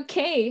 So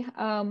Kay,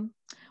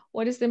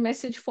 what is the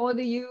message for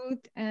the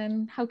youth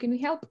and how can we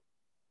help?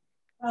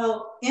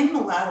 Well, in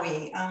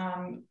Malawi,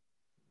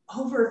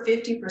 over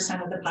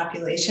 50% of the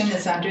population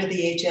is under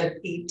the age of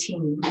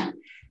 18.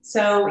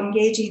 So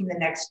engaging the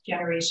next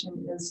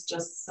generation is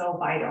just so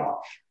vital.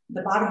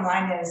 The bottom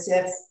line is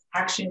if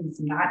action is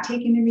not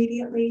taken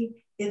immediately,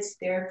 it's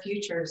their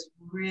futures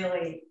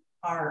really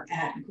are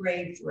at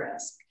grave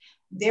risk.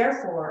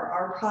 Therefore,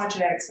 our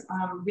projects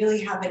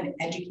really have an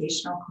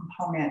educational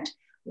component,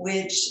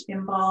 which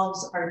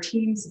involves our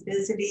teams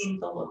visiting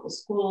the local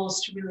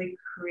schools to really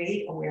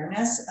create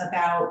awareness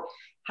about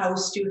how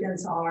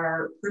students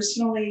are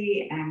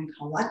personally and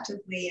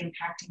collectively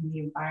impacting the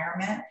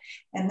environment,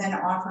 and then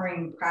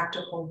offering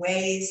practical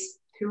ways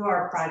through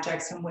our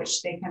projects in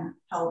which they can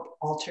help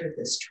alter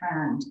this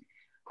trend.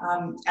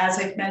 As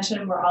I've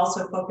mentioned, we're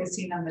also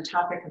focusing on the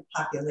topic of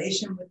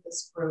population with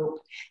this group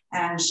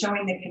and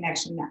showing the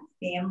connection that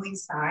family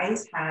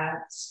size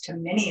has to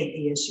many of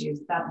the issues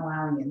that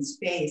Malawians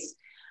face.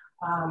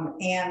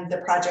 And the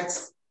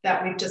projects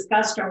that we've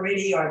discussed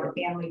already are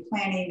the family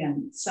planning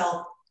and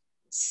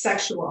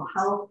sexual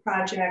health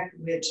project,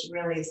 which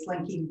really is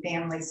linking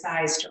family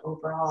size to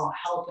overall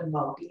health and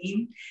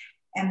well-being.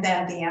 And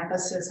then the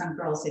emphasis on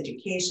girls'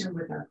 education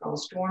with our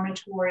girls'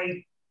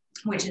 dormitory,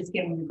 which is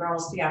giving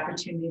girls the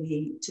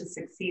opportunity to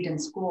succeed in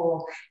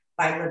school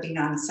by living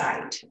on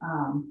site.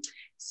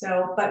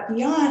 But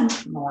beyond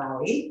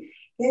Malawi,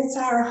 it's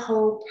our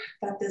hope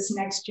that this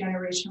next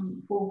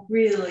generation will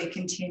really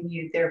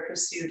continue their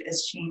pursuit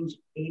as change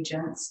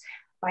agents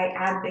by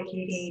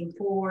advocating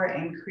for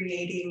and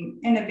creating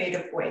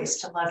innovative ways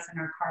to lessen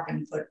our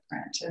carbon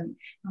footprint and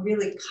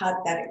really cut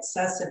that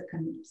excessive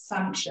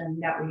consumption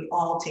that we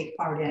all take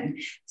part in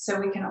so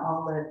we can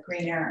all live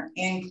greener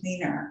and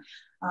cleaner.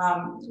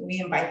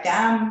 We invite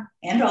them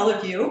and all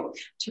of you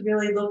to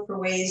really look for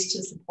ways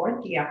to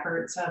support the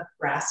efforts of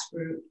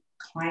grassroots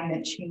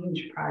climate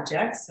change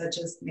projects, such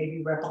as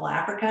maybe Ripple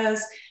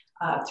Africa's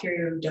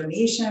through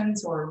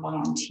donations or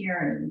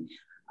volunteering.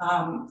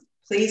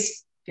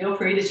 Please feel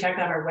free to check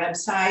out our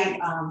website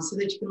so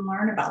that you can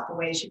learn about the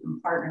ways you can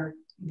partner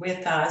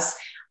with us,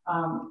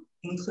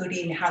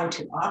 including how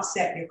to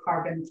offset your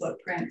carbon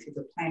footprint through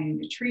the planting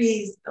of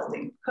trees,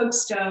 building cook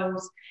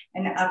stoves,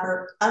 and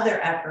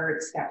other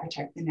efforts that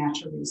protect the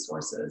natural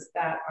resources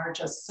that are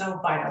just so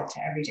vital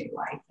to everyday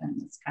life in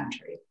this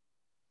country.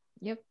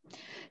 Yep.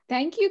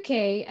 Thank you,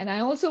 Kay. And I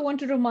also want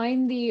to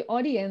remind the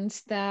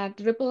audience that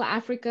Ripple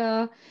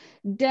Africa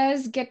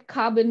does get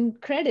carbon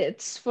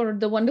credits for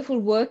the wonderful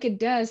work it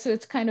does. So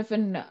it's kind of a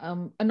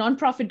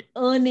nonprofit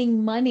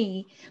earning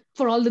money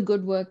for all the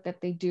good work that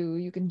they do.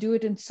 You can do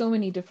it in so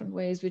many different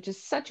ways, which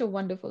is such a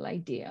wonderful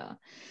idea.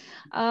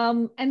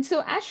 And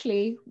so,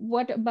 Ashley,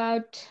 what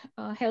about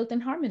Health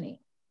and Harmony?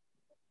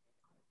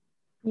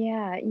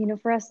 Yeah, you know,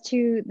 for us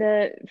too,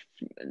 the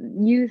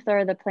youth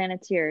are the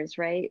planeteers,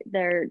 right?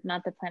 They're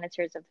not the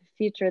planeteers of the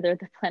future, they're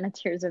the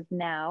planeteers of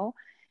now.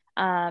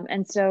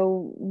 And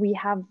so we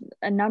have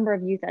a number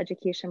of youth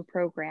education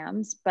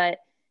programs, but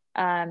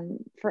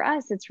for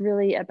us, it's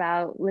really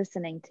about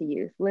listening to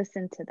youth,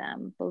 listen to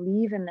them,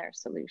 believe in their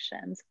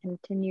solutions,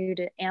 continue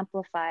to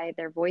amplify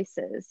their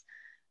voices.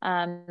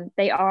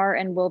 They are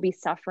and will be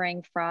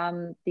suffering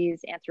from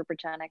these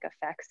anthropogenic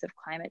effects of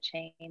climate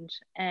change,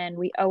 and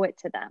we owe it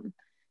to them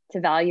to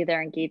value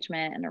their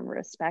engagement and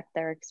respect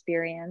their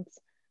experience.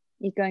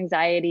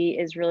 Eco-anxiety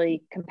is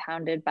really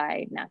compounded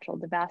by natural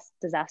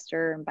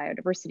disaster and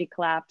biodiversity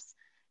collapse.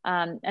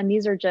 And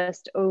these are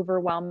just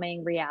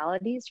overwhelming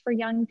realities for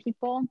young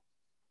people.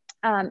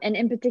 And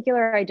in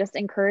particular, I just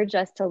encourage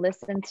us to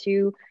listen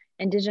to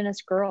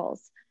Indigenous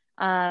girls.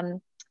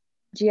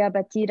 Gia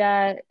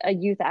Batida, a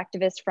youth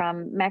activist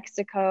from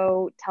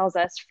Mexico, tells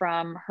us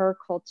from her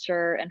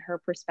culture and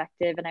her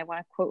perspective, and I want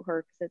to quote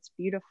her because it's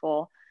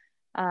beautiful.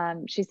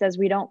 She says,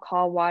 "We don't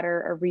call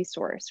water a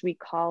resource, we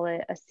call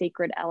it a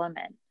sacred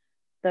element.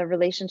 The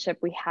relationship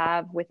we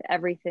have with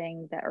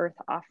everything that Earth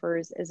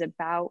offers is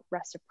about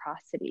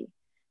reciprocity."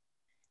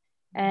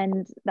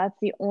 And that's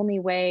the only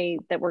way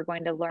that we're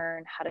going to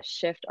learn how to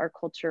shift our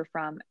culture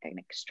from an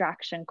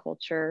extraction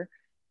culture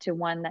to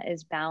one that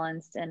is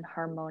balanced and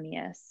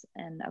harmonious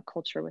and a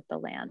culture with the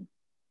land.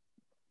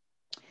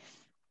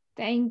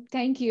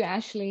 Thank you,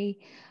 Ashley.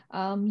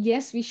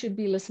 Yes, we should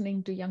be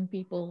listening to young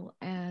people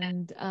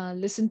and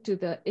listen to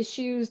the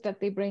issues that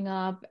they bring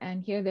up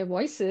and hear their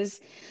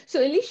voices.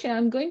 So, Alicia,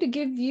 I'm going to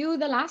give you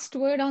the last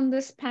word on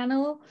this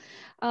panel.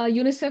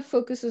 UNICEF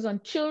focuses on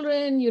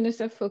children,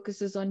 UNICEF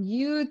focuses on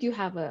youth. You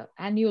have an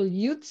annual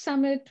youth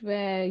summit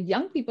where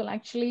young people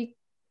actually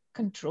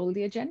control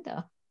the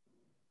agenda.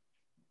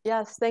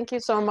 Yes, thank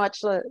you so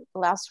much. The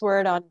last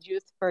word on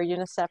youth for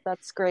UNICEF,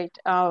 that's great.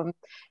 And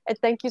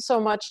thank you so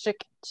much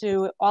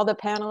to all the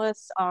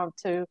panelists,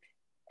 to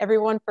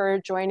everyone for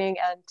joining,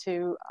 and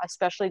to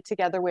especially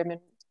Together Women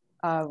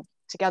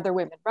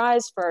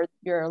Rise for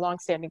your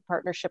longstanding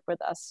partnership with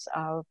us,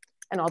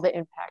 and all the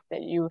impact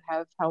that you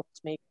have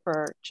helped make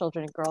for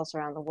children and girls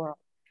around the world.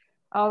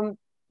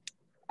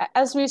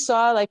 As we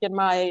saw, like in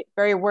my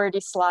very wordy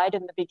slide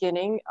in the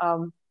beginning,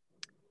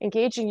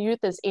 engaging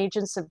youth as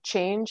agents of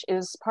change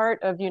is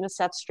part of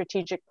UNICEF's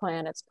strategic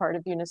plan. It's part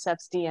of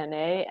UNICEF's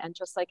DNA. And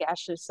just like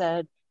Ashley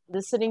said,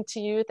 listening to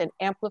youth and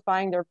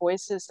amplifying their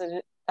voices,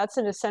 that's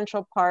an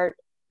essential part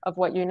of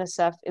what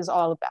UNICEF is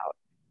all about.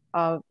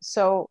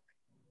 So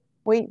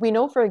we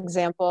know, for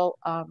example,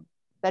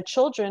 that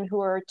children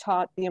who are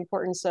taught the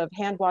importance of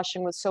hand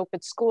washing with soap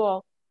at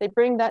school, they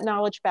bring that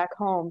knowledge back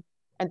home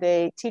and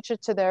they teach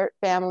it to their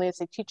families,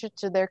 they teach it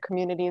to their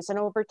communities. And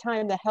over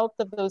time, the health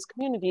of those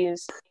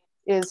communities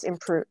is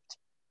improved.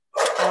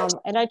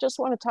 And I just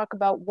want to talk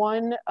about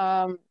one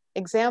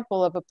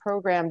example of a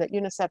program that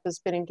UNICEF has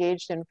been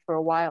engaged in for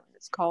a while.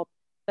 It's called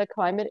the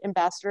Climate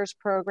Ambassadors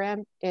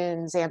Program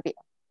in Zambia.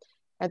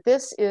 And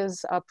this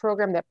is a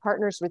program that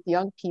partners with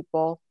young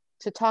people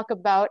to talk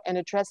about and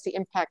address the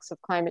impacts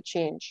of climate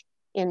change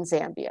in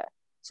Zambia.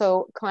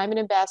 So climate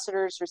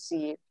ambassadors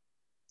receive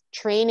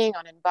training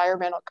on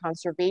environmental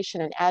conservation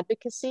and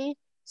advocacy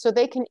so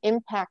they can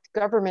impact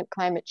government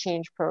climate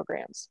change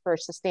programs for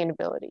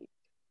sustainability.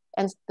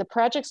 And the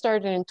project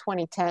started in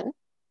 2010.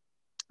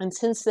 And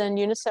since then,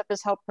 UNICEF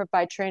has helped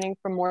provide training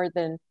for more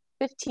than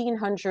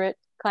 1,500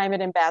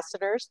 climate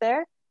ambassadors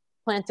there,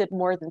 planted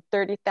more than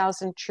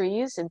 30,000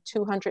 trees in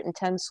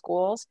 210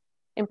 schools,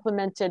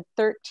 implemented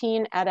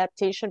 13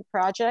 adaptation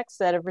projects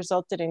that have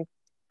resulted in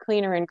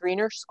cleaner and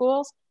greener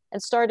schools,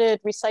 and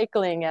started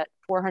recycling at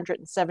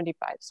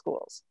 475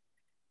 schools.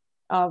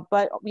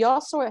 But we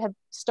also have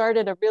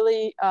started a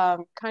really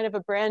kind of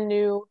a brand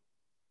new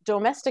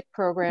domestic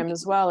program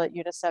as well at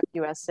UNICEF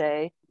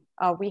USA.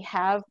 We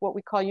have what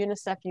we call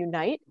UNICEF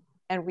Unite,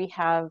 and we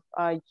have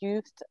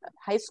youth,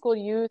 high school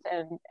youth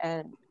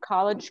and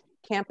college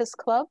campus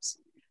clubs.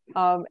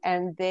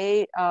 And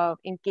they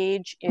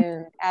engage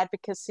in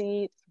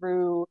advocacy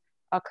through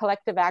a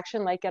collective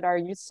action like at our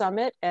youth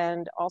summit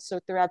and also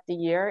throughout the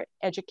year,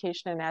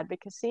 education and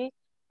advocacy.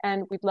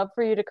 And we'd love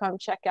for you to come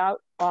check out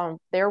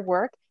their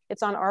work.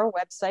 It's on our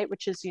website,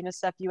 which is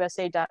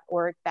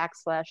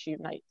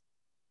unicefusa.org/unite.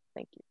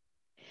 Thank you.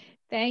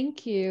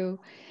 Thank you.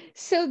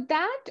 So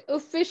that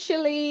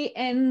officially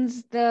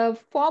ends the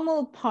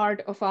formal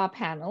part of our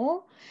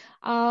panel.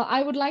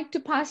 I would like to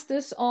pass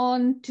this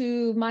on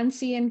to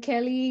Mansi and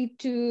Kelly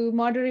to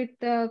moderate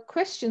the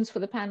questions for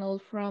the panel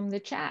from the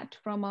chat,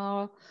 from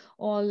all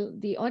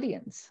the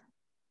audience.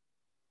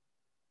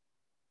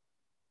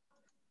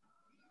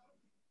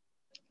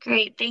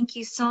 Great, thank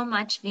you so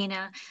much,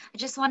 Veena. I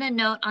just want to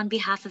note on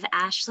behalf of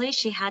Ashley,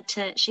 she had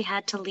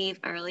to leave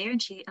earlier and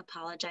she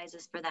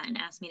apologizes for that and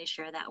asked me to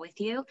share that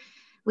with you.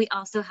 We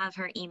also have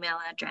her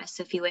email address,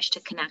 so if you wish to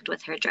connect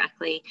with her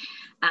directly,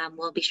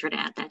 we'll be sure to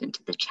add that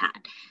into the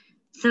chat.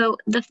 So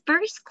the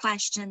first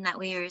question that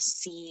we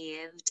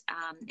received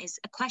is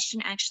a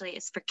question actually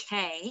is for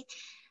Kay.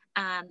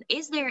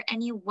 Is there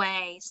any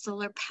way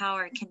solar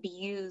power can be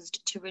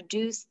used to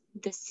reduce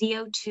the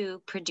CO2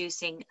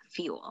 producing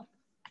fuel?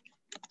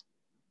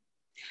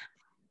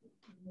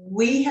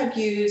 we have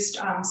used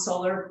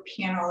solar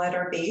panel at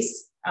our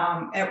base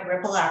at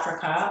Ripple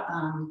Africa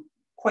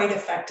quite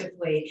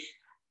effectively.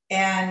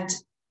 And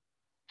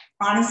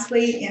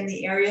honestly, in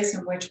the areas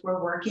in which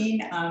we're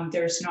working,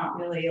 there's not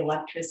really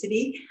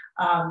electricity.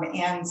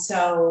 And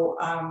so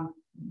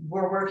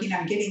we're working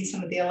on getting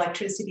some of the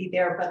electricity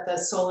there, but the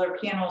solar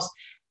panels,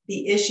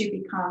 the issue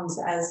becomes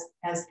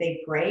as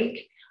they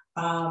break,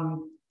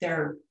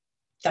 they're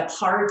the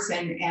parts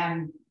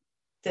and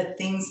the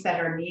things that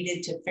are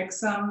needed to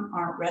fix them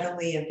aren't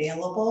readily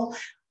available.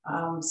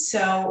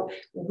 So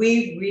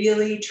we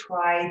really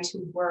try to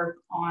work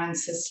on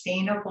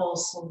sustainable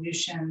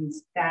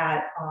solutions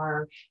that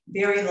are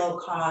very low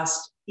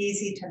cost,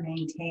 easy to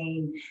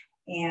maintain.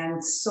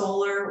 And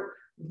solar,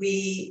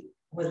 we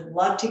would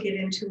love to get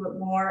into it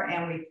more,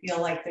 and we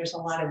feel like there's a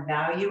lot of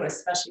value,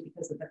 especially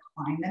because of the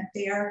climate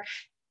there.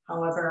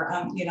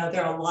 However, you know,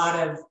 there are a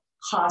lot of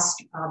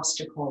cost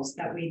obstacles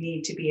that we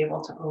need to be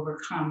able to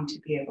overcome to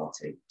be able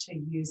to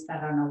use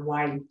that on a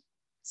wide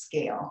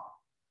scale.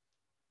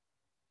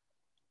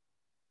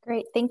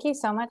 Great, thank you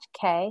so much,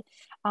 Kay.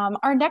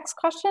 Our next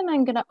question,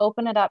 I'm going to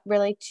open it up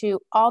really to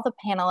all the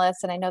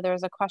panelists, and I know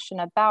there's a question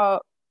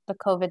about the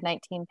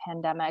COVID-19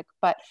 pandemic,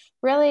 but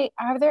really,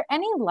 are there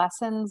any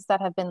lessons that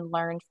have been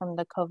learned from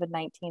the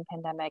COVID-19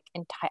 pandemic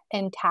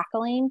in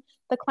tackling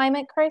the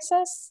climate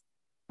crisis?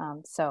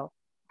 So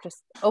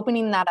just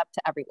opening that up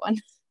to everyone.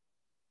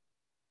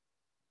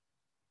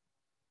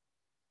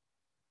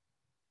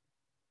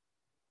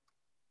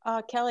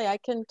 Kelly, I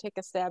can take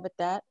a stab at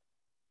that.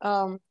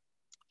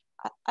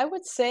 I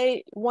would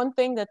say one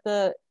thing that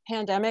the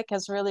pandemic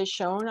has really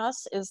shown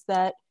us is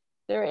that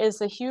there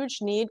is a huge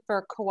need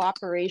for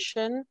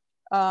cooperation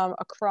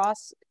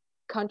across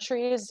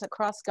countries,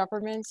 across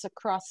governments,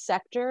 across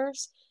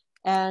sectors,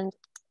 and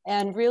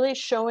really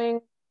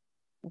showing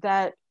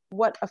that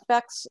what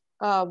affects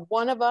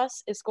one of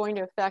us is going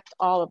to affect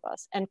all of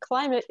us. And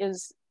climate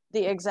is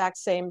the exact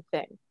same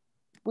thing.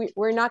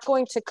 We're not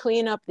going to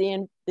clean up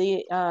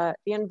the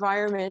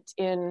environment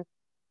in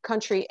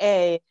country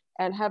A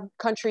and have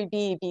country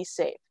B be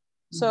safe.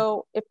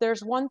 So if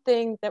there's one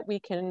thing that we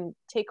can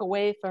take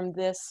away from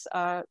this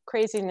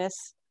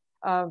craziness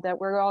that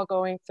we're all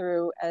going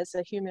through as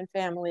a human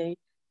family,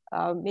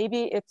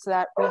 maybe it's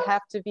that we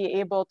have to be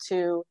able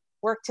to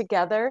work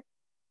together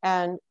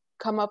and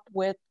come up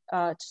with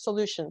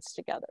solutions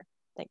together.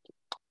 Thank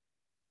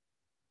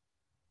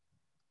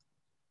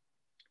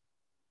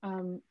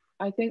you.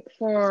 I think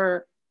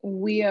for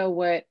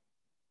WIA,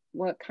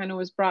 what kind of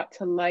was brought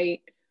to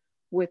light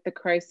with the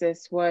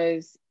crisis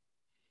was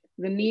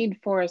the need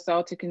for us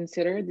all to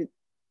consider the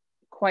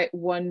quite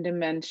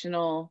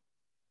one-dimensional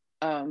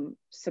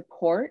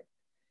support.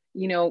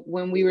 You know,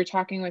 when we were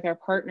talking with our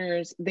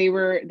partners,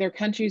 their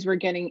countries were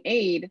getting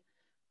aid,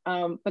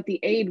 but the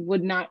aid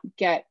could not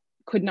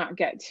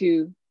get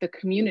to the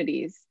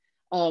communities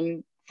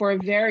for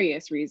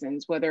various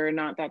reasons, whether or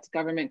not that's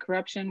government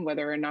corruption,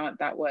 whether or not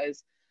that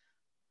was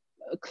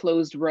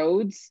closed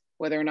roads,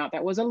 whether or not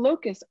that was a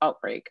locust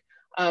outbreak.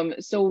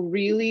 So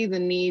really the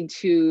need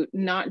to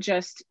not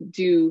just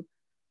do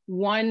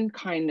one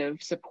kind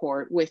of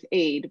support with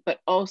aid, but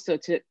also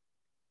to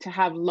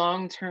have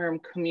long-term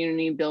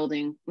community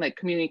building, like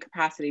community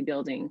capacity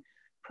building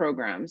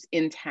programs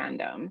in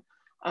tandem.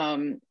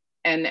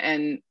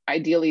 And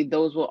ideally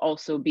those will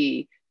also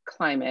be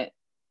climate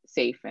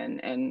safe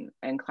and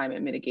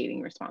climate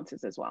mitigating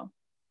responses as well.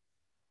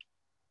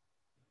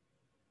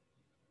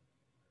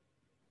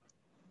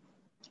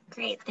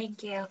 Great,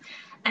 thank you.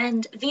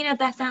 And Vina,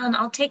 Bethel,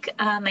 I'll take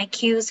my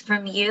cues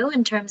from you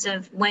in terms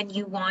of when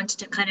you want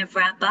to kind of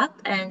wrap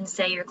up and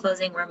say your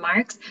closing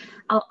remarks.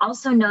 I'll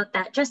also note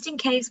that just in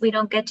case we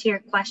don't get to your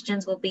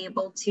questions, we'll be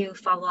able to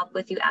follow up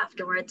with you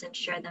afterwards and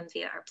share them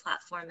via our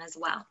platform as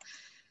well.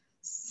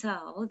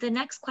 So the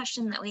next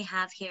question that we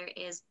have here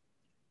is,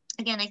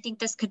 again, I think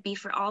this could be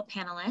for all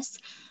panelists.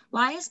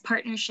 Why is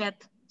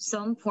partnership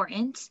so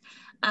important?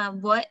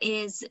 Why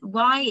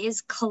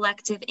is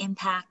collective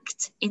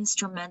impact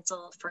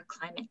instrumental for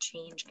climate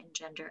change and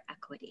gender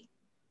equity?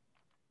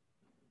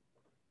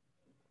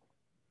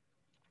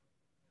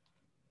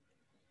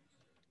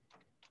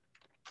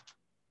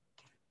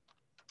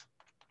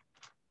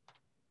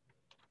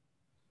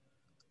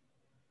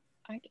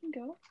 I can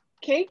go.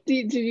 Kay, do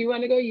you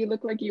want to go? You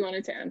look like you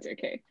wanted to answer,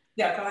 Kay.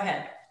 Yeah, go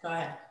ahead. Go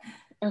ahead.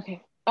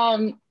 Okay.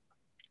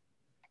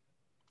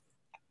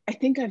 I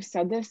think I've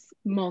said this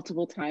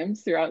multiple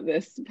times throughout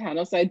this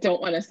panel, so I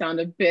don't want to sound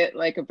a bit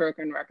like a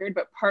broken record,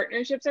 but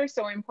partnerships are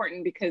so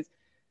important because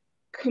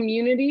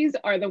communities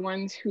are the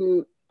ones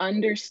who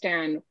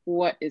understand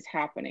what is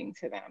happening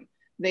to them.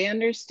 They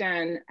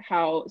understand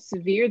how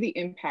severe the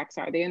impacts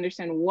are. They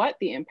understand what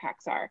the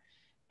impacts are.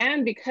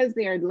 And because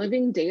they are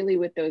living daily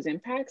with those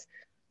impacts,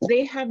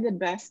 they have the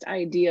best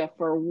idea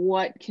for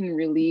what can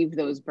relieve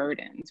those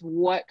burdens,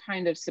 what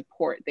kind of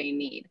support they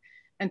need.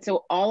 And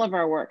so all of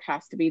our work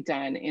has to be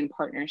done in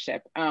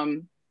partnership.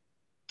 And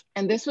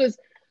this was,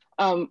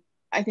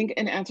 I think,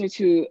 an answer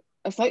to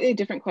a slightly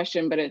different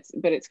question, but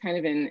it's kind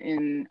of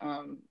in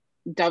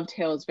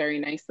dovetails very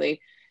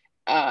nicely.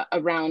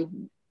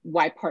 around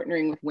why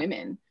partnering with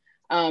women.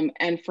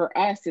 And for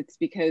us, it's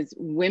because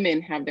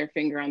women have their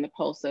finger on the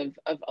pulse of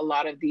a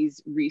lot of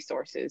these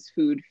resources,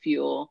 food,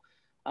 fuel,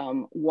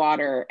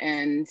 water.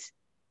 And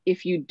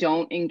if you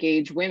don't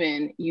engage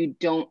women, you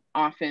don't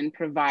often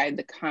provide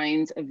the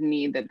kinds of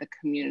need that the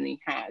community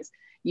has.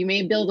 You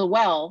may build a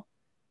well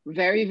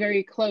very,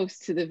 very close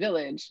to the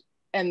village,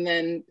 and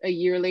then a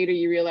year later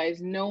you realize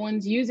no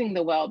one's using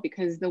the well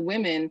because the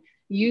women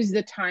use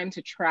the time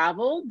to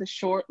travel the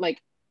short,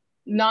 like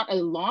not a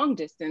long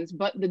distance,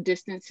 but the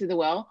distance to the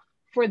well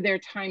for their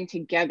time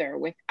together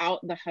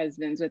without the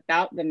husbands,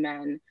 without the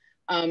men.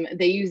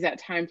 They use that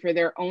time for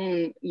their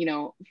own, you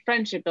know,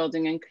 friendship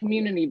building and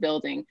community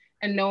building,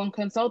 and no one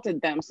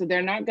consulted them. So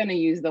they're not going to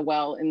use the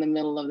well in the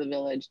middle of the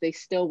village. They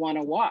still want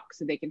to walk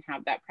so they can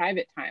have that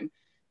private time.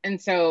 And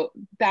so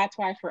that's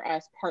why for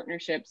us,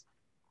 partnerships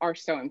are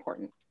so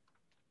important.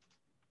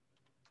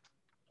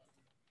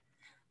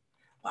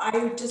 I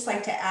would just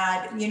like to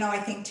add, you know, I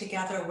think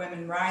Together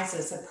Women Rise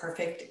is a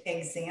perfect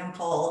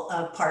example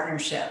of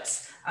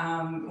partnerships.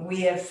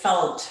 We have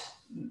felt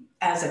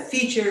as a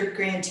featured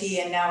grantee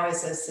and now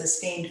as a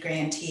sustained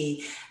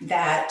grantee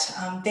that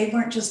they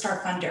weren't just our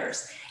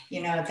funders,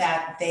 you know,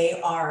 that they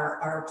are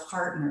our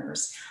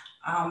partners.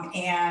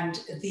 And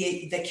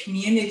the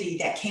community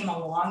that came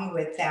along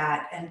with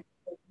that and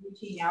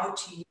reaching out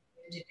to you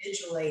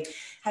individually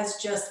has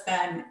just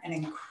been an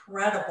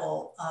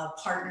incredible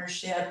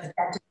partnership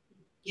that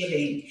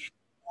giving,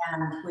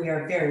 and we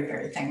are very,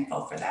 very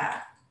thankful for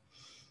that.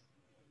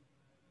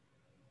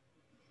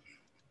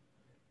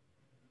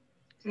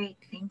 Great,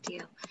 thank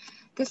you.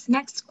 This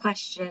next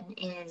question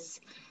is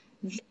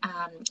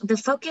the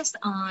focus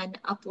on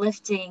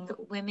uplifting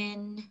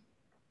women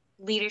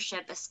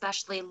leadership,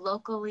 especially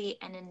locally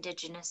and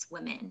Indigenous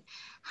women.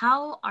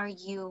 How are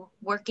you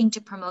working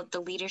to promote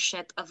the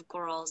leadership of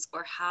girls,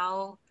 or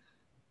how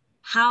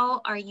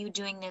are you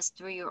doing this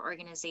through your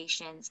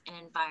organizations and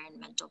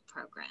environmental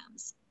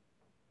programs?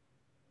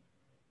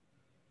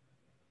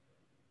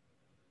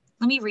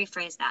 Let me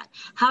rephrase that.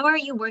 How are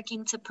you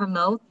working to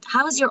promote,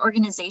 how is your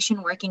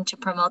organization working to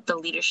promote the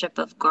leadership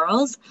of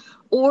girls?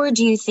 Or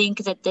do you think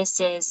that this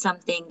is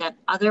something that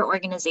other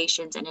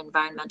organizations and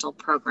environmental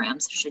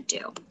programs should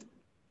do?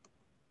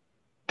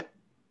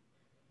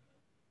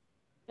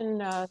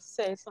 And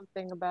say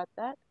something about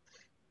that.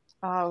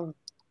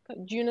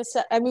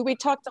 UNICEF, I mean, we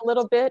talked a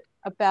little bit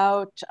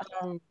about,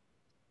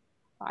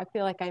 I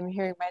feel like I'm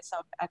hearing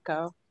myself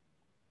echo.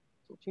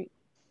 Do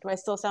I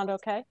still sound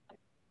okay?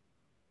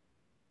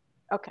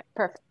 Okay,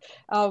 perfect.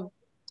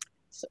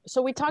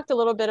 So we talked a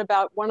little bit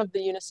about one of the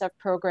UNICEF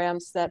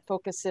programs that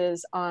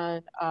focuses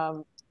on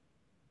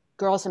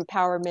girls'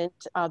 empowerment,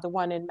 the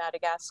one in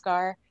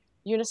Madagascar.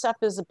 UNICEF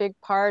is a big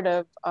part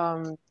of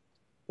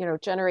you know,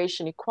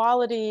 generation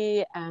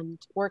equality and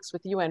works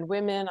with UN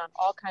Women on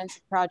all kinds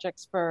of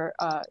projects for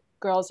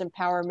girls'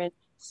 empowerment,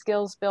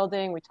 skills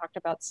building. We talked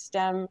about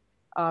STEM,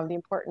 the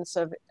importance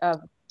of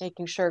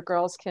making sure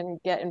girls can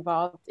get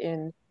involved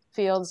in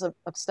fields of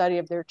study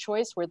of their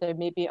choice where they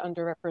may be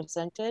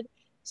underrepresented.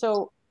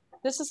 So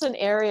this is an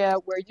area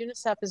where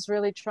UNICEF is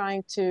really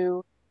trying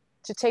to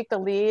take the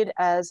lead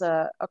as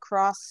a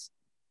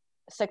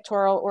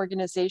cross-sectoral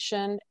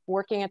organization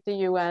working at the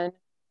UN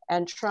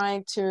and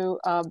trying to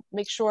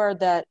make sure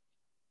that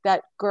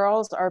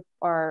girls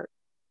are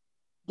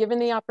given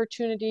the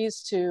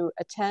opportunities to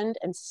attend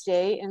and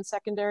stay in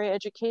secondary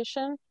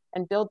education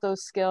and build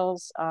those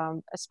skills,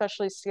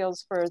 especially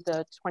skills for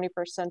the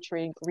 21st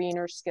century,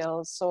 greener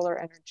skills, solar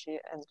energy,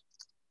 and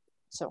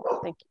so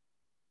on. Thank you.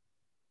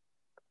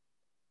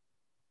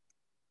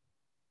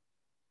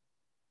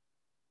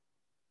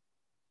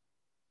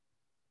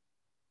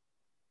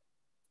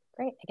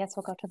 Great, I guess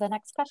we'll go to the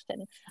next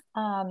question.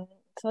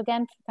 So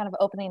again, kind of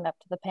opening up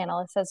to the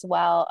panelists as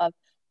well, of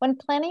when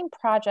planning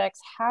projects,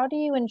 how do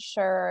you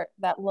ensure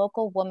that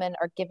local women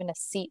are given a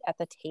seat at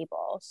the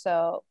table?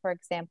 So for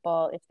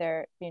example, if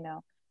they're, you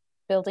know,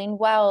 building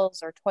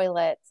wells or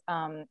toilets,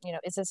 you know,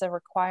 is this a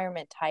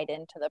requirement tied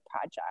into the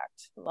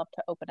project? I'd love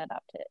to open it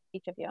up to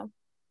each of you.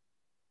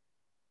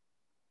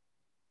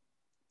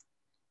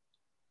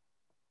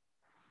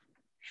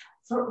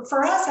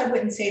 For us, I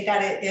wouldn't say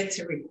that it's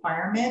a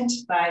requirement,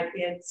 but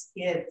it's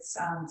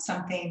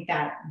something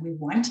that we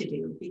want to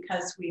do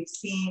because we've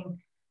seen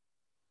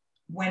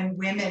when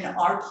women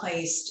are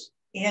placed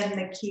in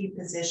the key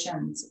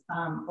positions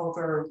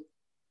over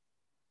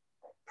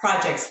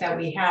projects that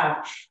we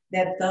have,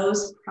 that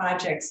those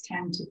projects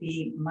tend to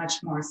be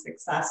much more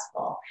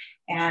successful.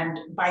 And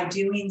by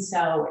doing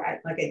so, I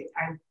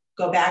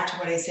go back to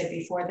what I said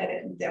before,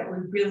 that we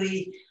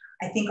really,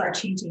 I think, are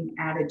changing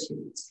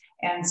attitudes.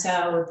 And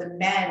so the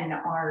men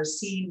are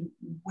seeing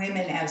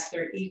women as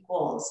their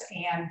equals,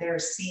 and they're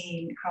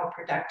seeing how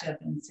productive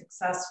and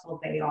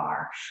successful they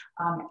are.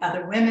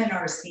 Other women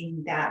are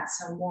seeing that,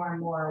 so more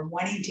and more are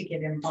wanting to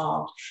get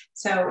involved.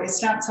 So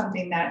it's not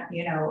something that,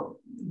 you know,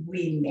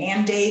 we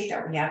mandate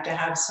that we have to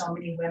have so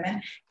many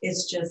women.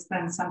 It's just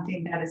been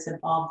something that has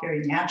evolved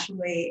very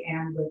naturally,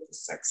 and with the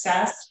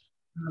success,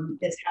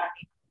 it's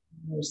happening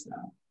more so.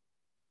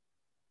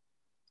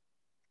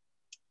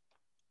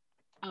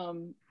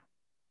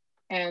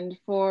 And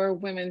for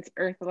Women's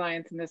Earth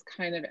Alliance, and this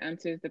kind of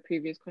answers the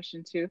previous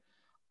question too,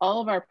 all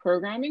of our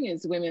programming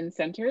is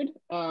women-centered.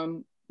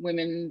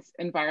 Women's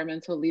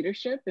environmental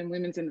leadership and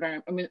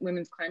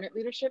women's climate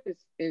leadership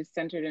is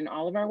centered in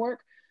all of our work.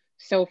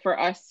 So for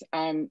us,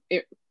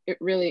 it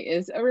really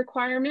is a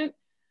requirement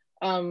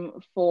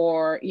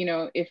for, you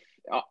know, if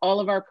all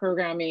of our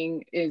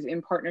programming is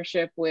in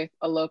partnership with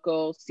a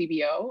local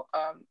CBO,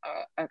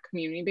 a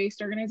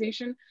community-based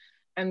organization,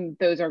 and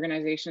those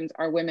organizations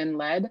are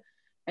women-led.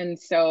 And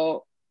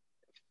so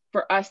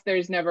for us,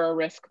 there's never a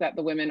risk that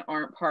the women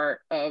aren't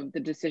part of the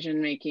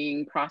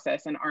decision-making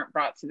process and aren't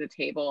brought to the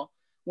table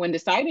when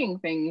deciding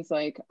things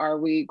like, are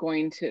we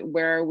going to,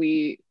 where are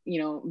we, you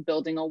know,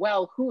 building a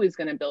well, who is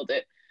going to build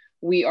it?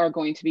 We are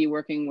going to be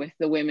working with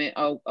the women,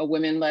 a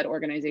women-led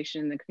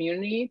organization in the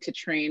community to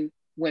train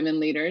women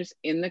leaders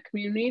in the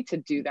community to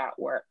do that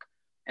work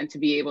and to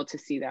be able to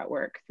see that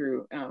work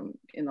through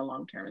in the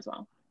long term as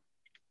well.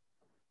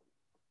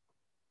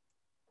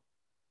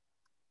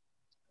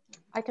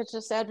 I could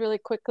just add really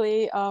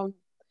quickly, you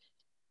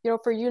know,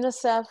 for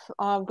UNICEF,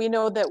 we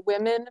know that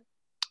women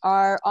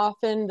are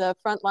often the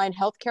frontline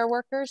healthcare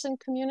workers in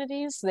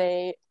communities.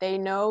 They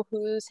know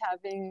who's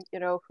having, you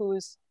know,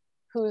 who's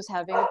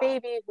having a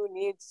baby, who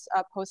needs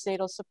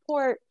postnatal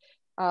support.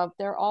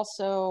 They're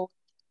also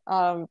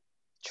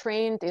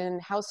trained in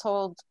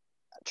household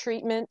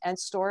treatment and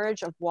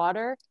storage of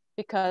water,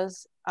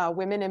 because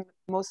women in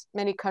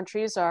many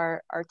countries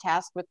are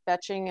tasked with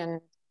fetching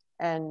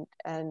and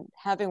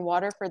having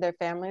water for their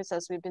families,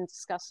 as we've been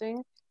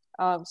discussing.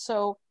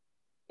 So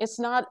it's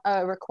not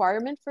a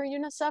requirement for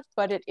UNICEF,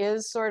 but it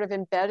is sort of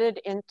embedded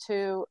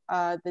into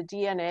the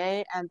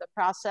DNA and the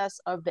process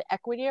of the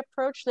equity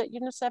approach that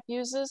UNICEF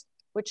uses,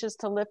 which is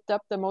to lift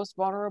up the most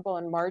vulnerable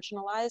and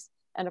marginalized.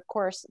 And of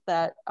course,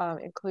 that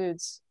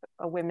includes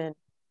women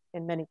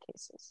in many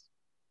cases.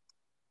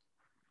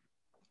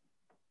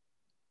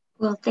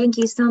 Well, thank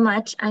you so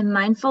much. I'm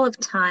mindful of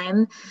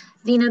time.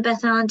 Vina,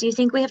 Beth Ellen, do you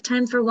think we have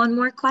time for one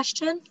more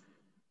question?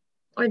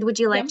 Or would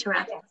you like to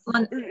wrap?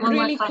 One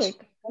really more question.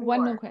 quick.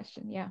 One more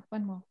question. Yeah,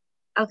 one more.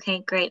 Okay,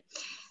 great.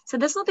 So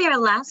this will be our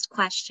last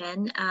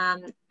question,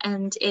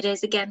 and it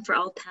is again for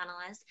all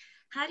panelists.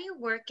 How do you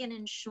work in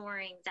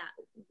ensuring that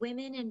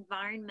women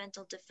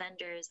environmental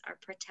defenders are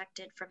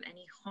protected from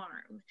any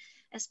harm,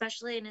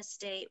 especially in a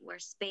state where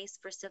space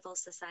for civil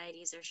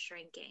societies are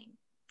shrinking?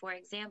 For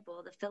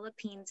example, the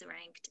Philippines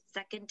ranked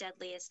second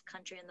deadliest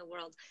country in the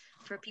world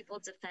for people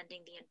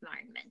defending the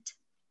environment.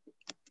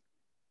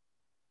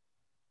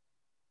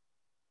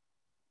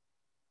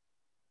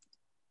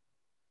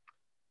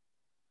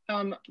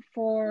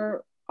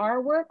 For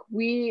our work,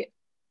 we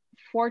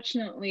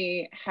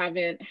fortunately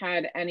haven't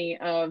had any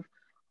of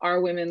our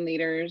women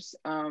leaders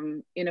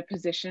in a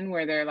position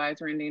where their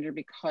lives were in danger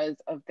because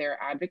of their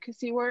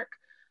advocacy work.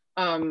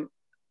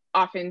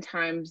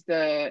 Oftentimes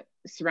the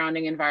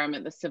surrounding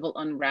environment, the civil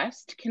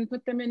unrest, can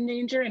put them in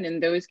danger. And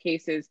in those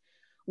cases,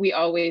 we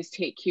always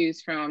take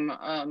cues from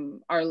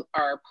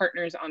our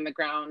partners on the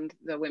ground,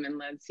 the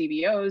women-led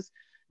CBOs,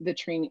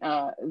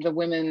 the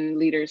women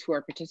leaders who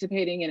are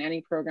participating in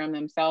any program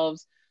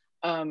themselves.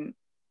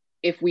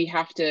 If we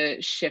have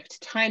to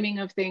shift timing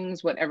of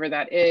things, whatever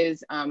that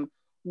is,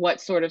 what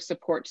sort of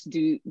supports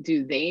do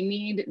they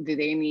need? Do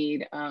they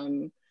need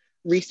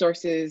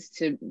resources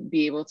to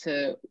be able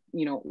to,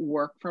 you know,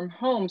 work from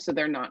home so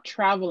they're not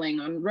traveling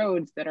on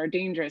roads that are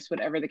dangerous,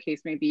 whatever the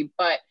case may be.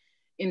 But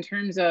in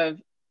terms of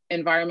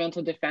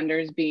environmental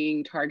defenders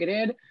being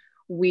targeted,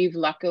 we've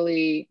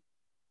luckily,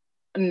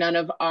 none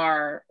of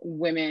our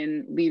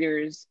women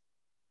leaders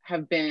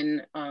have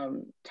been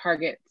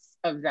targets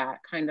of that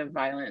kind of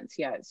violence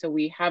yet. So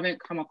we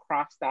haven't come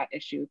across that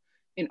issue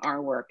in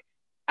our work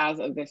as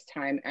of this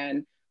time.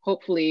 And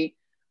hopefully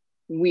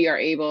we are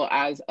able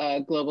as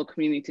a global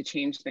community to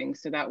change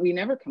things so that we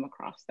never come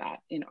across that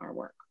in our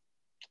work.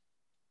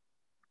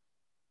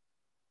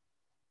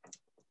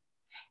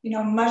 You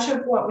know, much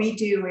of what we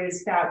do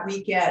is that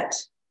we get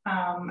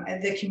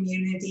the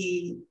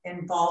community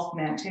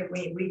involvement, and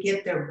we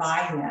get their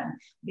buy-in,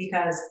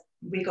 because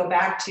we go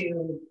back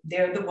to,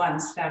 they're the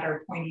ones that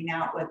are pointing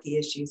out what the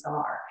issues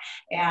are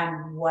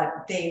and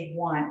what they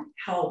want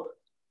help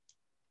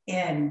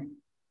in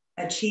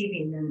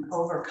achieving and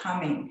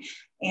overcoming.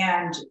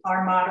 And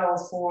our model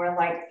for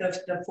like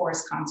the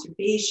forest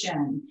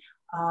conservation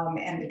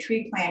and the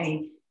tree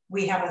planting,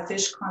 we have a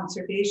fish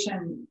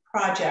conservation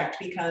project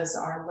because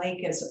our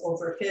lake is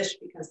overfished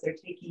because they're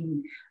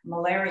taking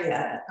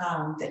malaria,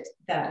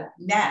 the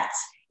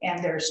nets,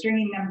 and they're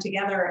stringing them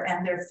together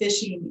and they're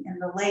fishing in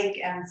the lake,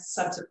 and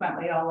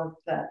subsequently all of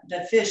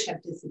the fish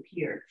have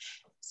disappeared.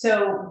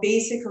 So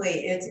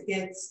basically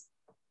it's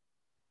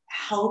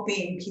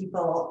helping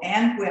people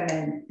and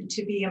women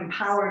to be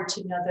empowered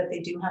to know that they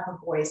do have a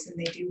voice and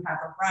they do have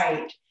a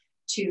right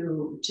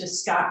to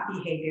stop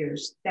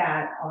behaviors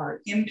that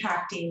are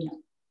impacting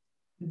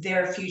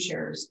their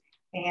futures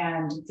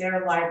and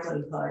their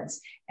livelihoods.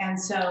 And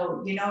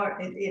so, you know,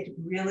 it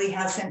really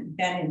hasn't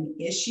been an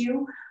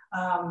issue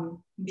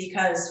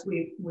because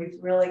we've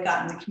really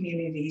gotten the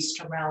communities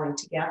to rally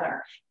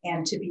together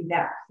and to be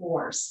that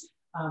force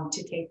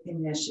to take the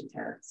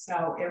initiative.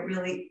 So it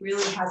really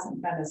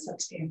hasn't been a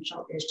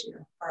substantial issue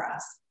for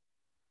us.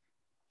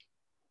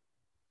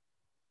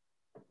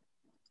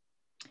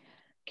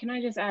 Can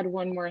I just add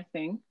one more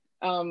thing?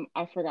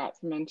 I forgot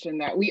to mention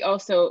that we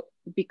also,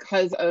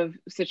 because of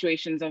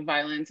situations of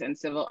violence and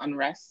civil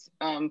unrest,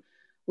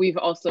 we've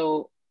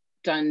also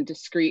done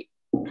discrete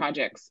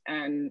projects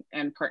and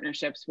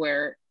partnerships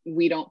where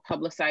we don't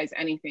publicize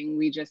anything.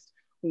 We just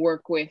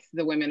work with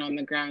the women on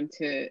the ground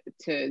to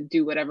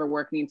do whatever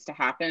work needs to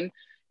happen.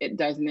 It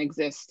doesn't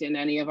exist in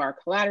any of our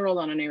collateral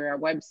on any of our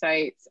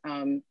websites,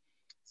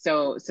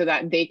 so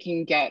that they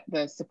can get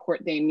the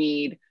support they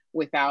need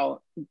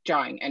without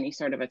drawing any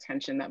sort of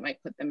attention that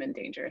might put them in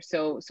danger.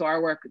 So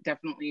our work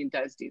definitely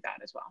does do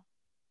that as well.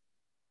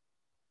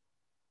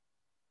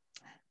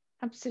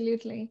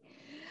 Absolutely.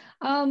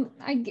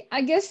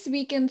 I guess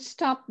we can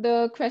stop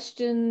the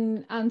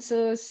question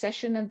answer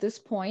session at this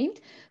point.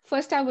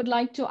 First, I would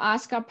like to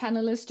ask our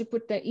panelists to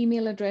put their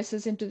email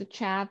addresses into the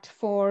chat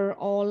for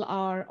all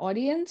our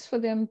audience, for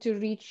them to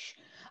reach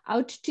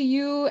out to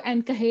you.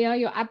 And Kahea,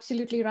 you're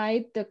absolutely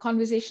right. The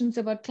conversations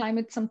about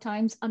climate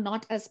sometimes are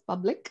not as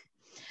public.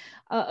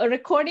 A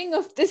recording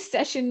of this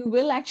session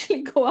will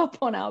actually go up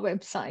on our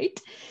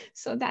website,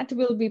 so that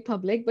will be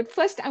public. But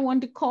first, I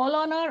want to call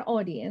on our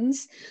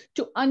audience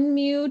to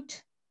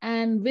unmute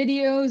and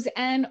videos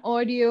and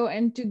audio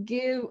and to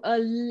give a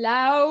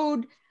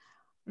loud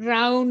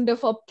round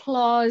of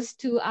applause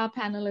to our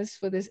panelists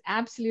for this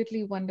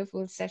absolutely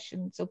wonderful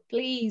session. So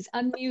please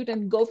unmute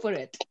and go for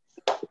it.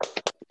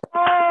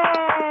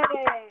 Hey!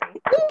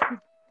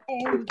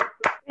 Good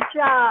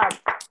job.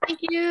 Thank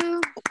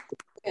you.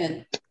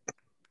 Good.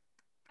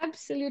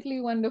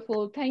 Absolutely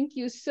wonderful. Thank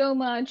you so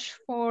much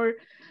for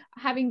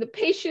having the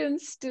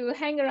patience to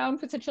hang around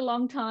for such a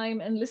long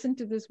time and listen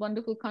to this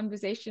wonderful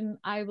conversation.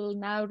 I will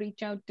now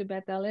reach out to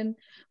Beth Ellen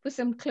for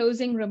some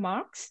closing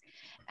remarks.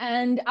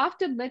 And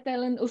after Beth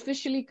Ellen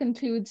officially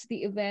concludes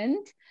the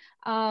event,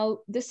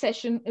 the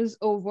session is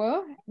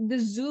over. The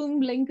Zoom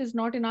link is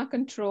not in our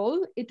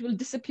control. It will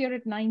disappear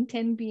at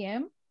 9:10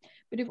 p.m.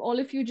 But if all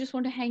of you just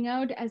want to hang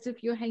out as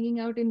if you're hanging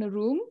out in a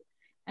room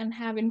and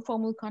have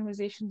informal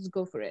conversations,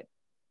 go for it.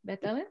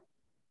 Beth Ellen?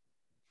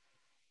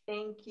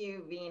 Thank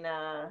you,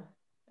 Veena.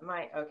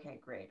 Okay,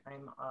 great.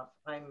 I'm off.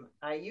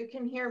 You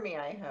can hear me,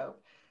 I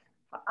hope.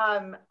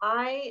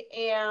 I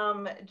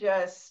am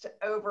just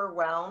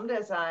overwhelmed,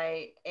 as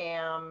I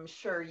am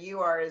sure you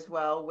are as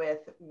well,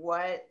 with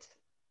what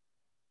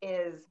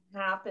is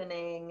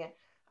happening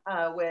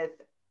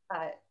with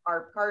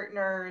our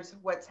partners,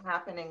 what's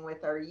happening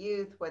with our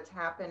youth, what's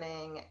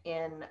happening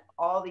in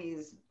all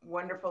these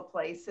wonderful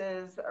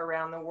places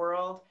around the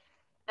world.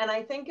 And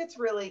I think it's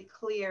really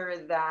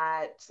clear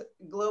that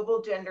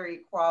global gender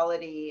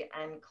equality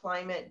and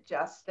climate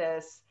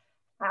justice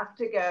have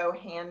to go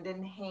hand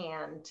in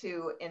hand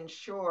to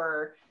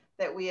ensure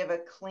that we have a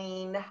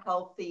clean,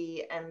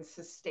 healthy, and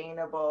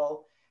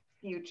sustainable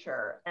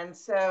future. And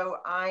so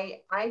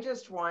I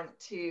just want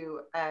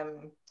to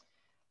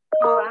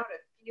call out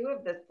a few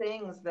of the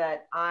things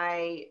that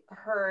I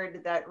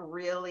heard that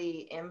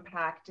really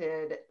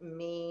impacted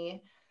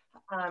me.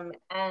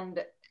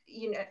 And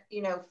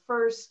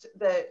first,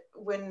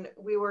 when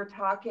we were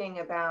talking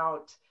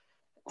about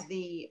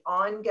the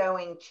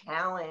ongoing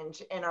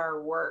challenge in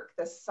our work,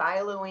 the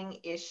siloing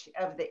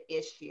of the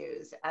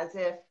issues, as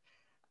if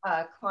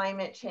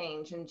climate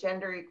change and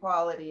gender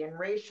equality and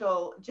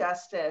racial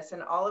justice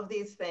and all of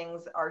these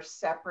things are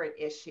separate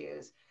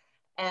issues.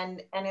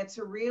 And it's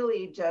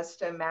really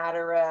just a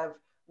matter of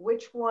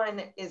which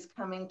one is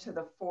coming to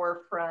the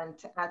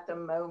forefront at the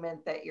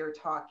moment that you're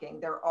talking.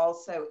 They're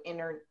also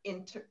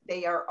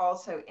they are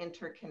also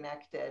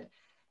interconnected,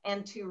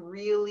 and to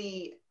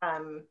really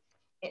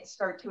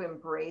start to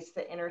embrace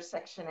the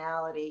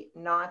intersectionality,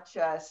 not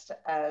just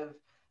of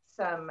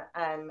some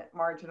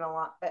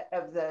marginal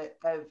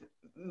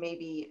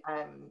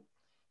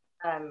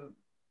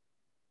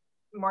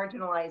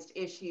marginalized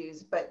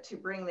issues, but to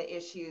bring the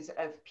issues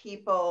of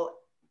people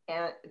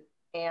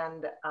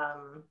and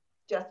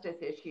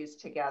justice issues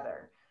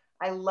together.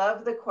 I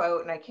love the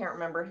quote, and I can't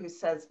remember who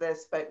says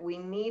this, but we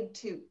need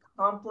to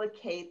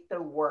complicate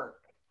the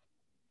work.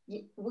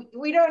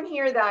 We don't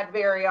hear that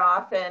very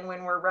often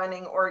when we're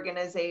running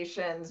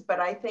organizations, but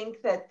I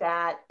think that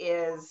that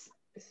is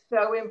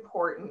so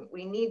important.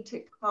 We need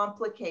to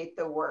complicate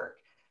the work.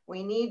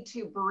 We need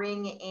to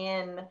bring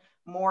in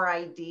more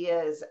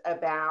ideas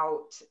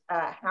about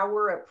how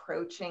we're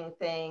approaching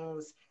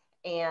things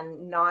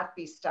and not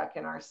be stuck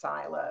in our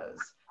silos.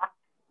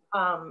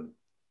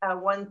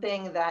 One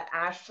thing that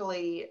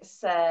Ashley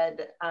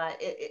said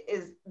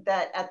is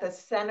that at the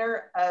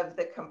center of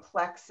the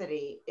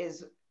complexity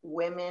is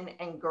women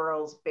and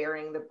girls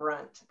bearing the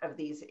brunt of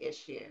these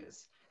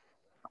issues.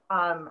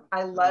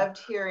 I loved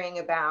hearing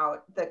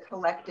about the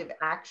collective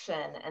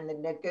action and the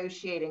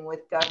negotiating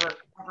with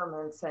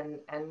governments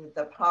and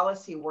the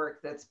policy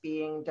work that's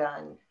being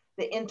done.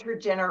 the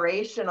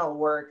intergenerational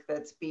work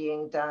that's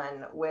being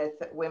done with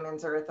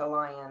Women's Earth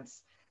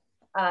Alliance,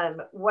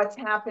 what's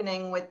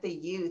happening with the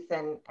youth,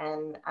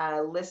 and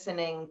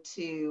listening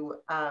to,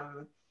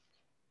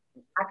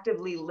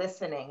 actively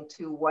listening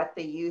to what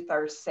the youth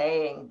are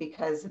saying,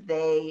 because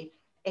they,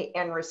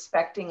 and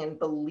respecting and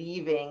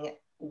believing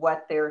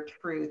what their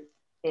truth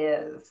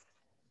is.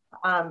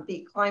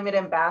 The Climate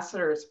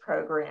Ambassadors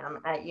Program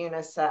at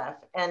UNICEF,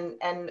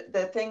 and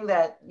the thing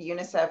that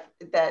UNICEF,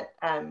 that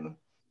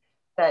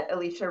that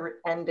Alicia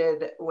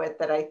ended with,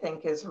 that I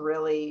think is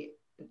really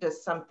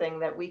just something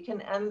that we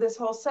can end this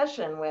whole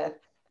session with,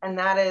 and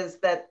that is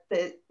that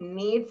the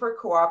need for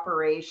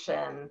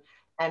cooperation,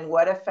 and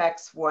what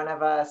affects one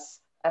of us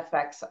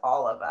affects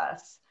all of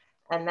us.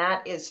 And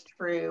that is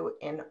true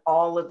in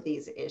all of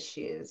these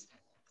issues.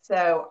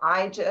 So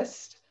I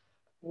just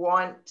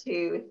want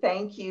to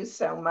thank you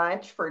so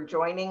much for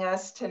joining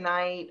us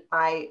tonight.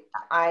 I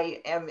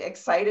am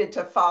excited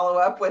to follow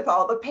up with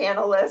all the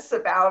panelists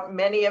about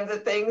many of the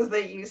things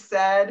that you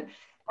said.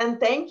 And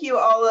thank you,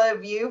 all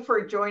of you,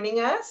 for joining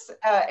us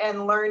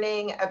and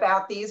learning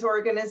about these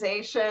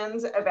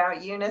organizations,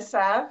 about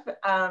UNICEF,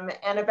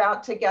 and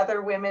about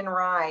Together Women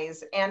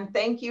Rise. And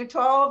thank you to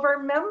all of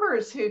our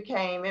members who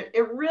came.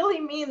 It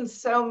really means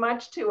so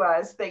much to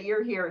us that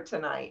you're here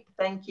tonight.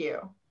 Thank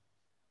you.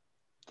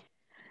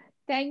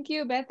 Thank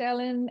you, Beth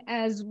Ellen.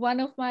 As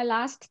one of my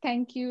last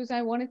thank yous,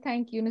 I want to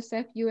thank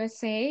UNICEF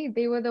USA.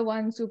 They were the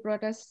ones who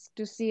brought us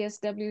to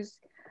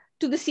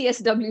the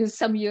CSWs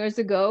some years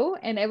ago.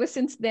 And ever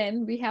since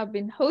then, we have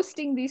been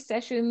hosting these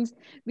sessions.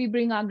 We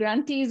bring our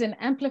grantees and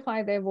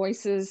amplify their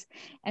voices.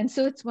 And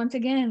so it's, once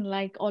again,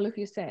 like all of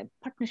you said,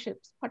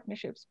 partnerships,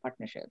 partnerships,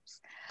 partnerships.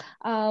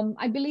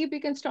 I believe we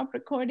can stop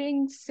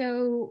recording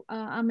so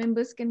our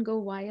members can go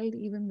wild,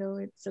 even though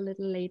it's a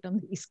little late on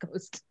the East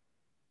Coast.